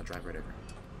 I'll drive right over.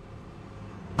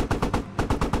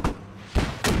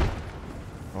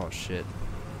 Oh shit.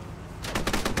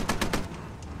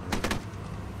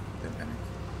 Don't panic.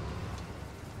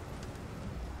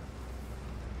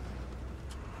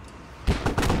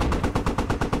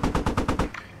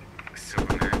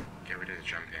 Silver man, get rid of the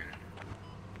jump in.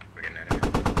 We're getting out of it.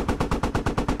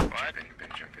 What?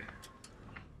 Jump in.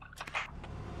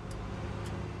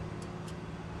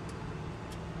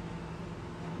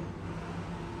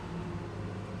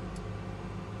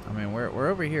 I mean, we're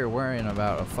over here worrying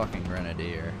about a fucking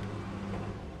grenadier.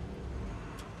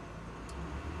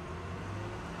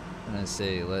 I'm gonna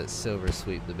say let Silver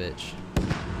sweep the bitch.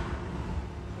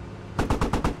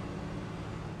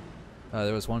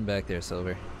 There was one back there,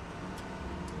 Silver.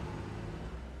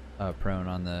 Prone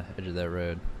on the edge of that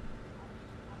road.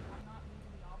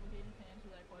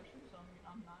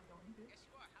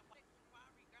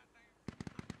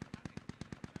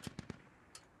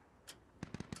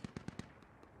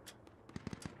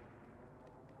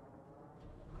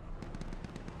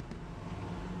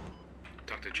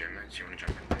 Dr. Gemma, do you want to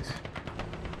jump in, please?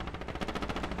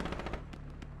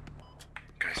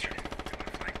 Guys, try to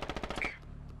flank.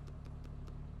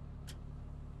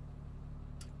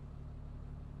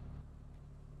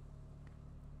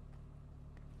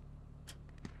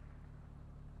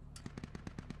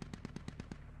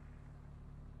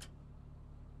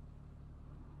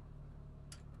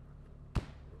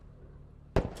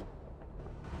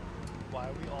 Why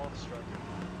are we all struggling?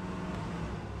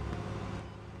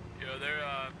 Yo, they're,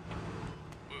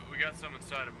 we got some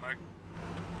inside of Mike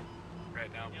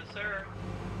right now. Yes, sir.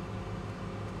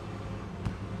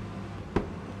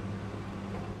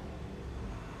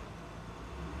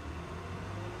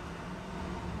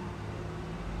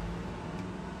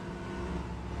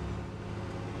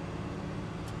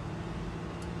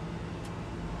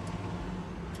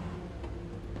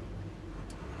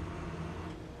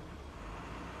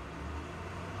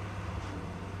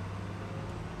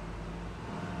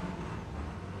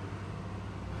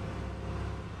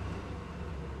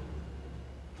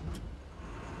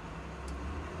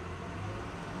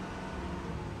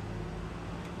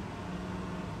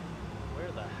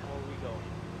 Where the hell are we going?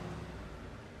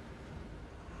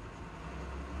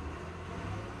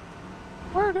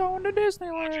 We're going to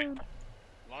Disneyland.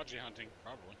 Logi hunting,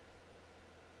 probably.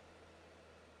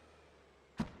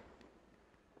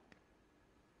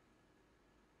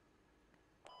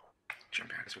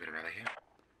 Jump out as we get a rally here.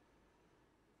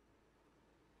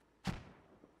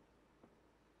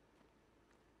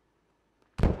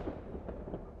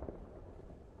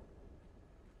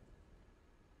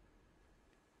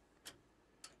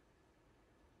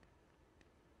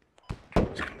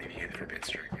 Just gonna leave you here for a bit,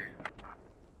 striker.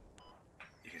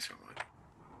 You can solo it.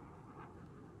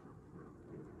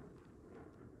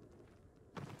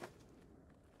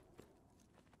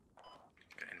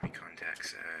 Got enemy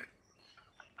contacts at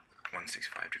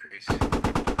 165 degrees.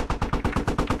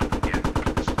 Yeah.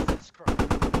 Jesus Christ.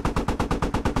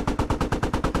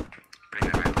 Bring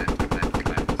that right, left.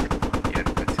 Yeah,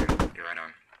 that's him. You're right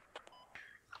on.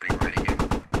 Bring right again.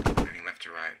 Moving left to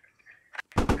right.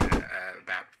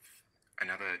 About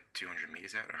another 200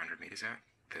 meters out, or 100 meters out,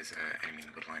 there's an enemy in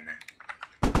the good line there.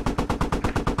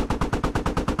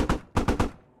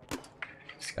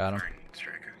 Got him. Fire,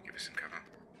 striker, give us some cover.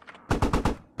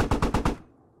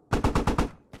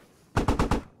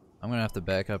 I'm gonna have to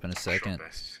back up in a second. Short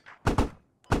bursts.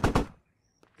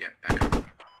 Yeah, back up.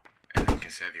 And then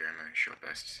conserve your ammo, short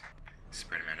bursts.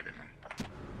 Spread them out a bit more.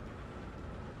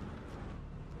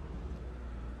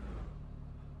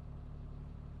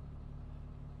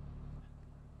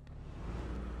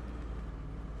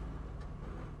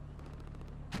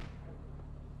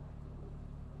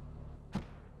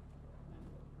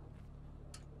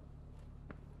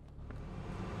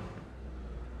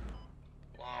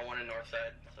 north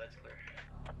side. Side's clear.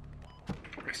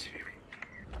 Rest of you.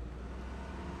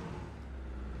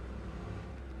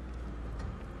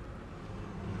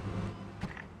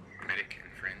 Medic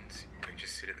and friends, you can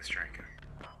just sit at the striker.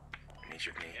 I need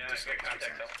your knee to slow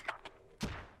contact yourself.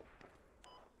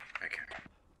 Okay.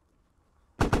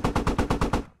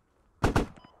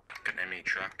 Got an enemy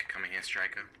truck coming here,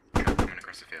 striker. Truck coming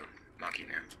across the field. Mark you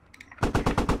now.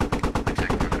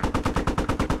 Attack marker.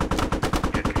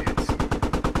 Get the hits.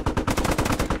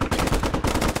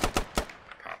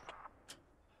 Pop.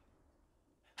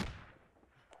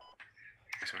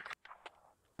 This one.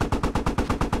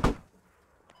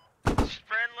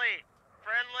 Friendly!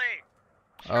 Friendly!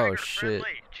 Oh Striker, shit.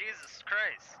 friendly! Jesus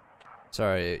Christ!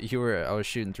 Sorry, I was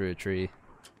shooting through a tree.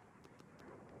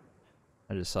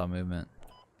 I just saw movement.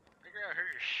 Figure out who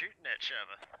you're shooting at,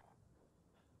 Shava.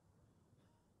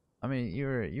 I mean,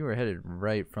 you were headed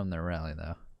right from the rally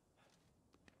though.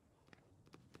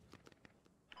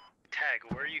 Tag,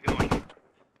 where are you going?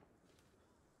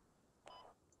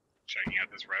 Checking out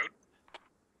this road.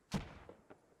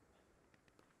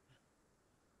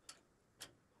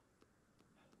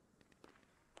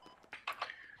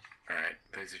 Alright,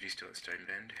 those of you still at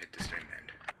Stonebend, head to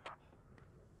Stonebend.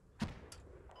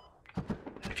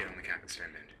 Get on the cap at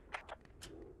Stonebend.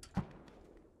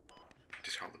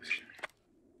 Just hold the position.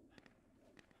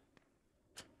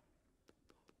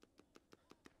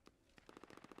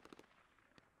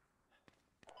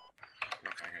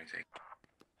 Knocks I'm gonna take.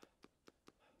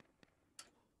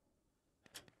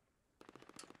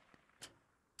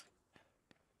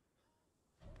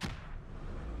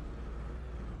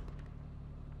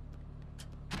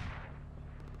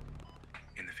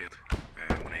 In the field,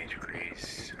 180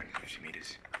 degrees, 150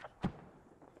 meters.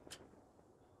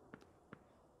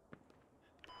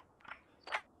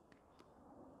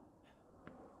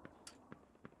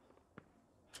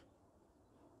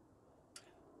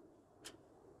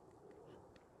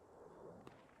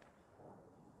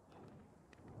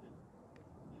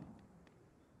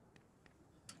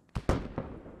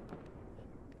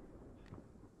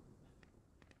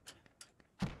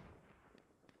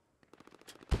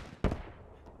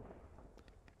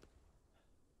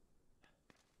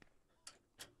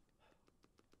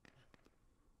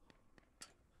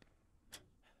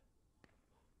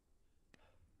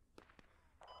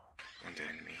 One dead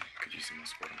enemy. Could use some more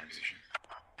support on my position.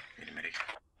 Need a medic.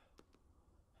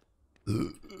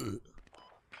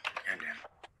 And down.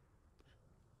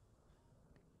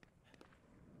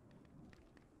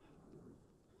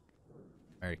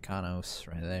 Americanos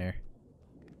right there.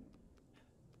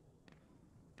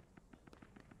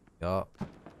 Yup.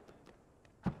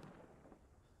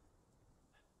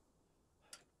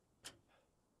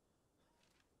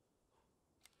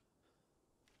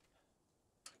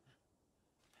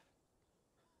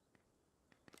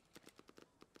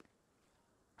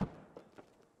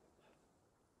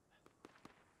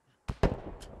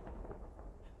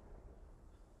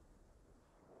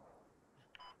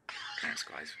 Next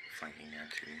guys flanking now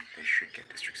too. They should get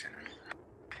district center.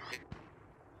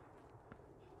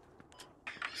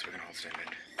 So we're gonna hold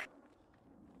Stonebend.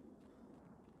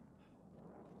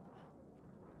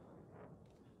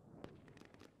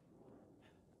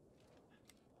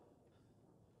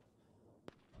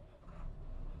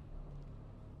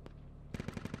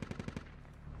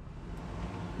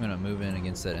 I'm gonna move in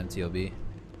against that MTLB.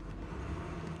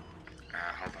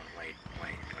 Hold on, wait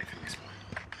for this one.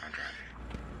 I'm driving.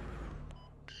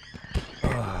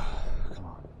 Come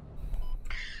on.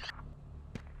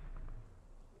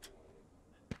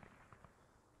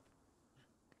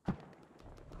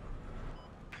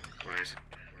 Where is it?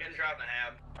 Getting dropped in a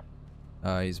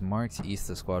hab. He's marked east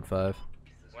of Squad 5.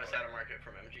 West side of market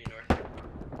from MG north.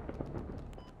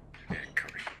 Yeah,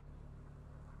 copy.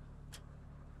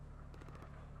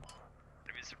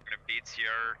 Enemies are gonna beat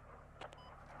CR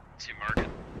to market.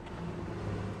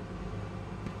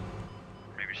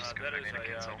 Maybe just go back in and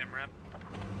cancel.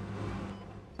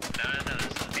 No, this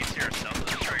is BCR south of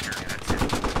the striker.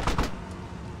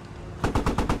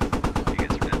 You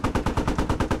guys are dead.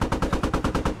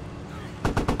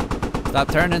 Stop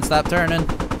turning, stop turning.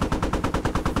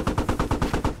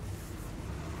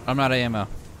 I'm out of ammo.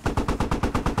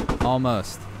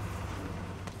 Almost.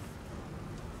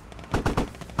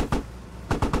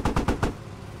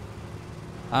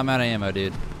 I'm out of ammo,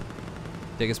 dude.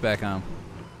 Take us back home.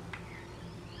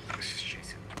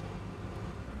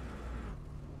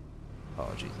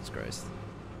 Oh, Jesus Christ.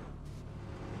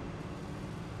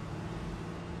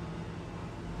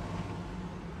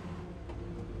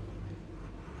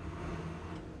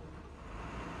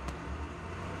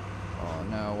 Oh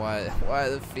no, why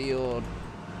the field?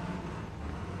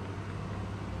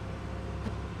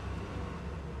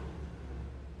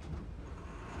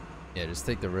 Yeah, just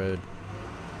take the road.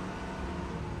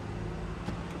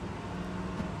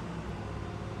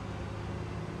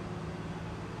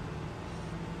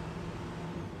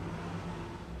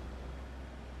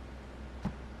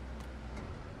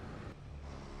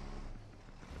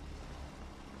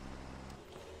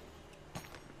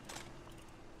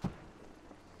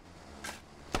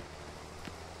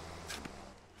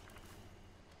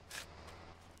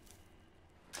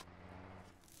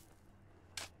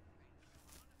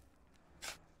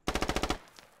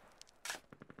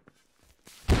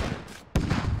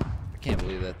 I can't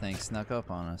believe that thing snuck up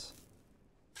on us.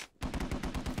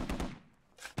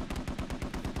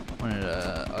 Wanted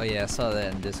oh yeah, I saw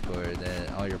that in Discord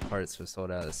that all your parts were sold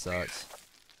out. It sucks.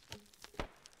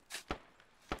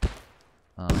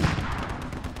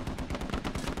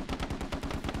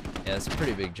 Yeah, it's a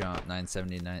pretty big jump.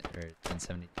 979 or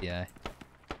 1070 Ti. Yeah,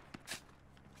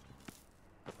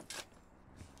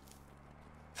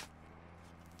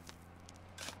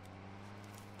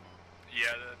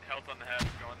 the health on the head is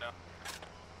going down.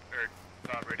 Or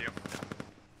radio.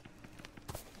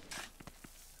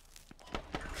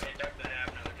 Hey, duck the half,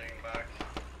 another ding box.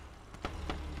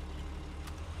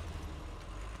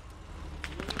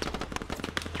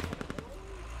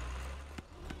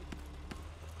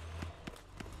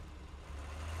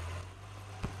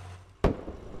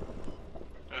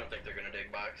 I don't think they're gonna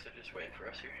dig box, they're just waiting for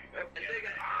us here. Oh, and dig it!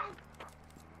 Oh!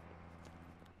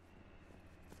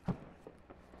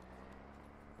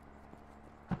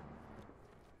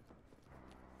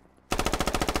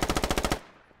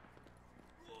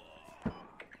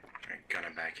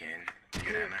 Gunner back in. You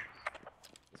good, ammo?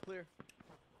 It's clear.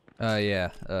 Yeah,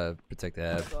 protect the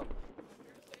hab.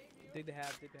 Dig the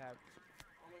hab, dig the hab.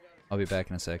 I'll be back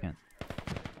in a second.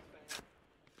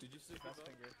 Did you see best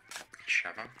finger?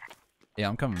 Shava? Yeah,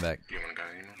 I'm coming back. Do you wanna go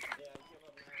anymore?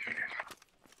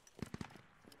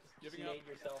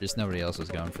 Just nobody else was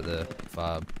going for the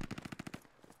fob.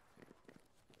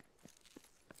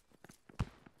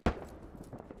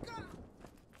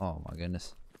 Oh my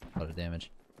goodness. A lot of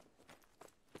damage.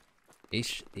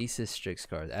 Aces Strix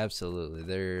cards, absolutely.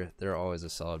 They're always a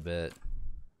solid bet.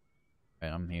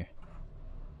 Right, I'm here.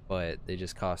 But they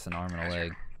just cost an arm and a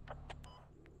leg.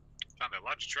 Found a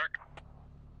large truck.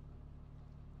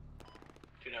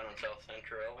 2 down on South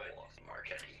Central,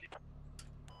 Marquette.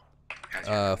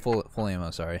 Full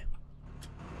ammo, sorry.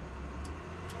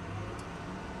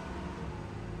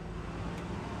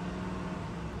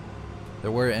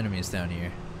 There were enemies down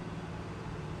here.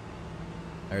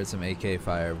 I heard some AK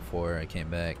fire before I came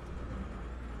back.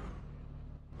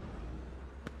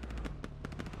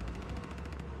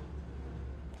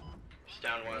 Just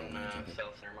down one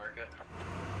South Center Market.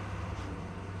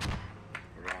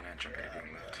 We're rolling in, jump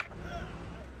anything left.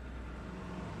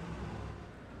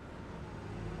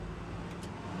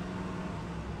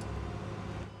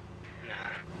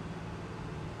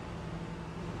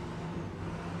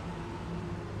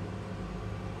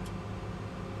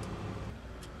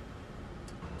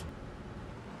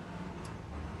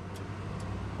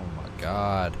 Oh my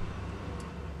god.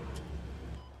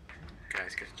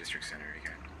 Guys, get to District Center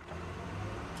again.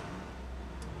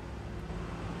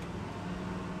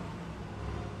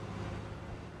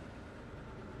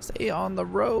 Stay on the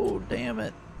road, damn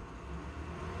it.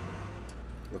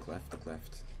 Look left,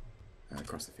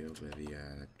 across the field where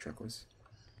the truck was.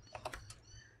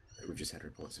 We've just had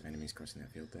reports of enemies crossing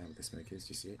that field there with the smokers. Do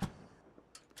you see it?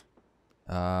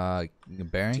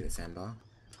 Bearing? See the sandbar?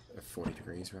 40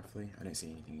 degrees roughly. I don't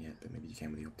see anything yet, but maybe you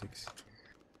can with the optics.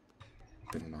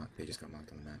 They just got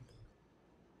marked on the map.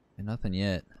 Nothing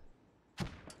yet.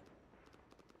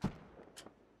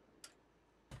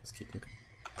 Let's keep looking.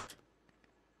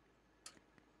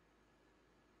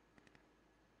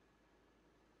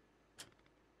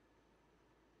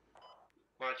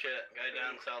 Watch it, guy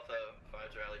down south of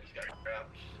Fives Rally just got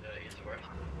grabbed east of us.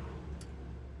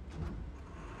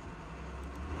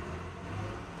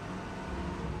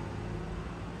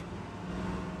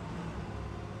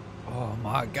 Oh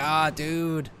my god,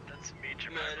 dude. That's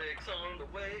medics on the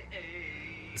way.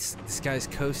 This guy's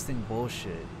coasting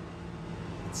bullshit.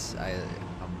 I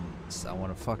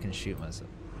want to fucking shoot myself.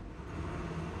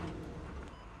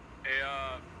 Hey,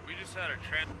 we just had a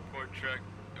transport truck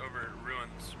over at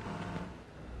Ruins.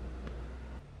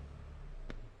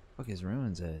 Fuck is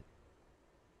Ruins at?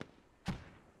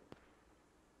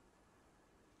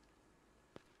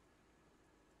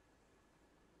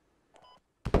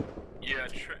 Yeah,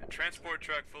 transport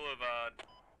truck full of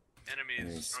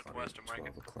enemies northwest of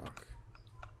Market. 12 o'clock.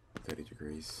 30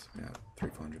 degrees. About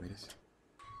 300-400 meters.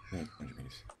 No, 100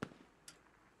 meters.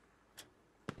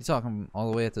 You talking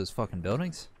all the way at those fucking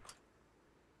buildings?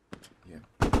 Yeah.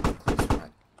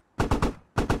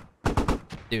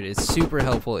 Dude, it's super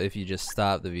helpful if you just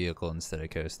stop the vehicle instead of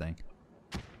coasting.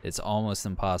 It's almost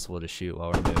impossible to shoot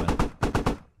while we're moving.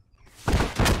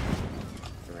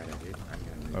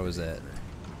 Where was that?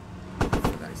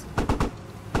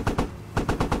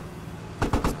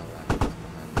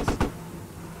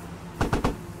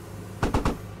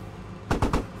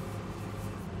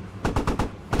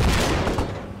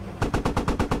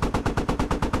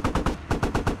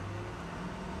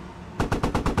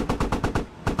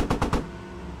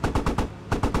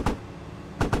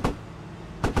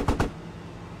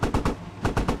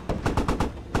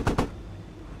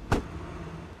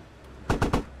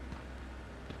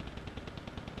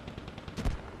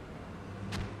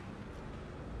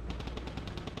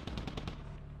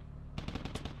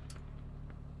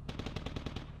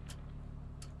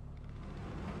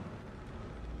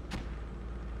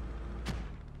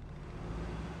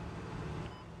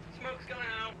 Smoke's going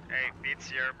out. Hey, beat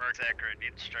Sierra Mark's accurate.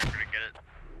 Need the striker to get it.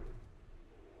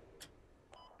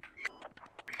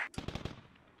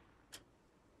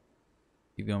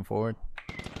 Keep going forward.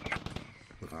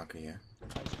 Lavaka, yeah.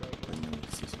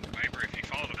 Viper, if you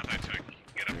follow them up that took,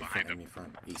 get up behind them.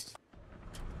 Front, east.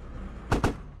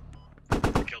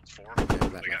 They killed 4.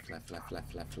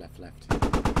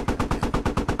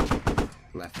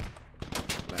 Left.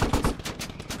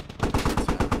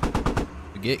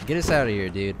 Get us out of here,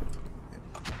 dude.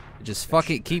 Just fuck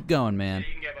it, keep going, man.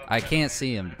 I can't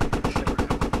see him. Okay,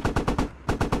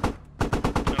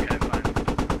 fine.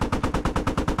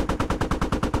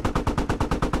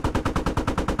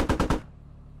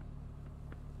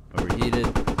 Overheated.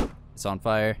 It's on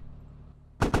fire.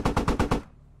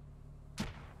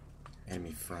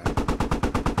 Enemy front.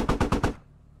 I'm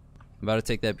about to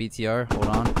take that BTR. Hold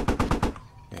on.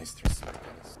 Nice.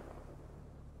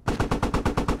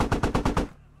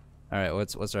 Alright,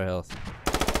 what's our health?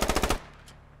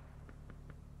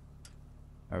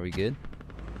 Are we good?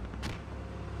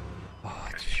 Oh,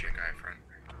 that's a shit guy in front.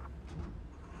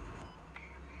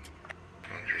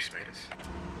 Andres made us.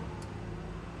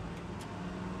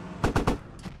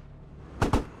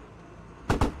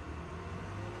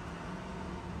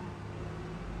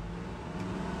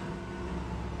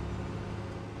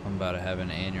 I'm about to have an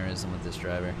aneurysm with this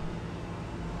driver.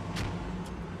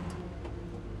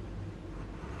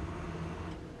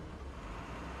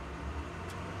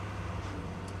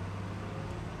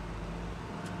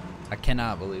 I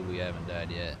cannot believe we haven't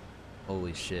died yet.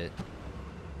 Holy shit.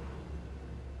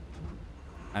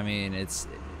 I mean,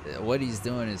 what he's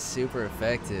doing is super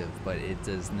effective, but it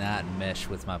does not mesh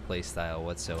with my playstyle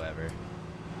whatsoever.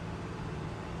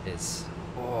 It's,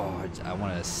 oh, I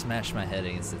want to smash my head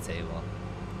against the table.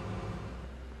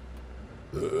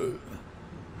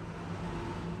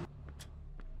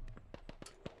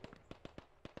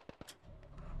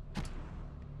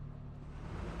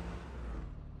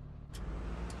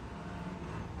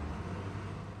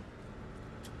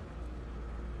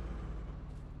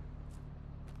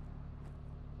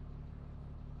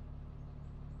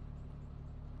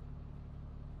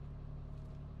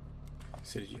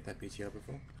 So did you get that BTR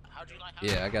before?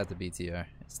 Yeah, I got the BTR.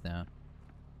 It's down.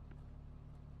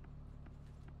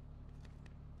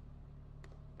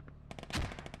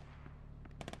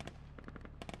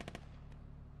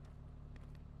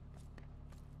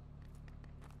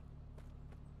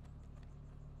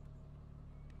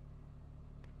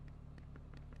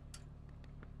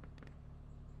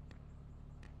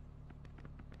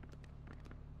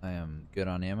 I am good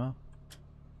on ammo.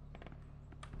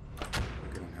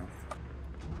 Good on health.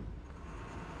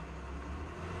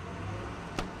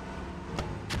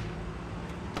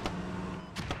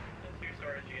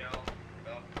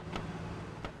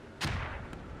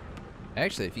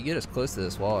 Actually, if you get us close to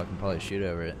this wall, I can probably shoot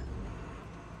over it.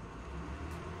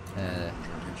 Run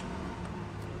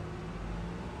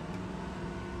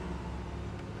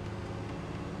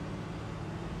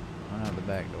out the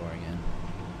back door again.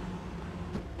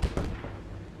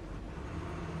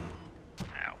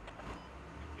 Ow.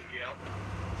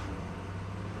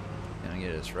 Gonna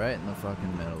get us right in the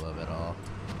fucking middle of it all.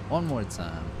 One more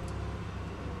time.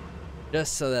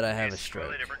 Just so that I have a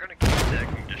stroke. If we're gonna keep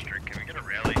attacking district, can we get a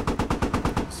rally?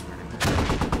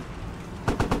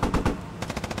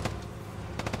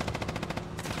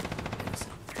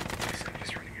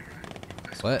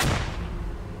 What? Did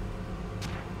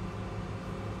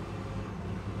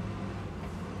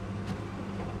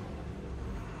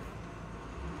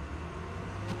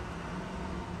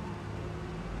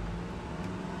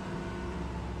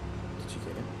you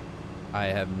get him? I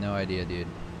have no idea, dude.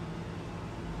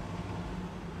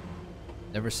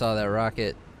 Never saw that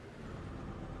rocket.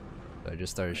 So I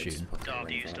just started shooting. Dom,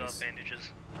 do you still have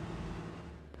bandages?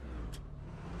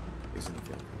 Focus on the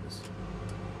field. Focus.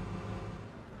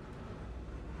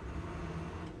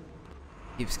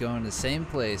 Keeps going to the same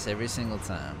place every single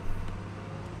time.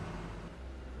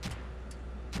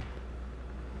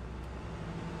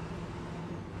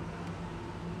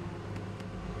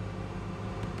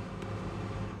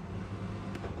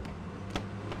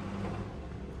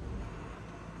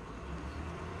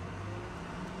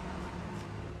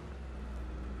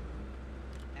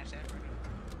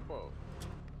 Whoa.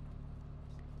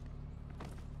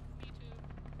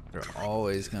 They're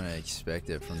always going to expect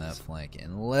it from that flank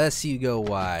unless you go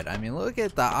wide. I mean, look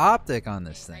at the optic on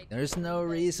this thing. There's no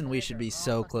reason we should be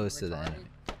so close to the enemy.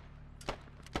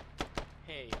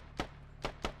 Hey.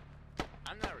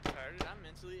 I'm not retarded, I'm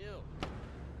mentally ill.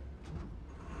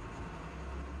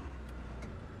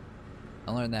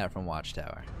 I learned that from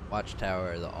Watchtower.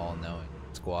 Watchtower, the all-knowing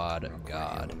squad of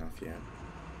God. Enough yet.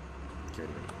 Get it.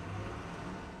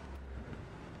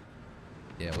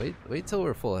 Yeah, wait till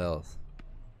we're full health.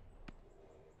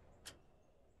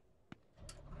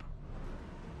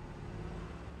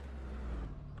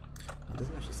 It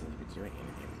doesn't actually seem to be doing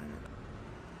anything at the minute.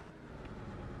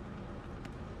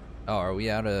 Oh, are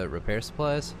we out of repair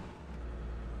supplies?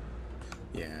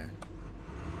 Yeah.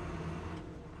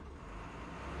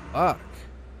 Fuck.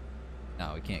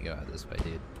 No, we can't go out this way,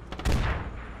 dude.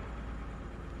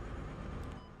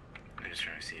 I'm just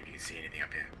trying to see if you can see anything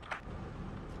up here.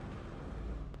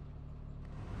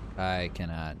 I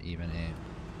cannot even aim.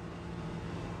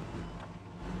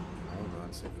 Hold on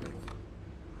a second.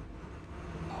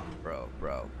 Oh,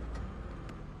 bro.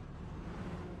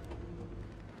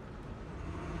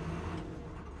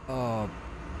 Oh.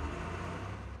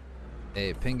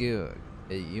 Hey, Pingu,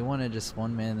 hey, you want to just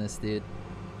one-man this dude?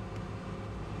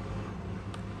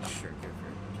 Sure, go for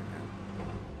it. Check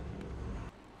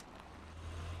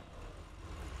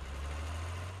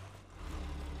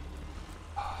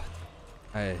it out.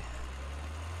 Hey.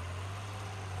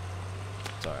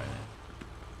 Sorry, man.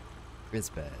 It's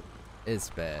bad. It's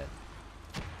bad.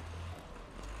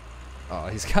 Oh,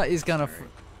 he's gonna. I'm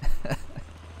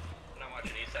not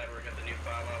watching East Side. We're got the new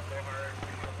 504 hard.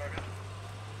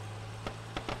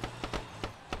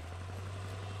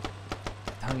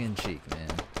 Tongue in cheek, man.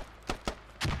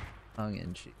 Tongue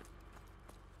in cheek.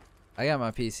 I got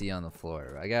my PC on the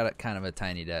floor. I got kind of a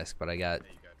tiny desk, but I got.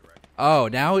 Oh,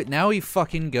 now he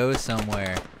fucking goes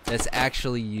somewhere that's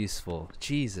actually useful.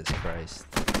 Jesus Christ.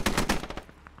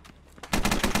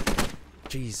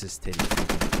 Jesus titty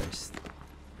fucking Christ.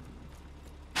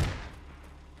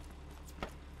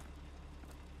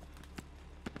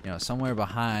 You know, somewhere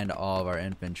behind all of our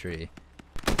infantry.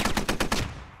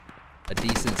 A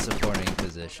decent supporting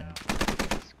position.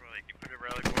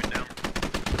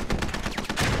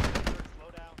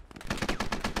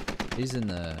 He's in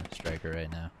the striker right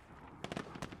now.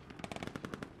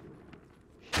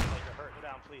 You're hurt. Go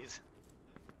down, please.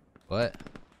 What?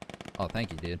 Oh,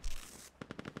 thank you, dude.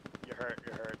 You're hurt.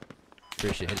 You're hurt.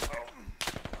 Appreciate it.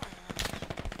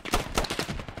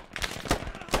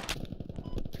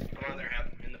 Come on there,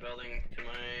 Hap. In the building to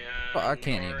my Oh, I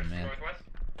can't even, man. northwest.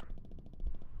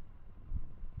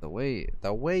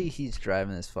 The way he's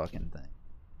driving this fucking thing.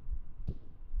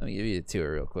 Let me give you a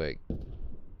tour real quick.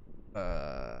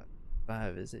 5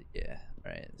 is it? Yeah.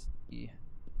 Alright.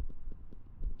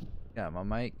 Got my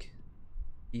mic,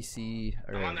 PC,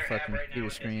 or fucking computer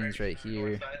screens right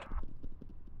here.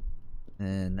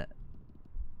 And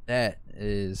that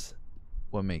is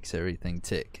what makes everything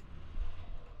tick.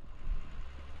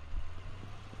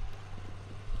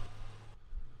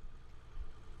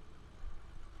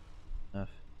 Enough.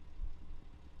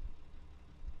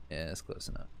 Yeah, that's close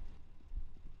enough.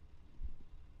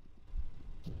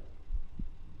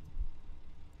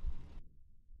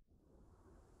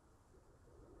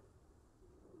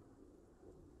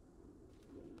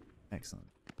 Excellent.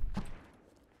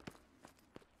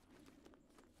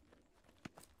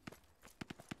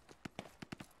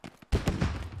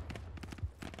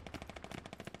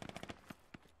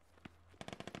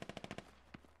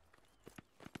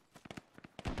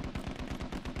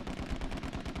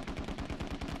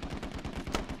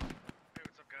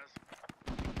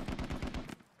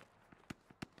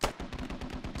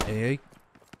 Hey.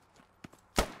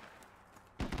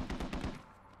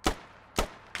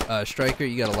 Striker,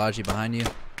 you got a Logi behind you.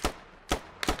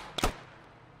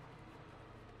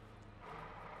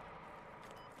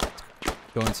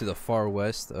 Going to the far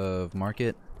west of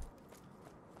Market.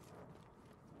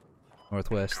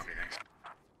 Northwest.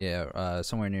 Yeah,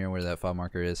 somewhere near where that fob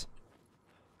marker is.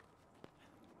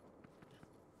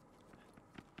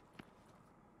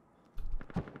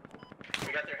 We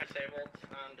got their disabled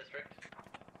district.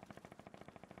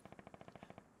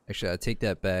 Actually, I take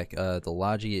that back. The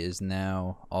Logi is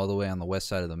now all the way on the west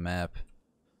side of the map.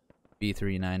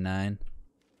 B399.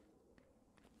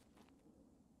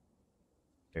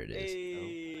 There it is.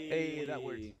 Hey, that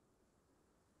works.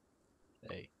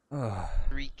 Hey.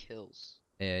 3 kills.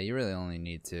 Yeah, you really only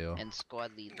need 2. And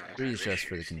squad leader. 3 is just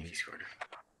for the convenience.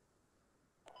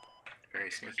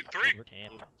 Very sneaky. 3. We're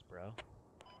champions, bro.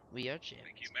 We are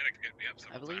champions. Thank you, medic. Get me up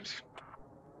several I believe. times.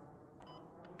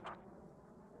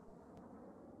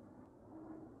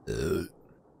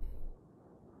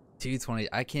 220.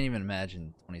 I can't even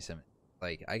imagine 27.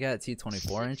 Like, I got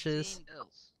 224 inches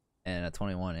and a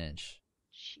 21 inch.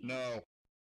 No.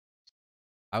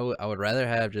 I would rather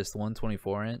have just one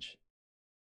 24 inch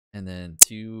and then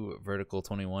 2 vertical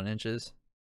 21 inches.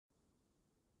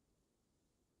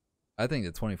 I think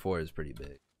the 24 is pretty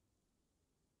big.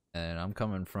 And I'm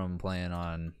coming from playing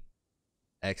on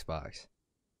Xbox.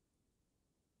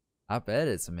 I bet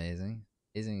it's amazing.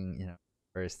 Amazing, you know,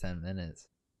 first 10 minutes.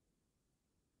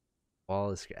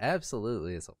 Wall is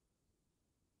absolutely it's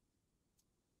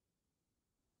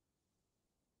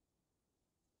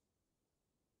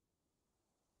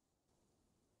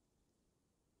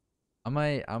I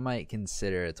might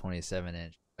consider a 27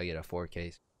 inch if I get a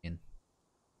 4K screen.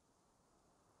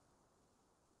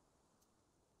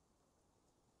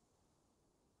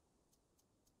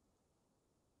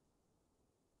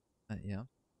 Yeah.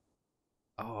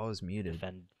 Oh, I was muted.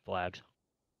 Defend flags.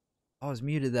 I was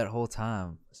muted that whole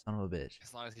time. Son of a bitch.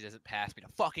 As long as he doesn't pass me to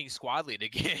fucking squad lead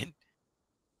again.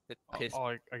 That pissed.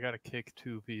 Oh, I gotta kick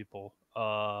 2 people.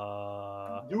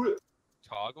 Do it.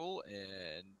 Toggle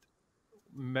and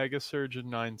Mega Surgeon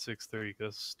 963.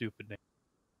 That's a stupid name.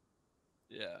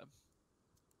 yeah.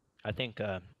 I think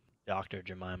Dr.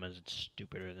 Jemima's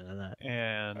stupider than that.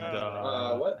 And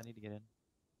what? I need to get in.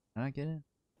 Can I get in?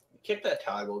 Kick that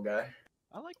toggle guy.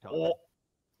 I like Toggle.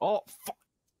 Oh, fuck.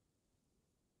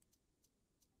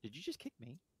 Did you just kick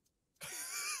me?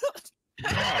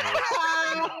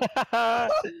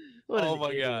 Oh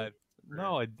my god.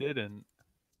 No, I didn't.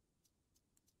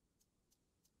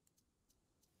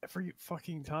 Every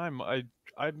fucking time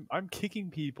I'm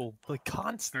kicking people like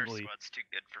constantly. Squad's too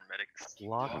good for medics.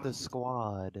 Lock the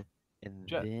squad and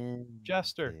then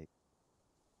Jester. kick.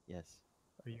 Yes.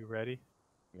 Are you ready?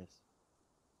 Yes.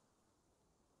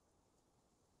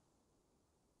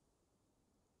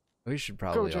 We should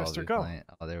probably all Jester, be go. playing.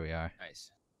 Oh, there we are. Nice.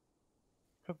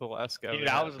 The last guy. Dude,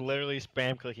 I was literally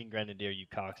spam clicking Grenadier, you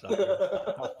cocksucker.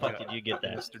 How the fuck did you get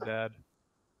that? Mr. Dad.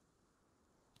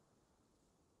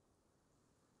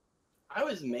 I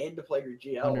was made to play your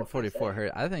GL. 144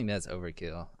 hertz. I think that's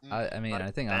overkill. I mean,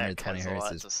 I think 120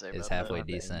 hertz is halfway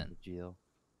decent.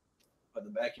 But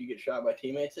the back you get shot by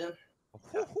teammates in.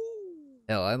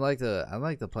 Hell, I'd like to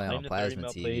play on Claim a the 30 plasma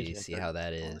mil, TV, please. see how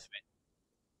that is.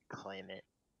 Claim it.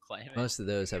 Claim it. Most of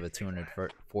those have a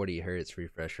 240 hertz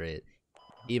refresh rate,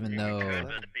 even though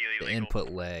the input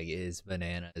lag is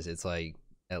bananas. It's like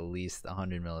at least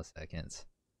 100 milliseconds,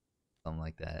 something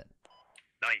like that.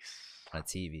 Nice. On a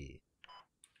TV.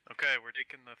 Okay, we're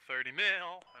taking the 30 mil,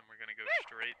 and we're gonna go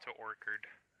straight to Orchard.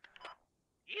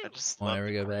 I just Won't love ever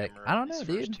the go back. grammar I of don't know,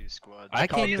 these first dude. 2 squads. I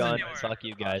call can't even. gun. Fuck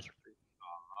you guys.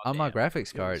 On my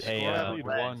graphics card. Hey, Squad Lead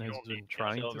 1 has been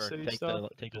trying Silver, to say take stuff.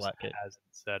 the Just lap kit. hasn't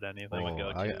said anything.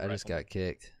 Oh, I just got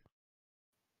kicked.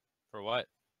 For what?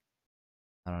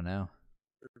 I don't know.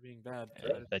 For being bad.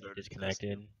 That you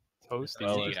disconnected. Toasty.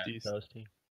 Oh, Toasty. it's toasty.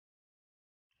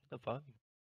 What the fuck?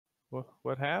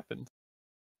 What happened?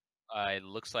 It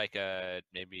looks like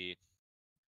maybe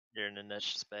Your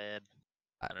internet's just bad.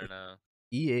 I don't know.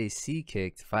 EAC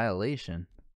kicked violation.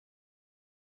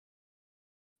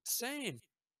 Same.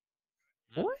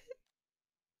 What?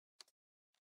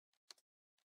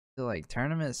 Is it like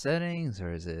tournament settings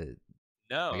or is it?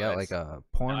 No. I got like a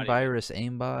porn not virus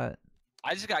aimbot.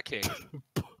 I just got kicked.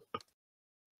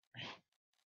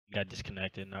 Got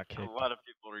disconnected, not kicked. A lot of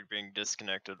people are being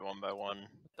disconnected one by one.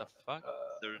 What the fuck?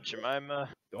 There's Jemima.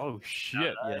 Oh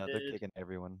shit. Yeah, they're kicking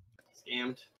everyone.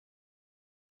 Scammed.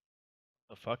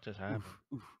 The fuck just happened?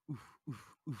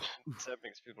 What's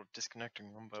happening is people are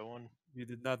disconnecting one by one. You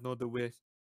did not know the way.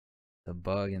 The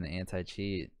bug and the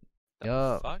anti-cheat. The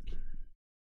Yup. fuck?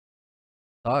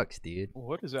 Sucks, dude.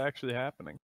 What is actually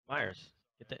happening? Myers,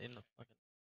 get that in the fucking.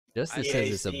 Justice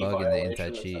says it's a bug in the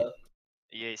anti-cheat.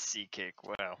 EAC kick.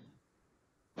 Wow.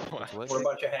 We're a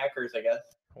bunch of hackers, I guess.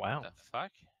 Wow. The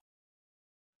fuck?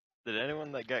 Did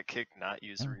anyone that got kicked not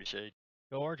use reshade?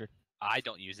 Go Orchard. I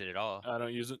don't use it at all. I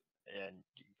don't use it. And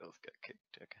you both got kicked.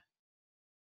 Okay.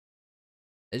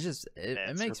 It's just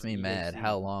it makes me mad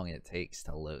how long it takes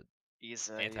to load He's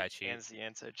Anti-cheat.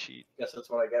 anti-cheat. Guess that's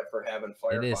what I get for having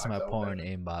Firefox It is my open. porn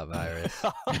aimbot virus.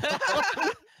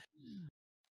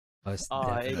 Most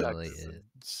definitely is.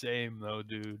 Same though,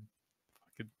 dude.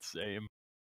 Fucking same.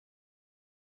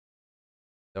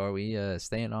 So are we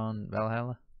staying on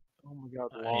Valhalla? Oh my god,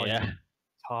 Law, yeah. you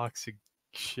toxic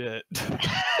shit. He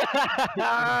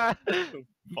Fuck.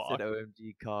 said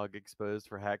OMG cog exposed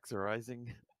for Haxorizing.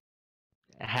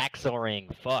 Haxoring.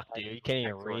 Fuck, dude. You can't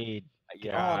even read.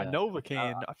 God. Oh,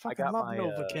 Novocaine. I fucking got love my,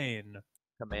 Novocaine.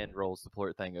 Command roll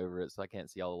support thing over it, so I can't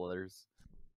see all the letters.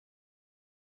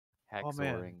 Oh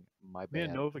man, Haxoring, my me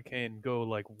and bad. Novocaine go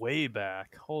like way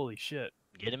back. Holy shit.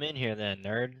 Get him in here then,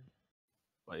 nerd.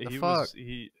 He fuck? was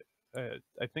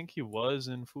I think he was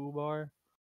in Fubar.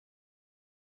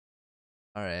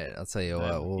 All right, I'll tell you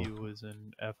Then what. he was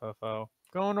in FFO.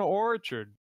 Going to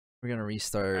Orchard. We're gonna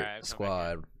restart Alright, come back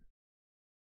squad.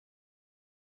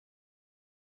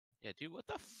 Yeah, dude, what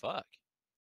the fuck?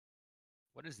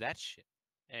 What is that shit?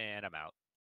 And I'm out.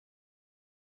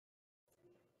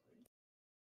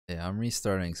 Yeah, I'm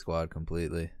restarting squad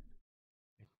completely.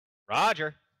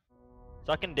 Roger.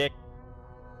 Sucking dick.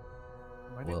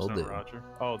 My name's Will not do. Roger.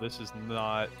 Oh, this is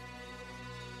not.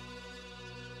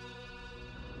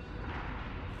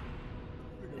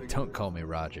 Don't call me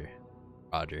Roger.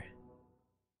 Roger.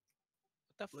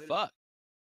 What the fuck?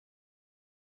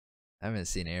 I haven't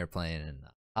seen Airplane in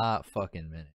a hot fucking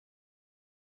minute.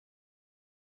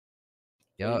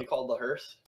 You Yup. called the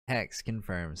hearse? Hex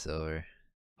confirmed, Silver.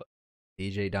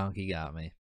 DJ Donkey got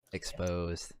me.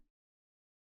 Exposed.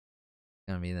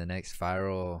 Gonna be the next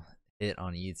viral hit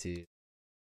on YouTube.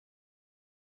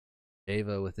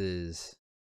 Java with his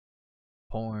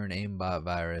porn aimbot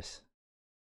virus.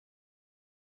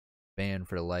 Banned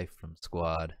for life from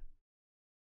squad.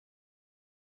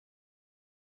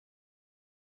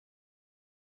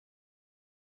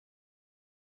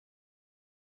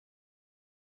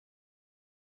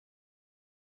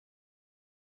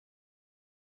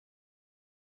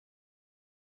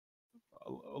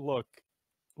 Look.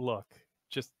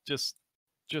 Just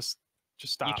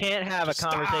stop. You can't have Just a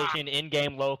conversation in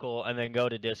game local and then go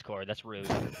to Discord. That's rude.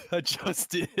 I just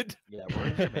did. Yeah,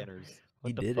 where's your manners?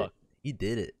 He did it. He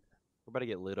did it. We're about to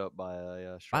get lit up by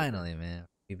a striker. Finally, man.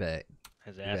 Be back.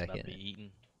 His Be ass back about in to it. be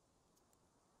eaten.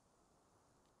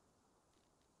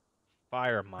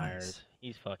 Fire Myers.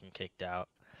 He's fucking kicked out.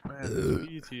 Man, this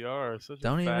BTR is such a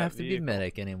Don't even fat have to be vehicle.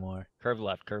 medic anymore. Curve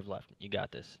left, curve left. You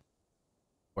got this.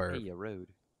 Word. Hey, a road.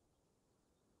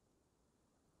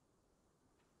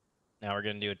 Now we're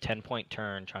gonna do a 10-point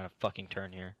turn, trying to fucking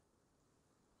turn here.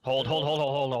 Hold.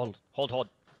 Hold.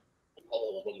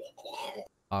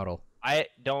 Auto. I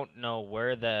don't know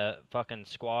where the fucking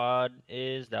squad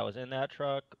is that was in that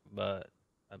truck, but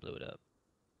I blew it up.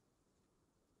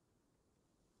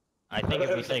 I think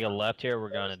if we take a left here,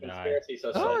 we're gonna die.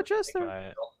 Oh, Jester. Try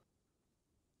it.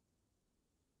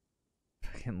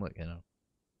 Fucking look at him.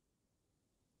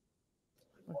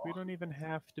 Look, we don't even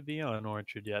have to be on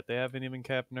Orchard yet. They haven't even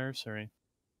capped nursery.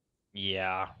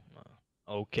 Yeah.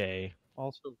 Okay.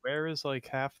 Also, where is like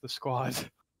half the squad?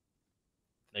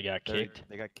 They got kicked.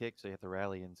 They got kicked, so you have to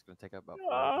rally, and it's gonna take up about.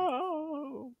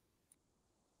 Oh.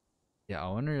 Yeah, I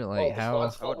wonder like how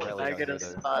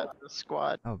The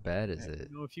squad. how bad is it?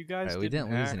 You know, if you guys Alright, we didn't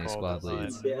lose hack any all squad the time,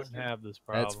 leads. we wouldn't have this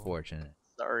problem. That's fortunate.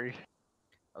 Sorry.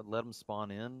 I'd let them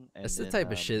spawn in. And That's the then,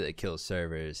 type of shit that kills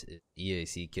servers.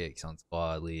 EAC kicks on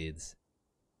squad leads.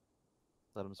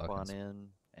 Let them Fucking spawn in,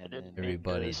 and then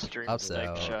everybody ups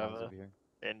out. Java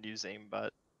and use aimbot.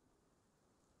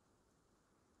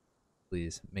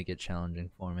 Please make it challenging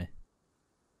for me.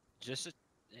 Does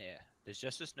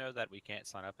Justice know that we can't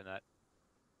sign up in that?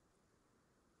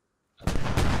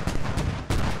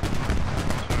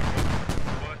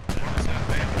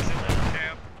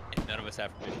 None of us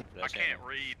have permission for that. I can't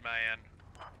read, man.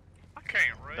 I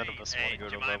can't read. None of us want to go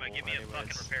to level give me a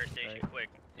fucking repair station quick.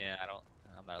 Yeah,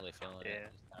 I'm not really feeling it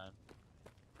this time.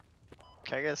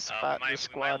 Can I get a spot in the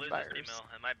squad We virus?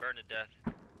 might burn to death.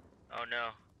 Oh no.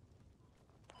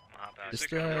 Just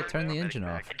turn the engine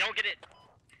off. Don't get it.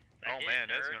 Oh man,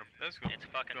 that's gonna It's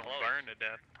fucking close. burn to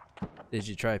death. Did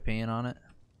you try peeing on it?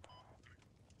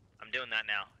 I'm doing that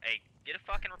now. Hey, get a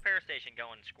fucking repair station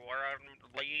going. Square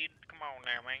lead. Come on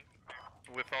now, man.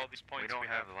 With all these points, we don't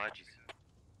have the ledges.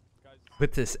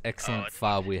 With this excellent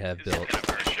fob we have built.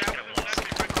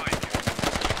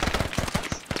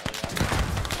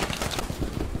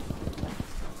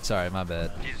 Sorry, my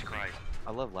bad. Jesus Christ.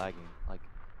 I love lagging. Like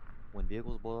when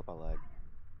vehicles blow up, I lag.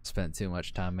 Spent too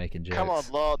much time making jokes. Come on,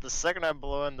 blow up. The second I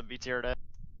blow in the BTR dead.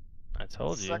 I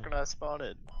told The you. second I spawned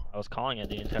it. I was calling it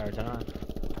the entire time.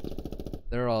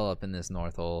 They're all up in this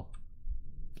north hole.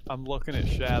 I'm looking at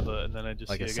Shava, and then I just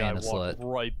Like see a a guy Santa walk slut.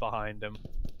 right behind him.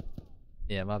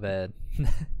 Yeah, my bad.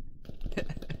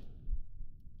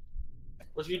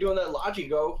 What's you doing that Logi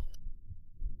go?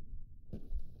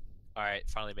 Alright,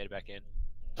 finally made it back in.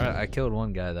 Alright, I killed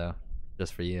one guy though,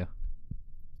 just for you.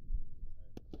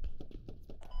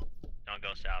 Don't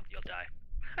go south, you'll die.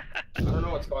 I don't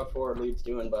know what Squad 4 lead's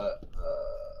doing, but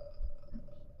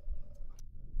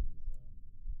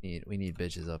We need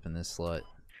bitches up in this slut.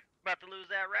 About to lose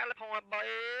that rally point, boy.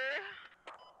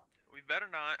 We better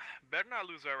not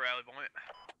lose our rally point.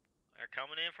 They're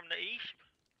coming in from the east.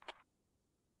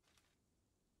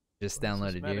 Just What's this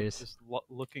downloaded medic yours. Just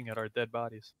looking at our dead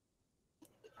bodies.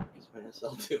 What's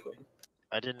doing?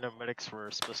 I didn't know medics were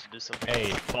supposed to do something. Hey,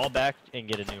 fall back and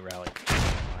get a new rally.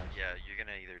 Yeah, you're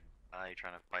gonna either die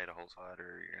trying to fight a whole side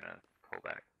or you're gonna pull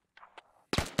back.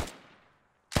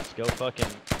 Let's go fucking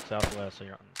southwest so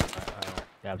you're on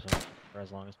Gabson for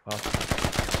as long as possible.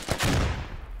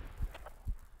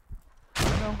 I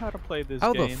know how to play this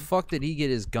How game. the fuck did he get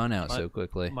his gun out so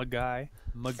quickly? My guy.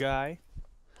 Hey,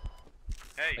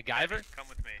 MacGyver? come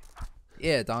with me.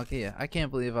 Yeah, Donkey, I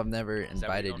can't believe I've never that where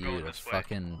invited you're you going to this way?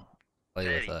 fucking play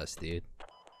with Teddy. us, dude.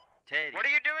 Teddy. What are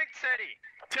you doing, Teddy?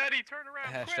 Teddy, turn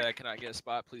around Hashtag cannot get a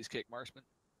spot, please kick Marksman.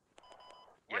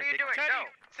 What are you doing? Teddy, No,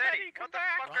 Teddy, come what the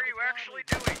back. fuck are you actually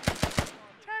doing?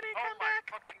 Teddy, Oh come my back.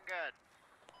 fucking god.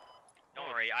 Don't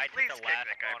worry, I took the last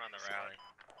spawn on the rally.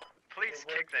 Please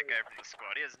kick that guy from the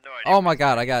squad. He has no idea. Oh my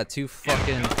god, I got two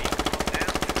fucking...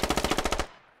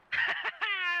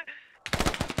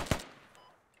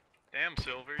 Damn,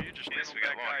 Silver, you just nailed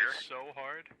that guy so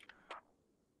hard.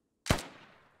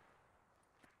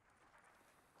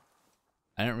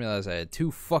 I didn't realize I had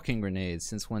two fucking grenades.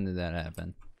 Since when did that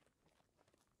happen?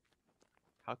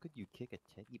 How could you kick a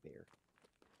teddy bear?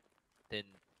 Then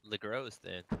Legros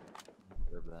then.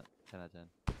 Deserve that. 10 out of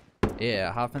 10.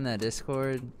 Yeah, hop in that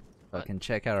Discord. Fucking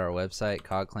check out our website,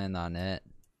 cogclan.net.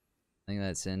 I think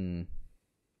that's in...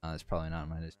 Oh, it's probably not in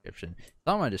my description. It's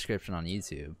on my description on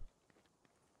YouTube.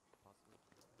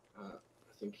 I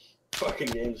think fucking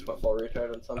games went full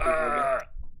retard on some people again.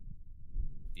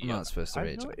 I'm not supposed to I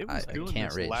rage. know it I was doing can't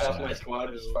this rage last Half my tonight. squad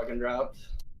just fucking dropped.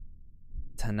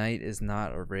 Tonight is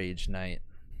not a rage night.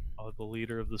 Oh, the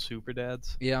leader of the super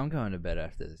dads. Yeah, I'm going to bed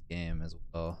after this game as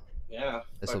well. Yeah.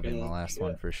 This will be my fucking last shit.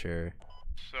 one for sure.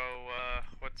 So,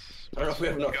 what's I don't know if we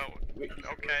have enough.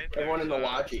 okay, Everyone in the there's,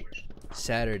 Logi. got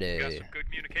Saturday. some good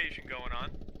communication going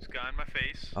on. This guy in my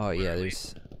face. Oh yeah, literally,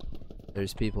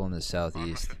 there's people in the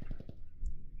southeast.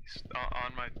 he's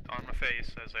on my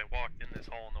face as I walked in this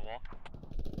hole in the wall.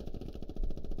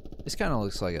 This kind of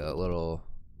looks like a little...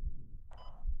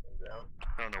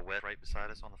 On the west, right beside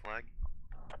us on the flag.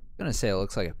 I'm gonna say it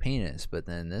looks like a penis, but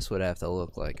then this would have to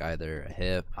look like either a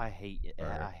hip I hate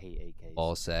AKs.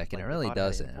 ball sack, and Like, it the really bot had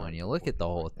doesn't. M4 When you look at the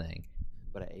whole thing,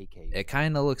 But an AK. it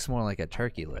kind of looks more like a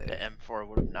turkey The leg. M4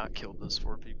 would have not killed those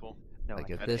 4 people. No, Like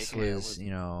like if an this AK was, you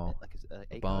know, like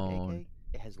a bone,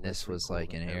 AK, it has less this was recoil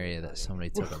like than an a area regular that AK. somebody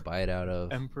took a bite out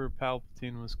of. Emperor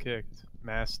Palpatine was kicked.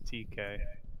 Mass TK.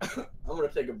 I'm gonna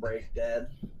take a break, Dad.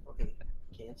 Fucking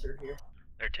cancer here.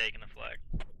 They're taking the flag.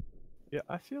 Yeah,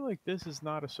 I feel like this is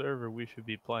not a server we should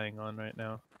be playing on right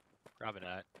now. Probably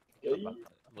not. Yeah, I'm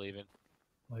leaving.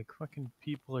 Like, fucking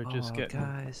people are just getting...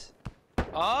 guys.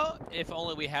 Oh, if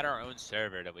only we had our own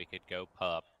server that we could go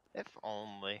pub. If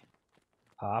only.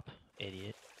 Pop,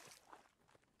 idiot.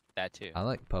 That too. I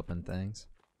like pupping things.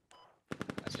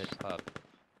 I said pub.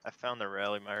 I found the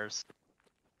rally Myers.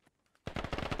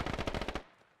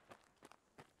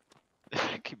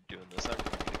 I keep doing this. I'm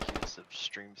accused of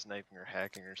stream sniping or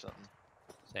hacking or something.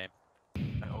 Same.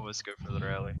 I always go for the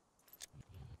rally.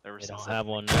 Ever They since don't that have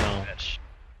one first now. match.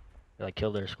 They like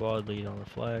killed their squad lead on the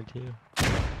flag too.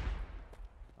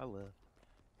 I love.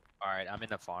 Alright, I'm in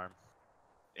the farm.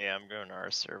 Yeah, I'm going to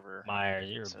our server. Myers,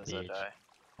 you're a as soon as I bitch. die.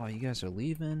 Oh, you guys are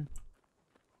leaving?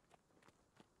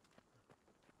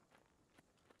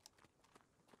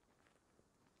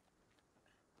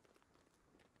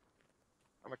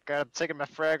 Oh my god, I'm taking my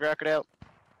frag rocket out.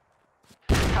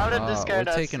 How did this guy we're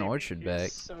not taking see me? Orchard He's back.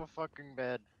 so fucking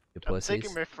bad. You I'm pussies.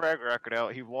 taking my frag rocket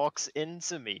out. He walks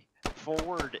into me,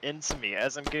 forward into me,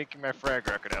 as I'm taking my frag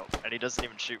rocket out, and he doesn't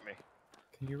even shoot me.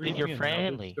 Can you Think read you're me another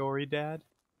friendly. story, Dad?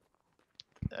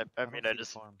 I mean, I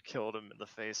just killed him in the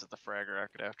face with the frag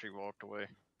rocket after he walked away.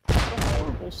 It's a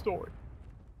horrible story.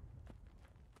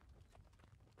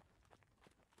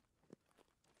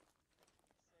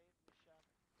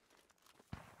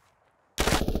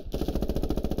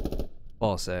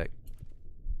 Ball sack.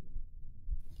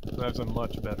 That's a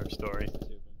much better story.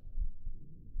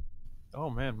 Oh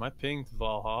man, my ping to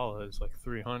Valhalla is like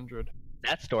 300. That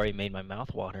That story made my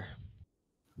mouth water.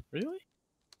 Really?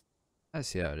 I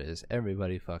see how it is.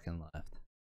 Everybody fucking left.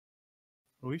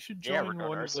 We should Yeah, we're join going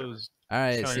one our of those. All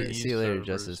right, Chinese see you later, servers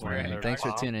Justice where Man. they're Thanks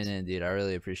for popped. tuning in, dude. I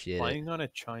really appreciate Playing on a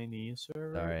Chinese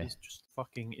server Sorry. is just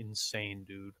fucking insane,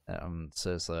 dude. it. I'm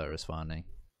so slow at responding.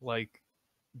 Like,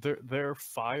 their their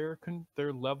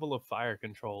level of fire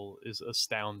control is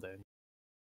astounding.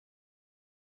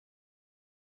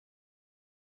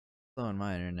 Slowing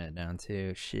my internet down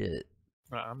too. Shit.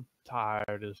 I'm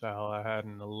tired as hell. I had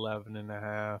an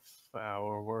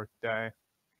 11.5-hour work day.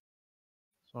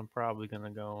 So I'm probably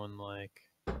gonna go and like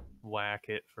whack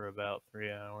it for about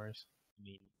 3 hours. I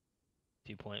mean,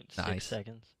 2.6 Nice.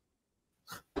 seconds.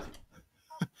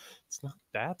 It's not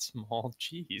that small,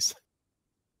 jeez.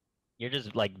 You're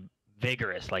just like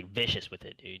vigorous, like vicious with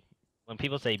it, dude. When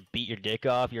people say beat your dick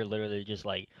off, you're literally just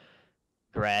like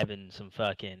grabbing some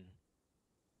fucking,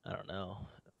 I don't know.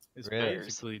 It's ribs.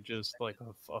 basically just like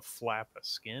a flap of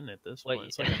skin at this What point.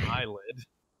 It's like an eyelid.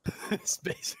 It's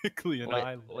basically an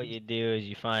eyelid. What you do is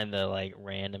you find the like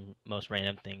most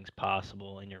random things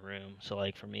possible in your room. So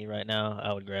like for me right now,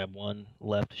 I would grab one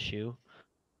left shoe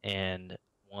and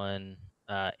one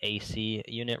AC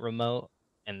unit remote,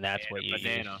 and that's And what a you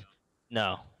banana. use.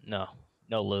 No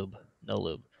lube, no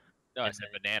lube. No, I And said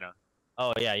banana.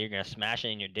 Oh yeah, you're gonna smash it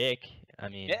in your dick. I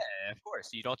mean, Yeah, of course.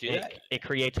 You don't do it, that. it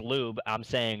creates lube. I'm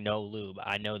saying no lube.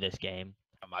 I know this game.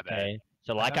 Oh, my bad. Okay.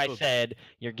 So like I said,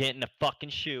 you're getting a fucking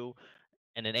shoe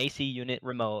and an AC unit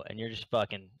remote, and you're just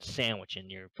fucking sandwiching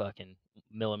your fucking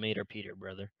millimeter Peter,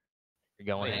 brother. You're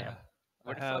going ham.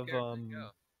 Where I the fuck have everybody go?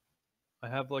 I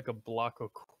have like a block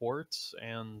of quartz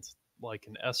and like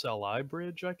an SLI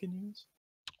bridge I can use.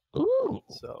 Ooh.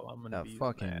 So I'm gonna Got be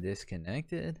fucking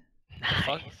disconnected.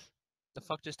 The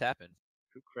fuck just happened?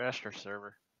 Who crashed our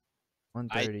server?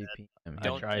 1:30 p.m.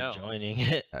 I tried joining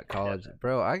it at college,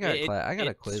 bro. I got I got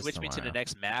a it quiz switched tomorrow. me to the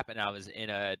next map, and I was in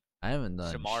a I haven't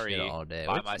done Shamari shit all day.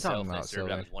 by What you myself talking in a about, server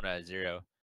that Silver? was 1 out of 0.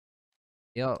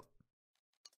 Yo,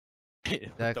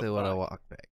 exactly what I walked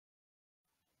back.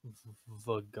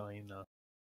 Vagina.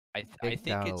 I Kicked think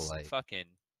out of it's light. fucking.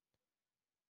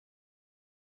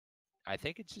 I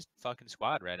think it's just fucking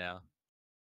squad right now.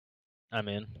 I'm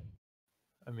in.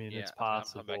 I mean, Yeah, it's I'm back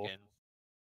possible. in.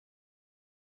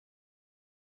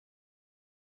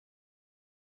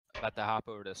 I'm about to hop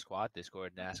over to squad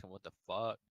Discord and ask them what the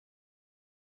fuck.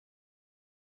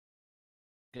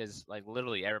 Because like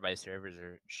literally everybody's servers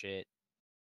are shit.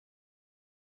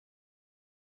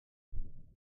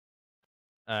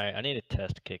 Alright, I need to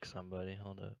test kick somebody.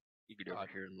 Hold up. You get over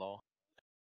here in law.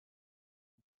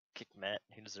 Kick Matt.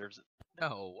 He deserves it.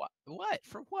 No, what?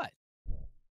 For what?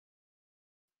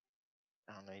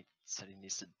 I don't know. He said he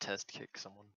needs to test kick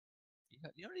someone.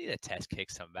 You don't need to test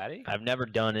kick somebody. I've never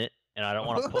done it, and I don't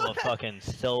want to pull a fucking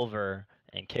silver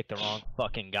and kick the wrong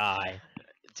fucking guy.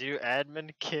 Do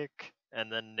admin kick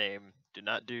and then name. Do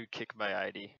not do kick by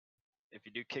ID. If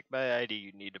you do kick by ID,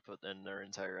 you need to put in their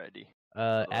entire ID.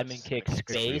 Admin kick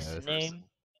space name.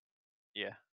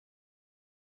 Yeah.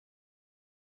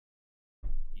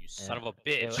 You son of a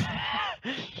bitch.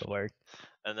 It worked.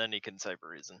 And then you can type a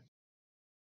reason.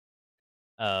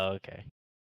 Oh, okay.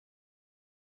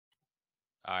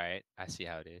 Alright, I see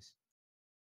how it is.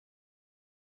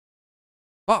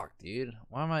 Fuck, dude.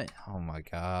 Why am I? Oh my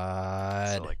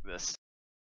god. So like this.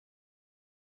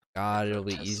 God, If it'll I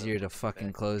be test easier it, to fucking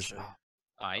back, close. show you.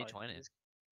 I ain't trying it.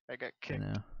 I got You kicked.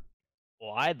 know.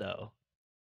 Why though?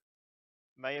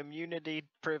 My immunity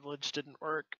privilege didn't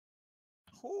work.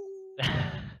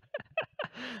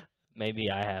 Maybe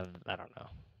I don't know.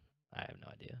 I have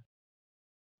no idea.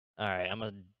 Alright,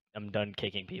 I'm done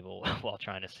kicking people while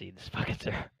trying to see this fucking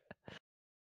server.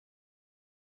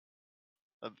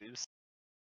 Abuse.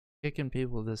 Kicking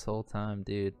people this whole time,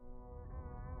 dude.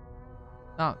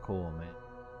 Not cool, man.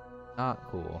 Not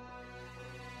cool.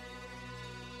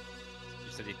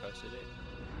 You said he posted it?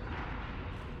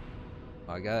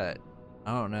 I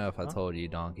don't know if I told you,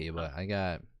 Donkey, but I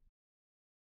got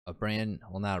a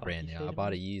not a brand new. I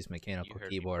bought a used mechanical heard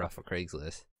me keyboard off of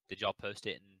Craigslist. Did y'all post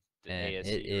it in the And ASC,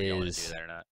 it or y'all wanna is- do that or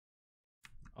not?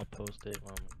 I'll post it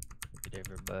when get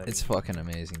everybody. It's fucking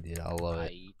amazing, dude. I love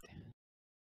it.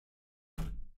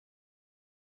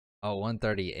 Oh,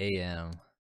 1:30 a.m.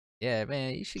 Yeah,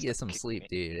 man, you should get some sleep,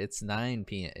 dude. It's 9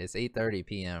 p.m. It's 8:30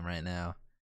 p.m. right now.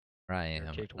 Where I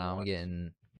am. kicked I'm once.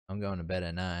 going to bed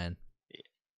at 9.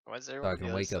 Why is So everyone I can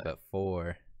the wake other up side? at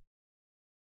 4.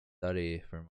 Study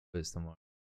for my quiz tomorrow.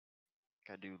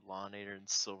 Gotta do Lawnator and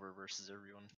Silver versus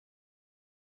everyone.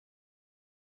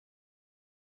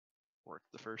 Worked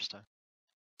the first time.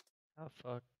 Oh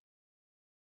fuck.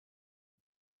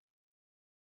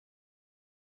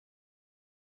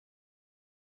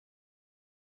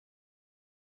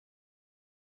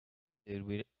 Dude,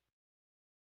 we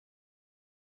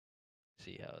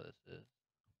see how this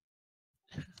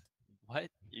is. What?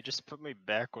 You just put me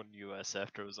back on US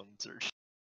after I was on search.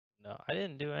 No, I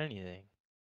didn't do anything.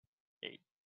 It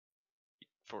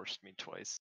forced me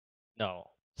twice. No,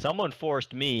 someone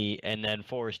forced me and then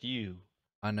forced you.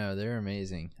 I know they're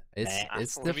amazing. It's Nah.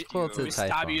 it's I forced difficult you. to we type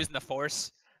stop on, using the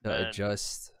force? to Man,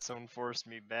 adjust. Someone forced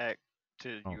me back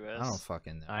to I US. don't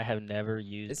fucking know. I have never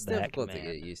used It's that difficult to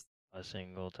command get used. a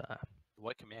single time.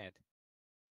 What command?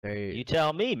 Very You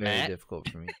tell me, very Matt. difficult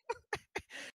for me.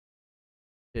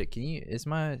 Shit, can you? Is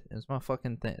my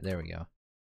fucking thing? There we go.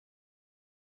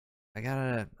 I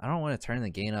don't want to turn the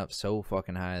gain up so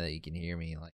fucking high that you can hear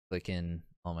me like clicking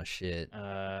on my shit. But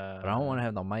I don't want to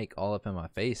have the mic all up in my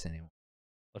face anymore.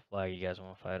 What flag you guys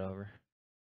want to fight over?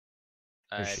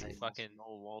 Fucking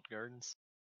old walled gardens.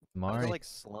 I Samari? feel like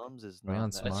slums is Are we on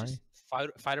not that. Let's Samari?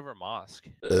 just fight over mosque.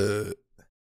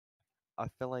 I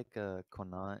feel like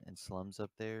Connaught and slums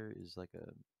up there is like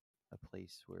a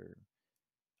place where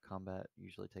combat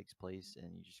usually takes place,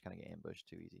 and you just kind of get ambushed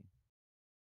too easy.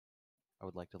 I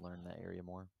would like to learn that area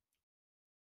more.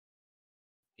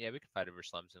 Yeah, we can fight over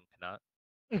slums and cannot.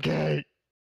 Okay.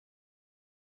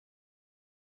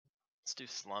 Let's do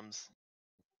slums.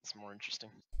 It's more interesting.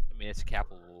 I mean, it's a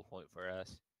capital point for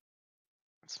us.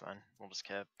 It's fine. We'll just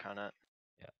cap Connaught.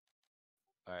 Yeah.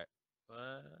 All right.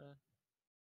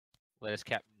 Let us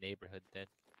cap neighborhood then.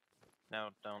 No,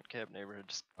 don't cap neighborhood.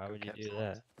 Just Why go would you cap do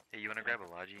slums. that? Hey, you wanna grab a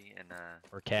logi and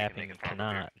We're we can capping make a combo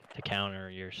here? cannot to counter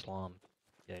your slum.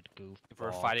 Dead goof. If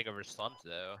we're fighting over slums,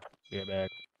 though. Get back.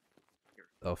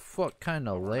 The fuck kind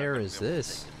of lair is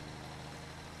this?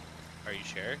 Are you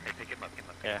sure? Hey, pick him up,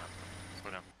 Yeah.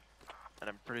 Slow down. And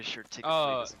I'm pretty sure ticket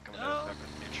Oh, doesn't come into effect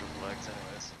with neutral flags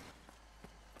anyways.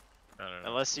 No.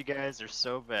 Unless you guys are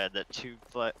so bad that two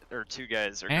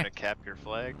guys are gonna cap your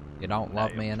flag. You don't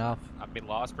love me enough? I mean,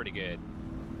 law's pretty good.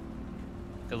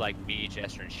 Cause like me,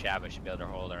 Jester, and Shaba should be able to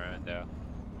hold our own, though.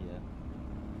 Yeah.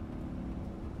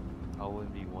 I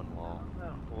wouldn't be one law.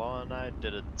 Law and I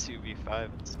did a 2v5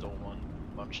 and stole one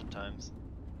a bunch of times.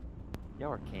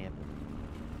 Y'all are camping.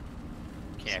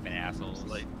 Camping assholes.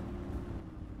 Like,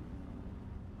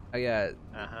 I got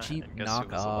cheap and guess who was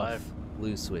knockoff alive?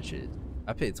 blue switches.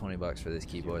 I paid $20 for this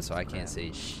keyboard, so I can't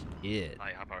say shit.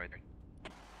 Alright, hop out right there.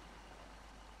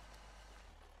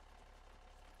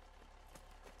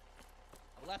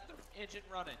 I left the engine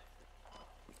running.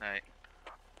 Alright.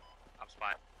 I'm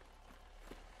spot.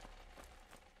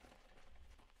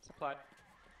 Supply.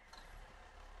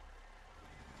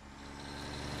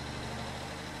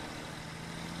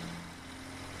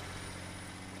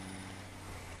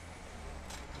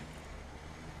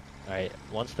 Alright,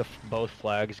 once both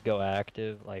flags go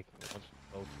active, like once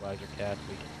both flags are capped,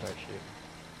 we can start shooting.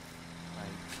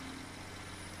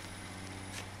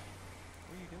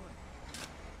 What are you doing?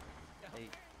 Hey,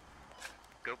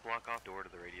 Go block off door to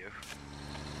the radio.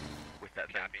 With that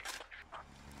thing.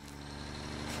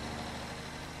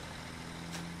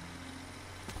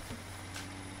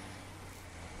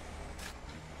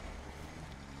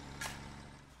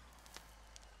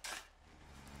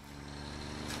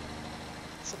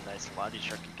 It's a nice body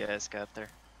truck you guys got there.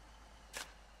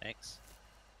 Thanks.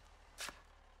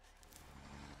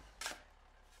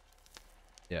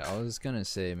 Yeah, I was gonna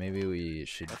say maybe we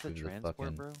should that's a move the transport,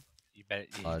 fucking bro? You better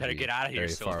Logi get out of here,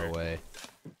 very far Silver. away.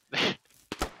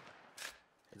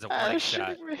 It's a warning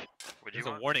shot. What'd It's you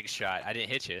a want? warning shot. I didn't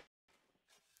hit you.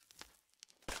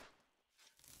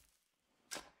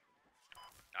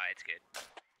 Alright, it's good.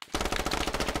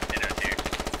 Ditto's here.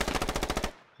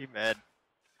 He mad.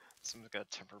 Someone's got a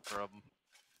temper problem.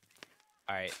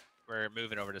 Alright, we're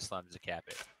moving over to slums to cap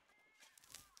it.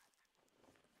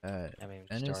 I mean,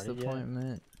 Finish started yet?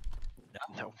 appointment.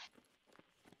 No.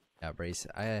 Yeah, Brace.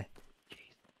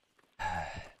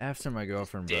 After my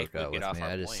girlfriend Dick, broke we up get with off me, our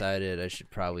I point. decided I should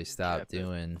probably stop Cap it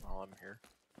doing while I'm here.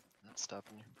 I'm not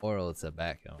stopping you. oral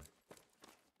tobacco.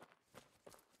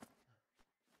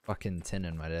 Fucking tin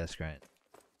in my desk right now.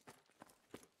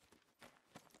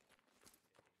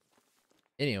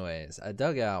 Anyways, I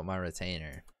dug out my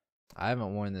retainer. I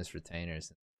haven't worn this retainer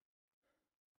since,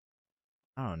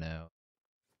 I don't know,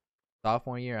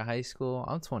 sophomore year of high school.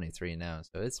 I'm 23 now,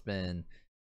 so it's been,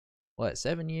 what,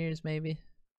 7 years maybe?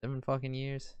 7 fucking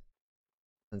years?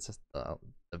 Since the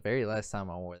very last time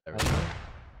I wore that retainer.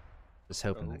 Just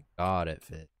hoping to God it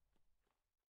fit.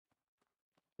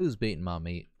 Who's beating my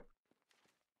meat?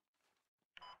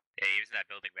 Yeah, he was in that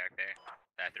building back there.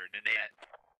 That threw a net.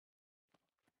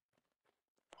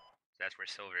 That's where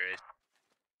Silver is.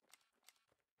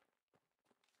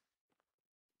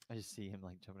 I just see him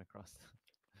like jumping across.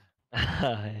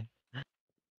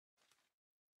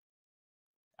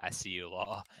 I see you,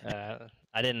 Law.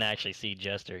 I didn't actually see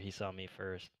Jester. He saw me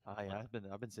first. Yeah,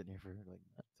 I've been sitting here for like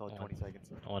solid 20 seconds.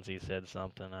 Once he said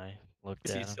something, I looked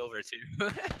I see at him. Silver too.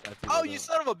 Oh, you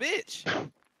son of a bitch!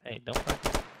 Hey, don't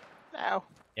fuck. Ow.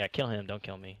 Yeah, kill him. Don't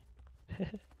kill me.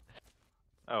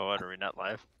 Oh, what, are we not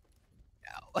live?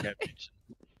 Ow.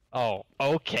 Oh,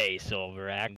 okay, Silver.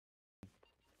 Act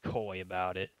coy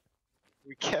about it.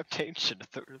 We kept ancient. I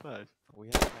thought we were live. We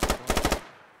have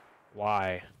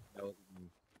Why?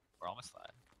 We're almost live.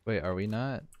 Wait, are we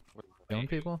not killing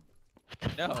people?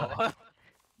 No.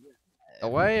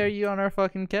 Why are you on our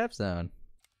fucking cap zone?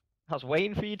 I was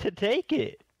waiting for you to take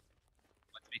it.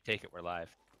 Once we take it, we're live.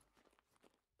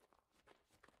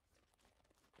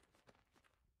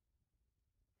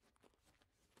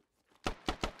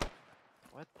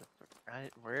 What the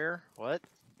fuck? Where? What?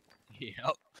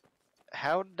 Yep.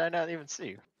 How did I not even see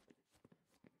you?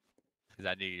 Because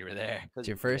I knew you were there. It's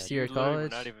your first year of You literally were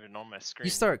college? not even on my screen.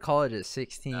 You start college at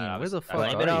 16. Where the fuck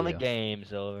Blame are it on you? the game,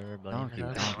 Silver. Blame Donkey, it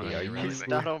on donkey, the are game. you? He's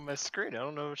not on my screen. I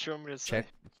don't know what you want me to say.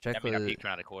 Check I mean, I with peeked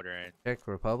around a corner and Czech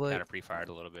Republic. kind of pre-fired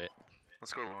a little bit.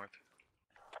 Let's go north.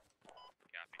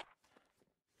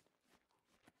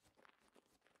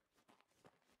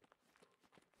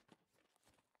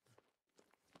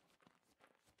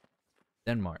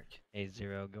 Denmark.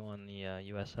 8-0. Go on the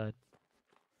U.S. side.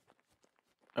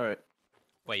 All right.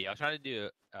 Wait, y'all trying to do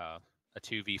a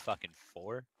 2v fucking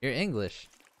 4? You're English.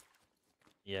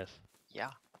 Yes. Yeah.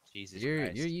 Jesus You're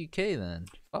Christ. UK then.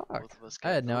 Fuck. Both of us I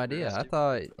got had no filters, idea. I dude.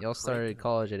 thought y'all started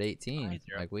college at 18,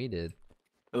 like we did.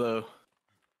 Hello.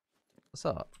 What's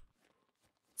up?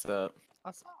 What's up?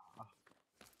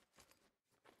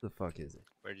 The fuck is it?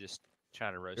 We're just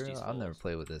trying to roast Girl, these I'll never fools.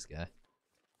 play with this guy.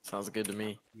 Sounds good to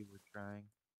me. You were trying.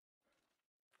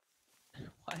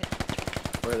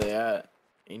 What? Where are they at?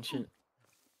 Ancient?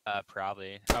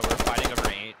 Probably. We're fighting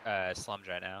over slums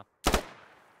right now.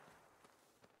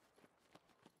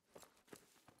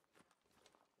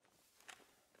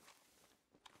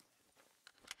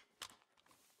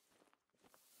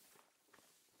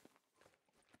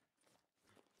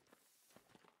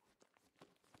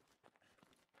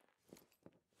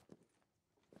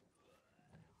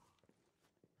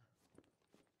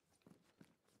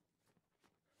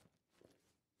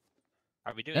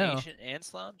 Are we doing No. ancient and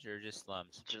slums or just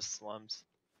slums? Just slums.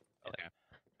 Okay.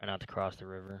 Try not to cross the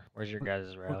river. Where's your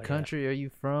guys' rally? What country are you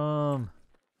from?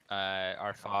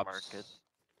 Our fobs. Market.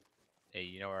 Hey,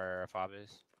 you know where our fob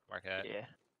is? Mark that. Yeah.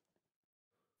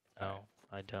 No,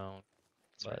 I don't.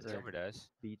 But Silver does.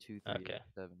 B2387. Okay.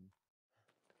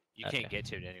 You can't get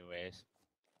to it anyways.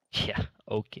 Yeah.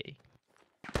 Okay.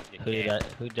 You Who did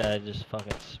can't. I just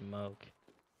fucking smoke?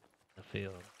 The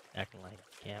field, acting like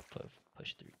you can't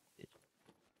push through. Bitch.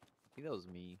 I think that was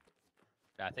me.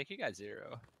 I think you got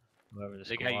 0. Whoever the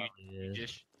The guy squad you is.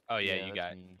 just. Oh yeah, Yeah, you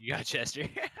that's got me. Chester.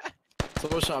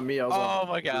 Someone shot me. I was Oh on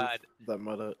my the roof God. of that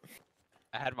mud hut.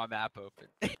 I had my map open.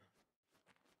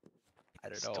 I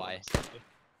don't know why.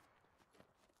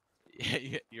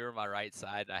 Yeah, you were on my right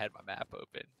side, and I had my map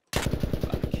open.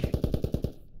 Fuck.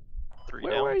 3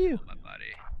 Where down. were you? My buddy.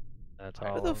 That's Where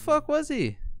all. the of them. fuck was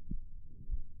he?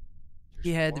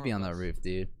 He had to more be of on that us. roof,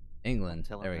 dude. England.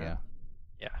 telling There we that. go.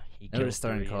 Yeah, he Never killed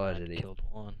started 3 college and at I 8. killed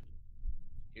 1.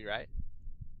 You right?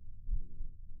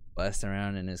 Blasting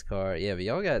around in his car. Yeah, but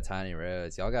y'all got tiny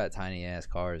roads. Y'all got tiny ass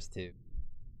cars too.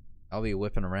 I'll be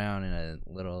whipping around in a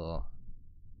little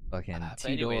fucking But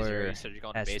anyways, two-door you said you're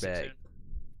going to basic hatchback. soon?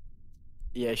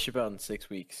 Yeah, I ship out in 6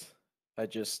 weeks. I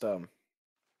just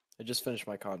finished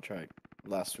my contract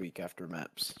last week after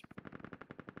maps.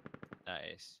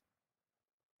 Nice.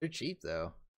 They're cheap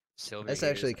though. Silver That's here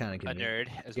actually is kind of a nerd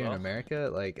as Here well. in America,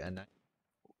 like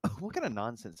What kind of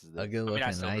nonsense is this? a good I mean,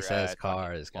 looking, nice ass car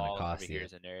fucking is gonna Lol over cost here you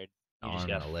is a nerd. You an just arm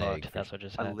got and a leg. fucked. That's what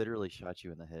just I happened. literally shot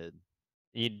you in the head.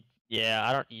 Yeah,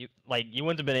 I don't. You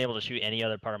wouldn't have been able to shoot any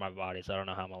other part of my body, so I don't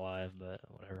know how I'm alive, but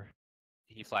whatever.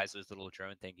 He flies those little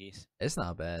drone thingies. It's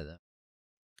not bad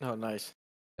though. Oh, nice.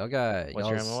 Y'all got What's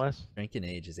your y'all's MLS? drinking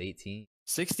age is 18.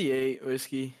 68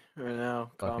 whiskey right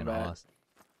now. Fucking Combat. awesome.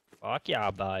 Fuck yeah,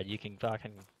 bud. You can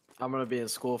fucking. I'm gonna be in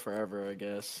school forever, I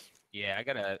guess. Yeah, I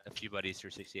got a few buddies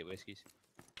through 68 whiskeys.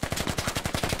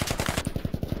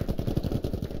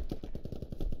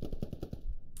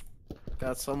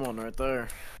 Got someone right there.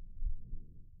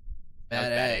 That was Bad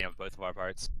bad egg. aim on both of our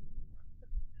parts.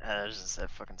 There's just that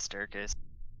fucking staircase.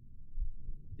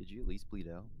 Did you at least bleed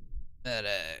out? Bad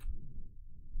egg.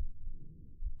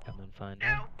 Come and find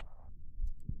out.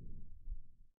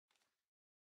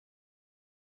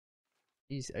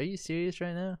 Are you serious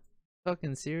right now?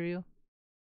 Fucking cereal?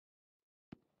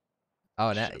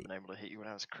 Oh, Should now have been able to hit you when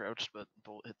I was crouched, but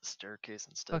bullet hit the staircase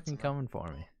instead. fucking somehow. coming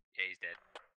for me. Yeah, he's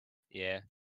dead. Yeah.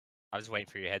 I was waiting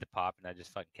for your head to pop, and I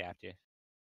just fucking capped you.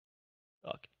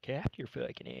 Fucking capped your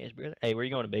fucking ass, brother. Hey, where you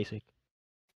going to basic?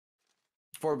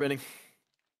 Fort Benning.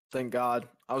 Thank God.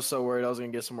 I was so worried I was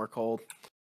gonna get somewhere cold.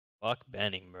 Fuck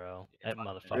Benning, bro. That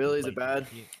motherfucker. Really? Is it bad?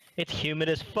 It's humid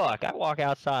as fuck. I walk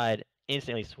outside,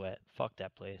 instantly sweat. Fuck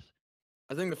that place.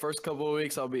 I think the first couple of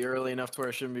weeks I'll be early enough to where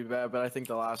it shouldn't be bad, but I think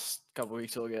the last couple of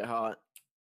weeks it'll get hot.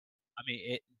 I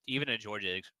mean, even in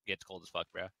Georgia, it gets cold as fuck,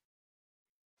 bro.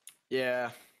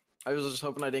 Yeah. I was just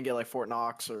hoping I didn't get like Fort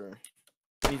Knox or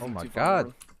anything Oh my too god.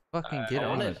 warm. Fucking get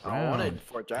on the I wanted ground.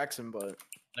 Fort Jackson, but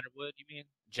Leonardwood, you mean?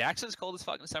 Jackson's cold as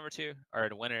fuck in the summer too, or in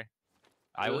the winter.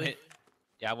 Really?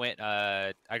 I went.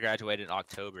 I graduated in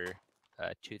October,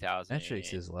 2000.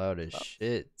 Metrics is loud as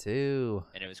shit too.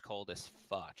 And it was cold as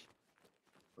fuck.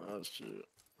 oh shit.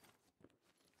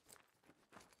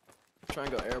 Try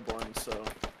and go airborne, so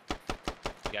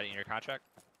You got it in your contract?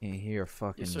 Can't hear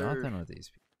fucking Yes, sir. nothing with these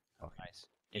people. Okay. Nice.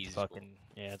 It's Easy fucking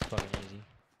school. yeah, it's fucking easy.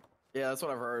 yeah, that's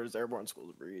what I've heard. Is airborne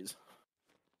school's a breeze.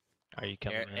 Are you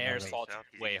coming? in? Air Alright. assault's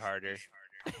way harder.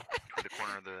 To the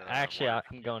corner of the. Actually,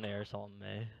 I'm going to air assault in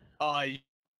May. Oh,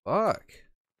 Fuck.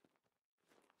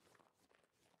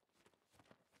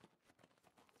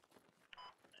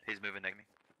 He's moving next me.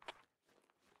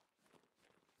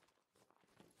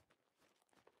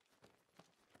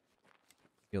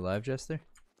 You alive, Jester?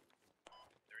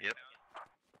 Yep.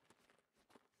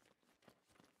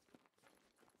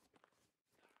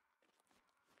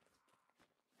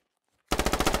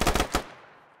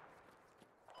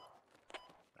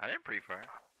 I didn't pre-fire.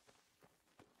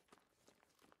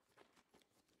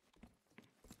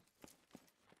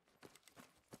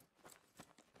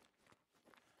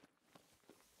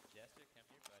 Jester, come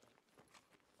here, buddy.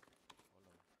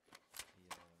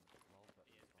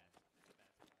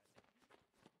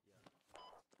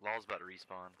 Law's about to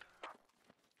respawn.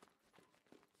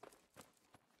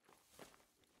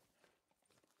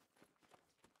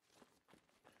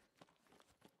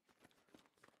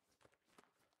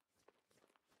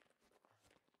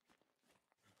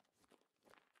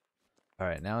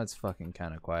 Alright, now it's fucking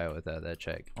kind of quiet without that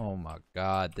check. Oh my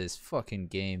god, this fucking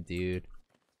game, dude.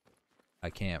 I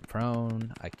can't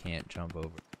prone. I can't jump over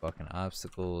fucking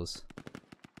obstacles.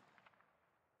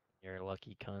 You're a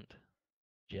lucky cunt,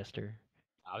 Jester.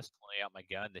 I was pulling out my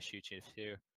gun to shoot you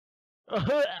too.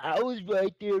 I was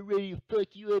right there ready to fuck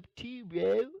you up too,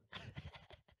 bro.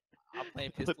 I'm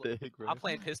playing What pistol. the heck, bro? I'm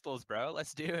playing pistols, bro.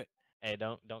 Let's do it. Hey,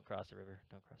 don't cross the river.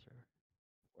 Don't cross the river.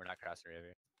 We're not crossing the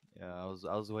river. Yeah,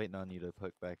 I was waiting on you to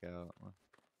poke back out.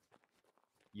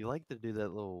 You like to do that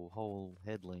little whole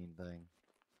head lean thing.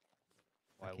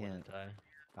 Why wouldn't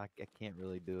I? I can't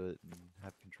really do it and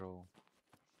have control.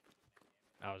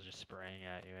 I was just spraying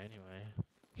at you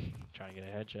anyway. Trying to get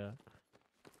a headshot.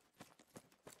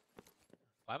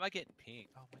 Why am I getting pink?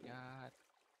 Oh my god.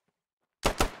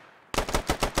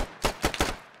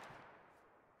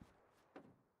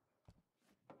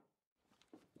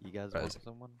 You guys Right. want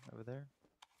someone over there?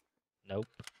 Nope.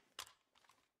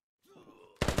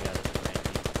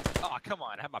 Oh, come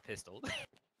on. I have my pistol.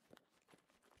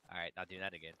 Alright, not doing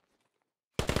that again.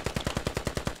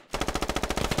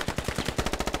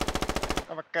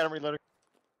 Oh my god, I'm reloading.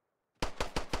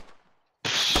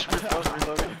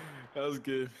 That was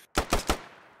good.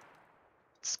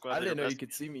 Squad I leader didn't know you best-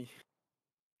 could see me.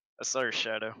 I saw your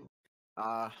shadow.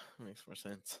 Ah, makes more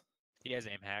sense. He has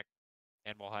aim hack.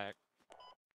 And wall hack.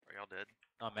 Are y'all dead?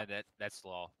 Oh man, that's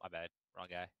law. My bad. Wrong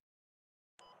guy.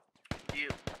 You.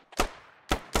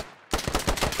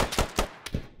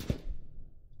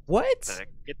 What?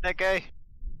 Get that guy.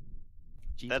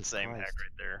 Jesus That's aim Christ. hack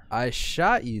right there. I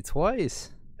shot you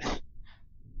twice.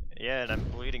 Yeah, and I'm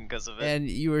bleeding because of it. And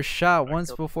you were shot I once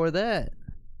killed- before that.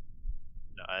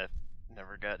 No, I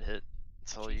never got hit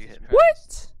until you hit me.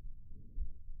 What?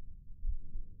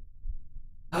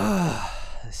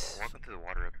 Welcome to the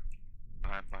water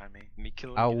up behind me. Me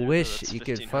killing I you there, wish that's you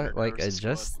could 1500 like hours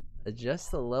of squad.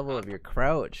 adjust the level of your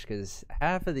crouch, because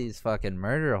half of these fucking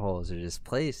murder holes are just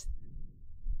placed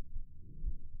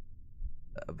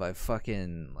by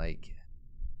fucking like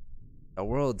the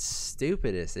world's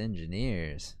stupidest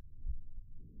engineers.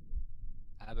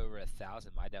 I have over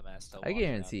 1,000. My dumb ass still I walking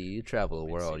around guarantee you travel the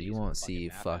open world, cities you with won't a see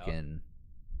map out. fucking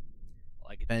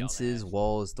Like a fences, dumbass.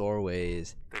 walls,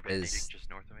 doorways They're bandaging as just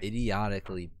north of me.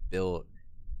 idiotically built,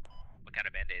 What kind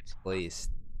of band-aids?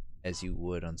 placed as you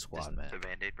would on Squad The Map.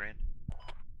 Band-Aid brand?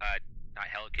 Not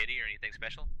Hello Kitty or anything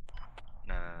special?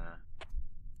 Nah.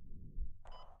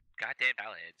 Goddamn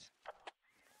towel heads.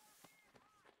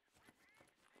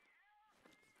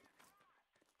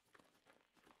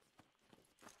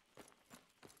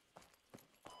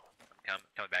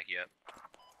 coming back you up.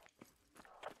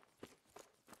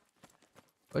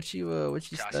 What you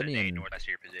Toss it studying? northwest of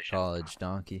your position. College,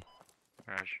 donkey.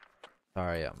 Roger.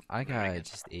 Sorry, I got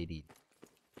just 80.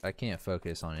 I can't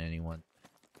focus on anyone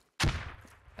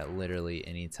at literally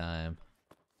any time.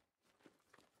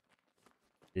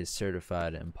 It is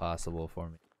certified impossible for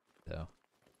me, so.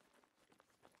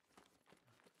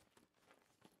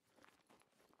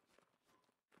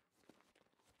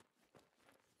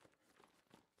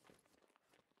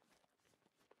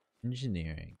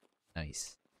 Engineering,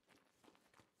 nice.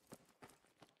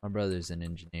 My brother's an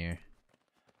engineer.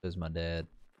 So is my dad.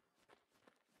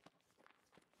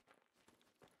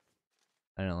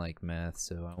 I don't like math,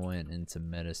 so I went into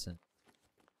medicine.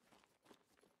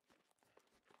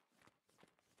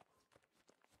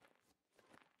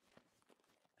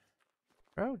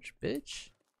 Crouch, bitch.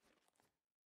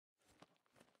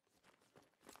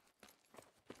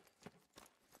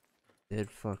 Dead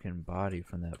fucking body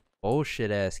from that bullshit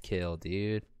ass kill,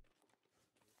 dude.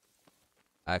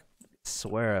 I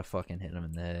swear I fucking hit him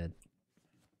in the head.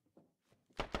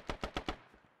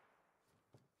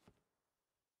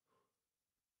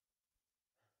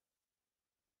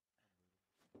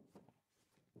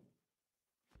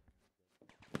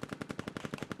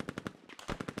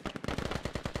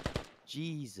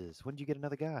 Jesus, when did you get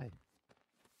another guy?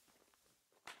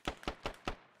 They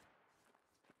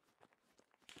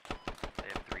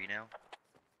have 3 now.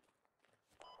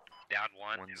 Down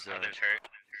one. One's Others hurt.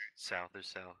 south. There's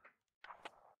south.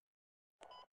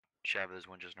 Shab, there's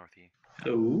one just north of you.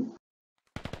 Oh.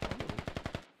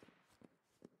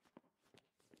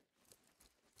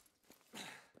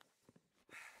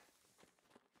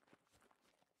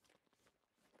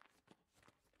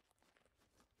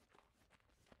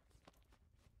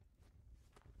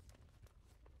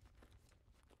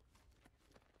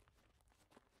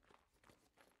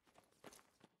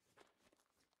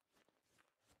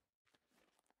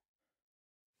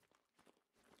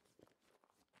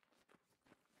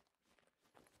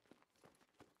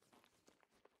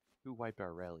 Who wiped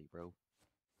our rally, bro?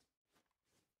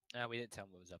 No, we didn't tell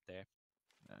him what was up there.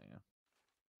 Oh,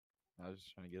 yeah. I was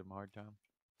just trying to give him a hard time.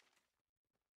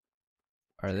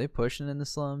 Are they pushing in the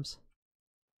slums?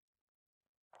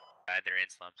 They're in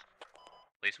slums.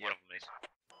 At least one of them is.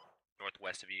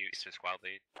 Northwest of you, east of squad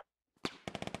lead.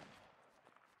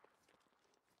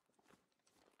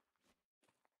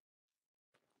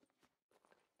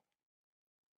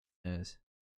 Yes.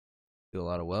 Do a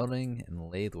lot of welding and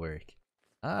lathe work.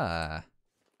 Ah.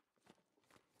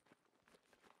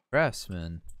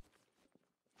 Craftsman.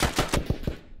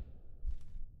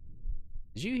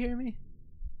 Did you hear me?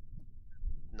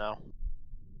 No.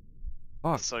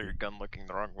 Fuck. I saw your gun looking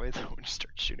the wrong way though when you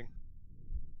started shooting.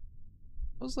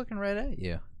 I was looking right at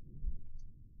you.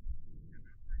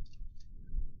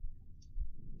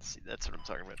 See, that's what I'm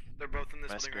talking about. They're both in this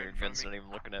My building right spirit in front gun's of me. not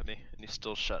even looking at me, and he's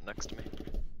still shot next to me.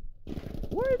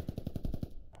 What?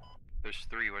 There's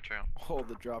 3, watch out. Oh,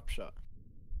 the drop shot.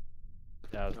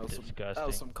 That was That disgusting.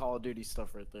 was some Call of Duty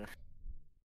stuff right there.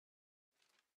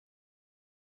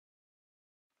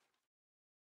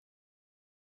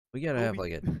 We gotta have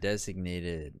like a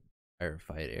designated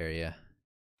firefight area.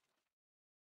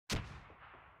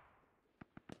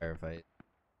 Firefight.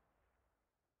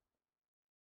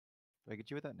 Did I get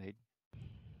you with that nade?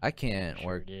 I can't Sure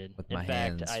work did. with In my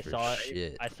fact, hands I for saw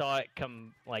shit. I saw it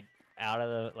come like out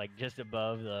of the just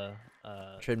above the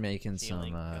Tried making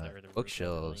ceiling, some or the roof of the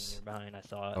bookshelves building behind. I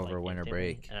saw it over like, winter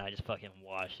instantly, break. and I just fucking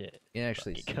watched it. You can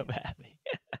actually fucking come at me.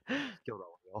 Killed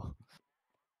all of y'all.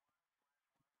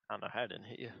 I don't know how I didn't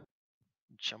hit you.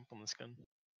 Jump on this gun.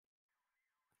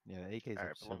 Yeah, the AK's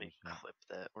Alright, up but let me so much now. clip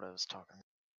that, what I was talking.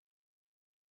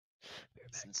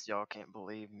 Since y'all can't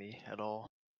believe me at all.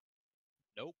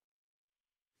 Nope.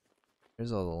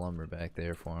 There's all the lumber back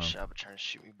there for him. Shabba trying to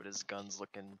shoot me, but his gun's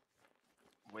looking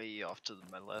way off to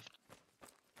my left.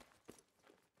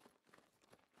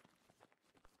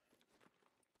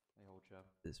 Hey, hold job.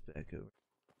 This back over.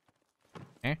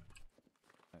 Eh?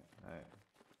 Alright.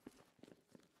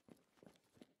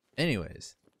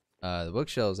 Anyways, the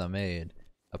bookshelves I made,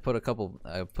 I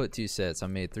put 2 sets. I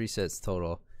made 3 sets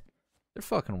total. They're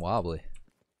fucking wobbly.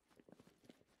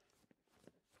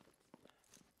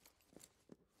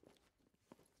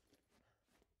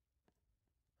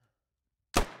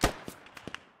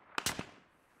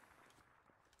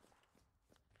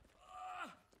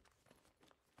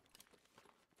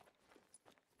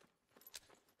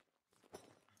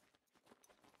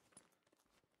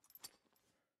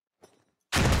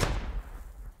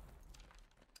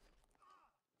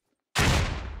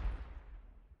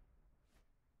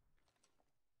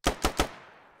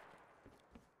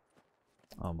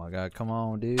 Oh my god, come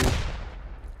on, dude.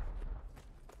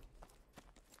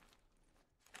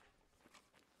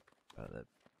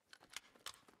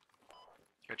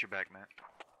 Got your back, Matt.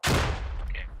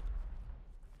 Okay.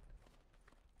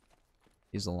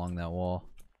 He's along that wall.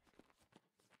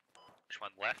 Which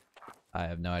one left? I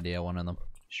have no idea, one of them.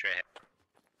 Straight ahead.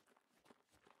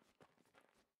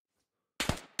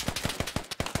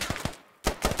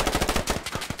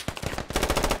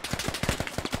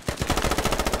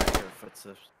 I hear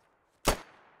footsteps.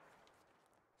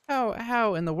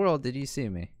 How in the world did you see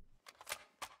me?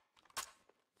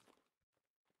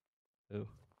 Ooh.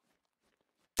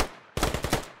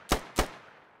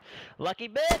 Lucky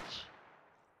bitch!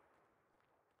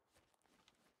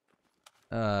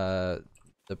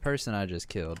 The person I just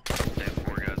killed. They have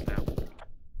 4 guys now.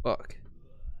 Fuck.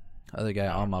 Other guy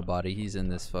on my body, he's in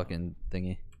this fucking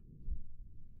thingy.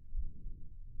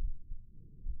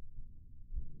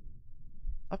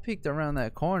 I peeked around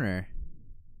that corner.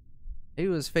 He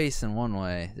was facing one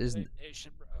way. There's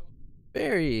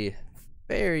very,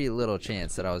 very little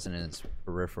chance that I was in his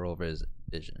peripheral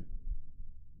vision.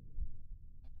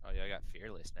 Oh yeah, I got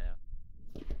fearless now.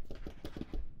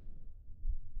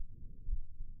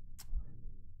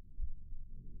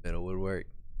 Bit of woodwork.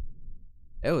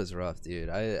 It was rough, dude.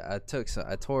 I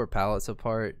tore pallets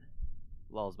apart.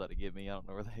 Law's about to get me. I don't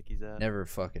know where the heck he's at. Never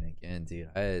fucking again, dude.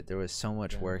 There was so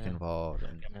much work involved.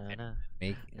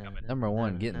 Number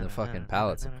one, getting the fucking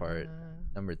pallets apart.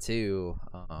 Number two,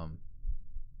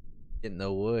 getting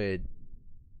the wood,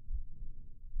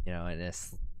 you know, in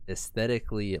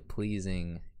aesthetically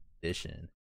pleasing condition.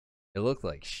 It looked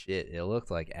like shit. It looked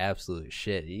like absolute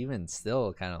shit. Even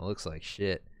still, kind of looks like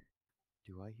shit.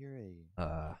 Do I hear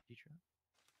a teacher?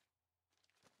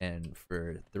 And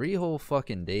for 3 whole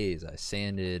fucking days, I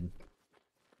sanded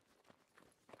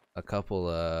a couple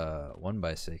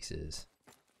 1x6s.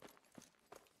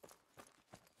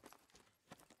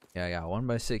 Yeah, I got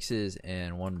 1x6s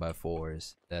and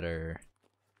 1x4s that are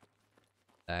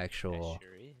actual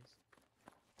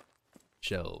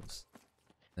shelves.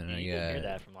 And Dude, I you can hear got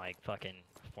that from like fucking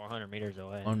 400 meters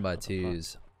away.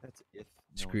 1x2s That's if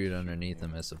screwed underneath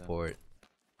them as support.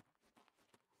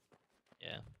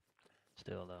 Yeah.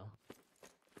 Still though.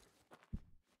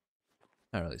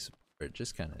 Not really support,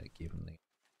 just kind of keep them.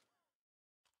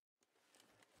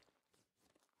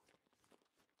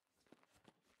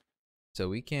 So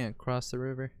we can't cross the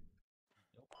river?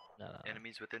 No.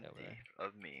 Enemies within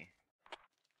of me.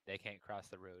 They can't cross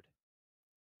the road.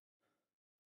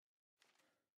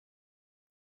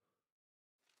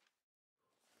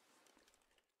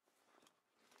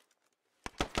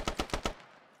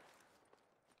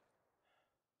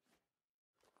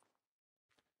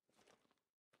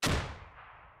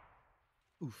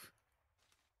 Oof.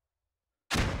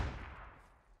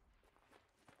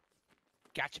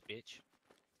 Gotcha, bitch.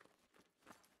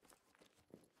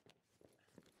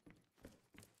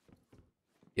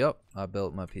 Yep, I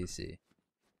built my PC.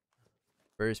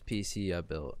 First PC I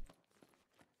built.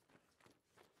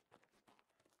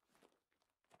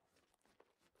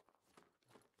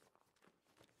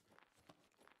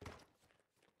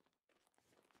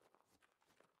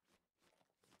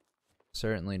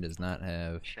 Certainly does not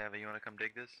have Shabby, you want to come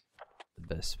dig this?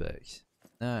 the best specs.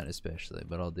 Not especially,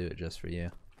 but I'll do it just for you.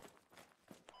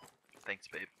 Thanks,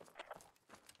 babe.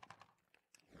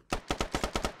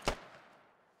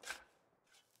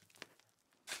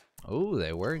 Oh,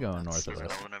 they were going north of There's us.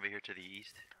 another one over here to the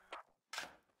east.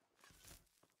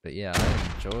 But yeah,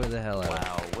 I enjoy the hell out of it.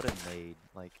 Wow, what a nade!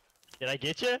 Like, Did I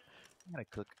get you? I'm gonna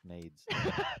cook nades. What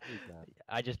is that?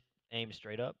 I just aimed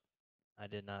straight up. I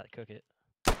did not cook it.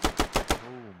 Oh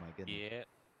my goodness. Yeah.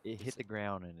 It hit the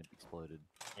ground and it exploded.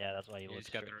 Yeah, that's why you You look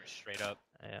just got the straight up.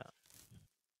 Yeah.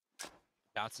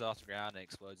 Bounces off the ground and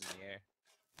explodes in the air.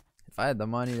 If I had the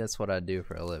money, that's what I'd do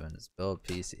for a living, is build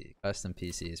custom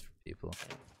PCs for people.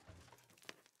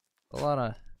 A lot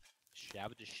of,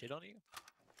 Shabba just shit on you?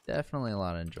 definitely a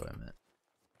lot of enjoyment.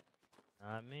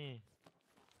 Not me.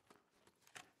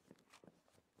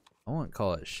 I wouldn't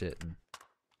call it shitting.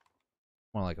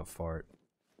 More like a fart.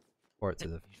 Fart to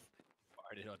the...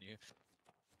 Farted on you.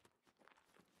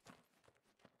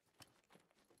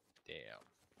 Damn.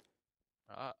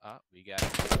 We got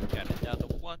another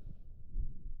one.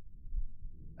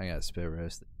 I got spit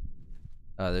roasted.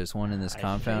 There's one in this I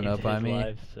compound up saved by his me,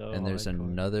 life so and there's hardcore.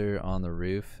 another on the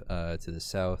roof to the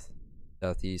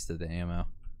southeast of the ammo.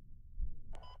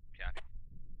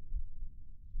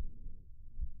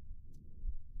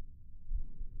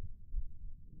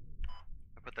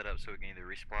 I put that up so we can either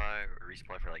resupply or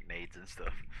resupply for like nades and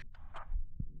stuff.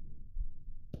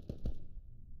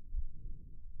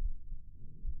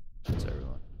 That's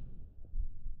everyone.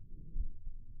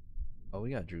 Oh, we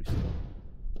got Drew. I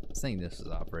was thinking this was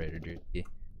operator Drew.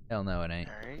 Hell no, it ain't.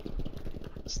 Alright.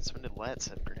 Since when did Lat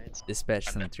send grenades? Dispatch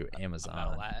them through I'm not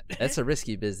Amazon. Lat. That's a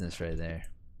risky business right there.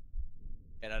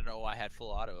 And I don't know why I had full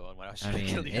auto on when I was I trying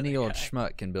to kill mean, the any other old guy.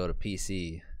 schmuck can build a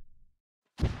PC.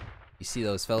 You see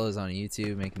those fellows on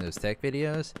YouTube making those tech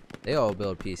videos? They all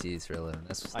build PCs for a living.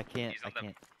 That's I can't. He's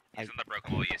on the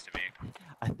broken wall used to me.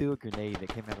 I threw a grenade that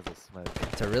came out of the smoke.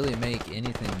 to really make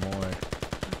anything more.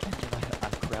 I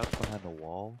crouched behind the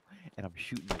wall and I'm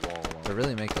shooting the wall. To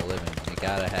really make a living, you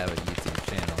gotta have a YouTube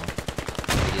channel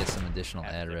to get some additional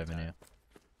ad revenue.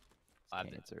 I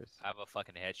have a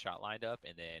fucking headshot lined up,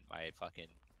 and then my fucking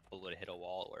bullet hit a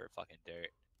wall or fucking dirt.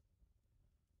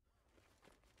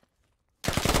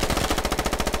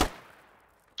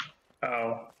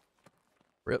 Oh.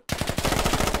 Rip.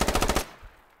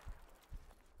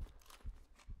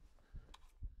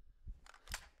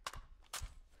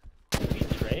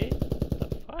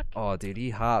 Oh, dude, he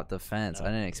hopped the fence. I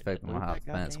didn't expect him to hop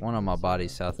the fence. One on my body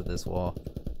south of this wall.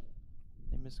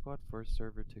 Name is squad first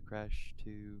server to crash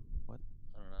to what?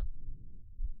 I don't know.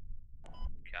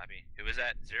 Copy. Who was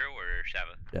that? Zero or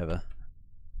Shava? Jeva.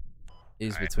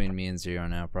 He's between me and Zero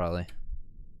now, probably.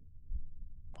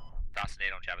 Toss a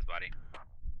nade on Shava's body.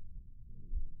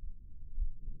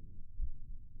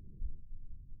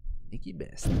 Sneaky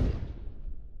bastard.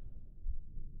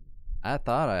 I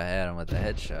thought I had him with the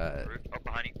headshot. Oh,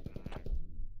 behind you.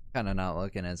 Kind of not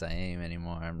looking as I aim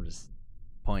anymore. I'm just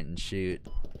point and shoot.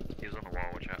 He was on the wall,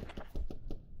 watch out.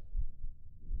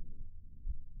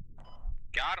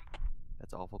 Got him.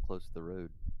 That's awful close to the road.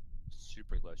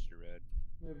 Super close to the road.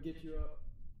 I'm gonna get you up.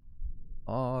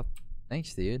 Oh,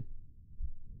 thanks, dude.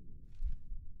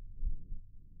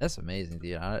 That's amazing,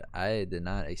 dude. I did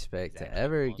not expect to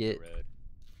ever get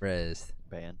rezzed.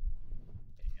 Ban.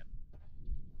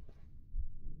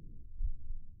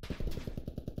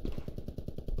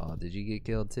 Oh, did you get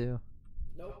killed too?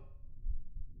 Nope.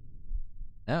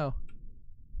 No.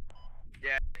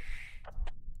 Yeah.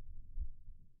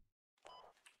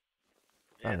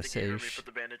 I was you say, heard me put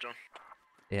the bandage on.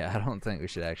 yeah, I don't think we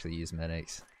should actually use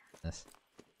medics. This.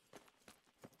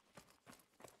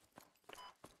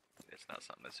 It's not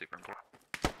something that's super important.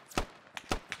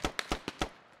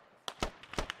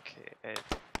 Okay.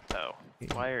 Oh.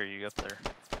 Why are you up there?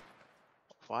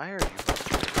 Why are you up there?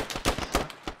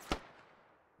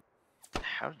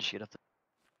 How did you get up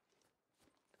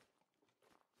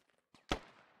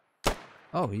there?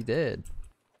 Oh, he did.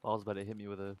 I was about to hit me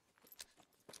with a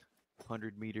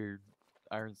 100-meter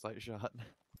iron sight shot.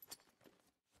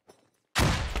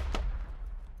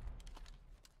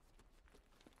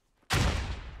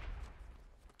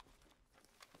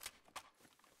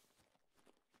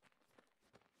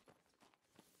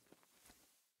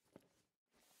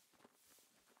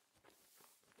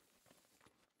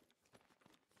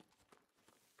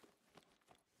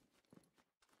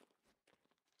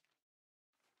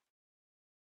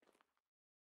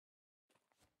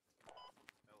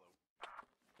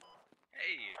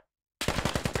 Hey.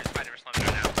 There's spider slums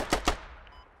right now.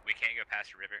 We can't go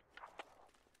past the river.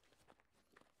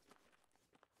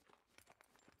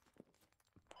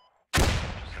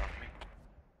 Just off me.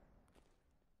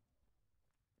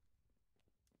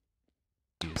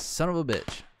 You son of a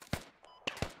bitch.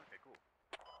 Okay, cool.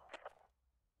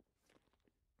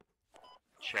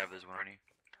 Chav is warning.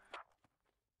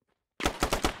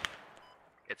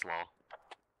 It's law.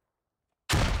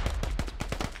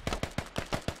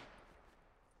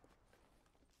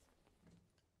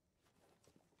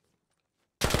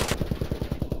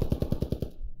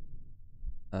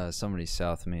 Somebody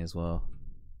south of me as well.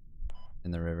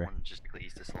 In the river. One just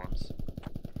east of slums.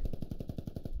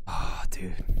 Oh,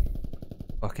 dude.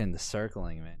 Fucking the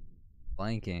circling, man.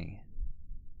 Flanking.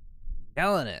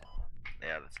 Killing it.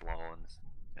 Yeah, that's law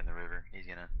in the river. He's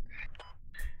gonna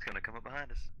come up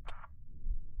behind us.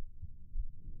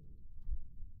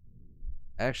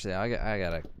 Actually, I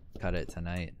gotta cut it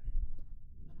tonight.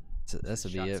 So this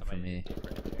will be it for me.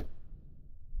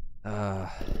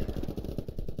 Nice.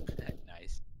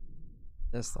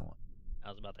 That's the one. I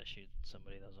was about to shoot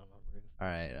somebody that was on the roof.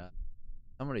 Alright,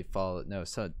 somebody followed. No,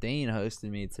 so Dane hosted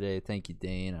me today. Thank you,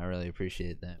 Dane. I really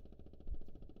appreciate that.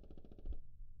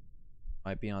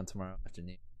 Might be on tomorrow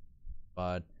afternoon.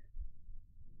 Pod.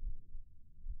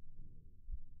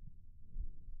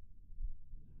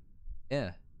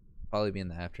 Yeah, probably be in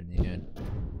the afternoon.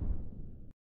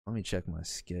 Let me check my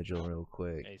schedule real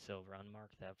quick. Hey, Silver,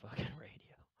 unmark that fucking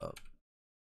radio. Oh.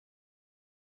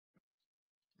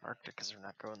 Marked it because they're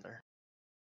not going there.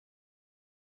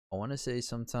 I want to say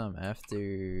sometime after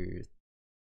 3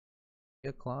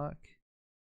 o'clock.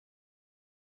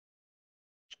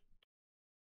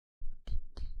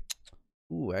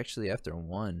 Ooh, actually after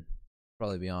 1.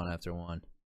 Probably be on after 1.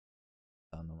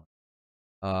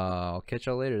 I'll catch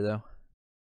y'all later though.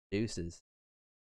 Deuces.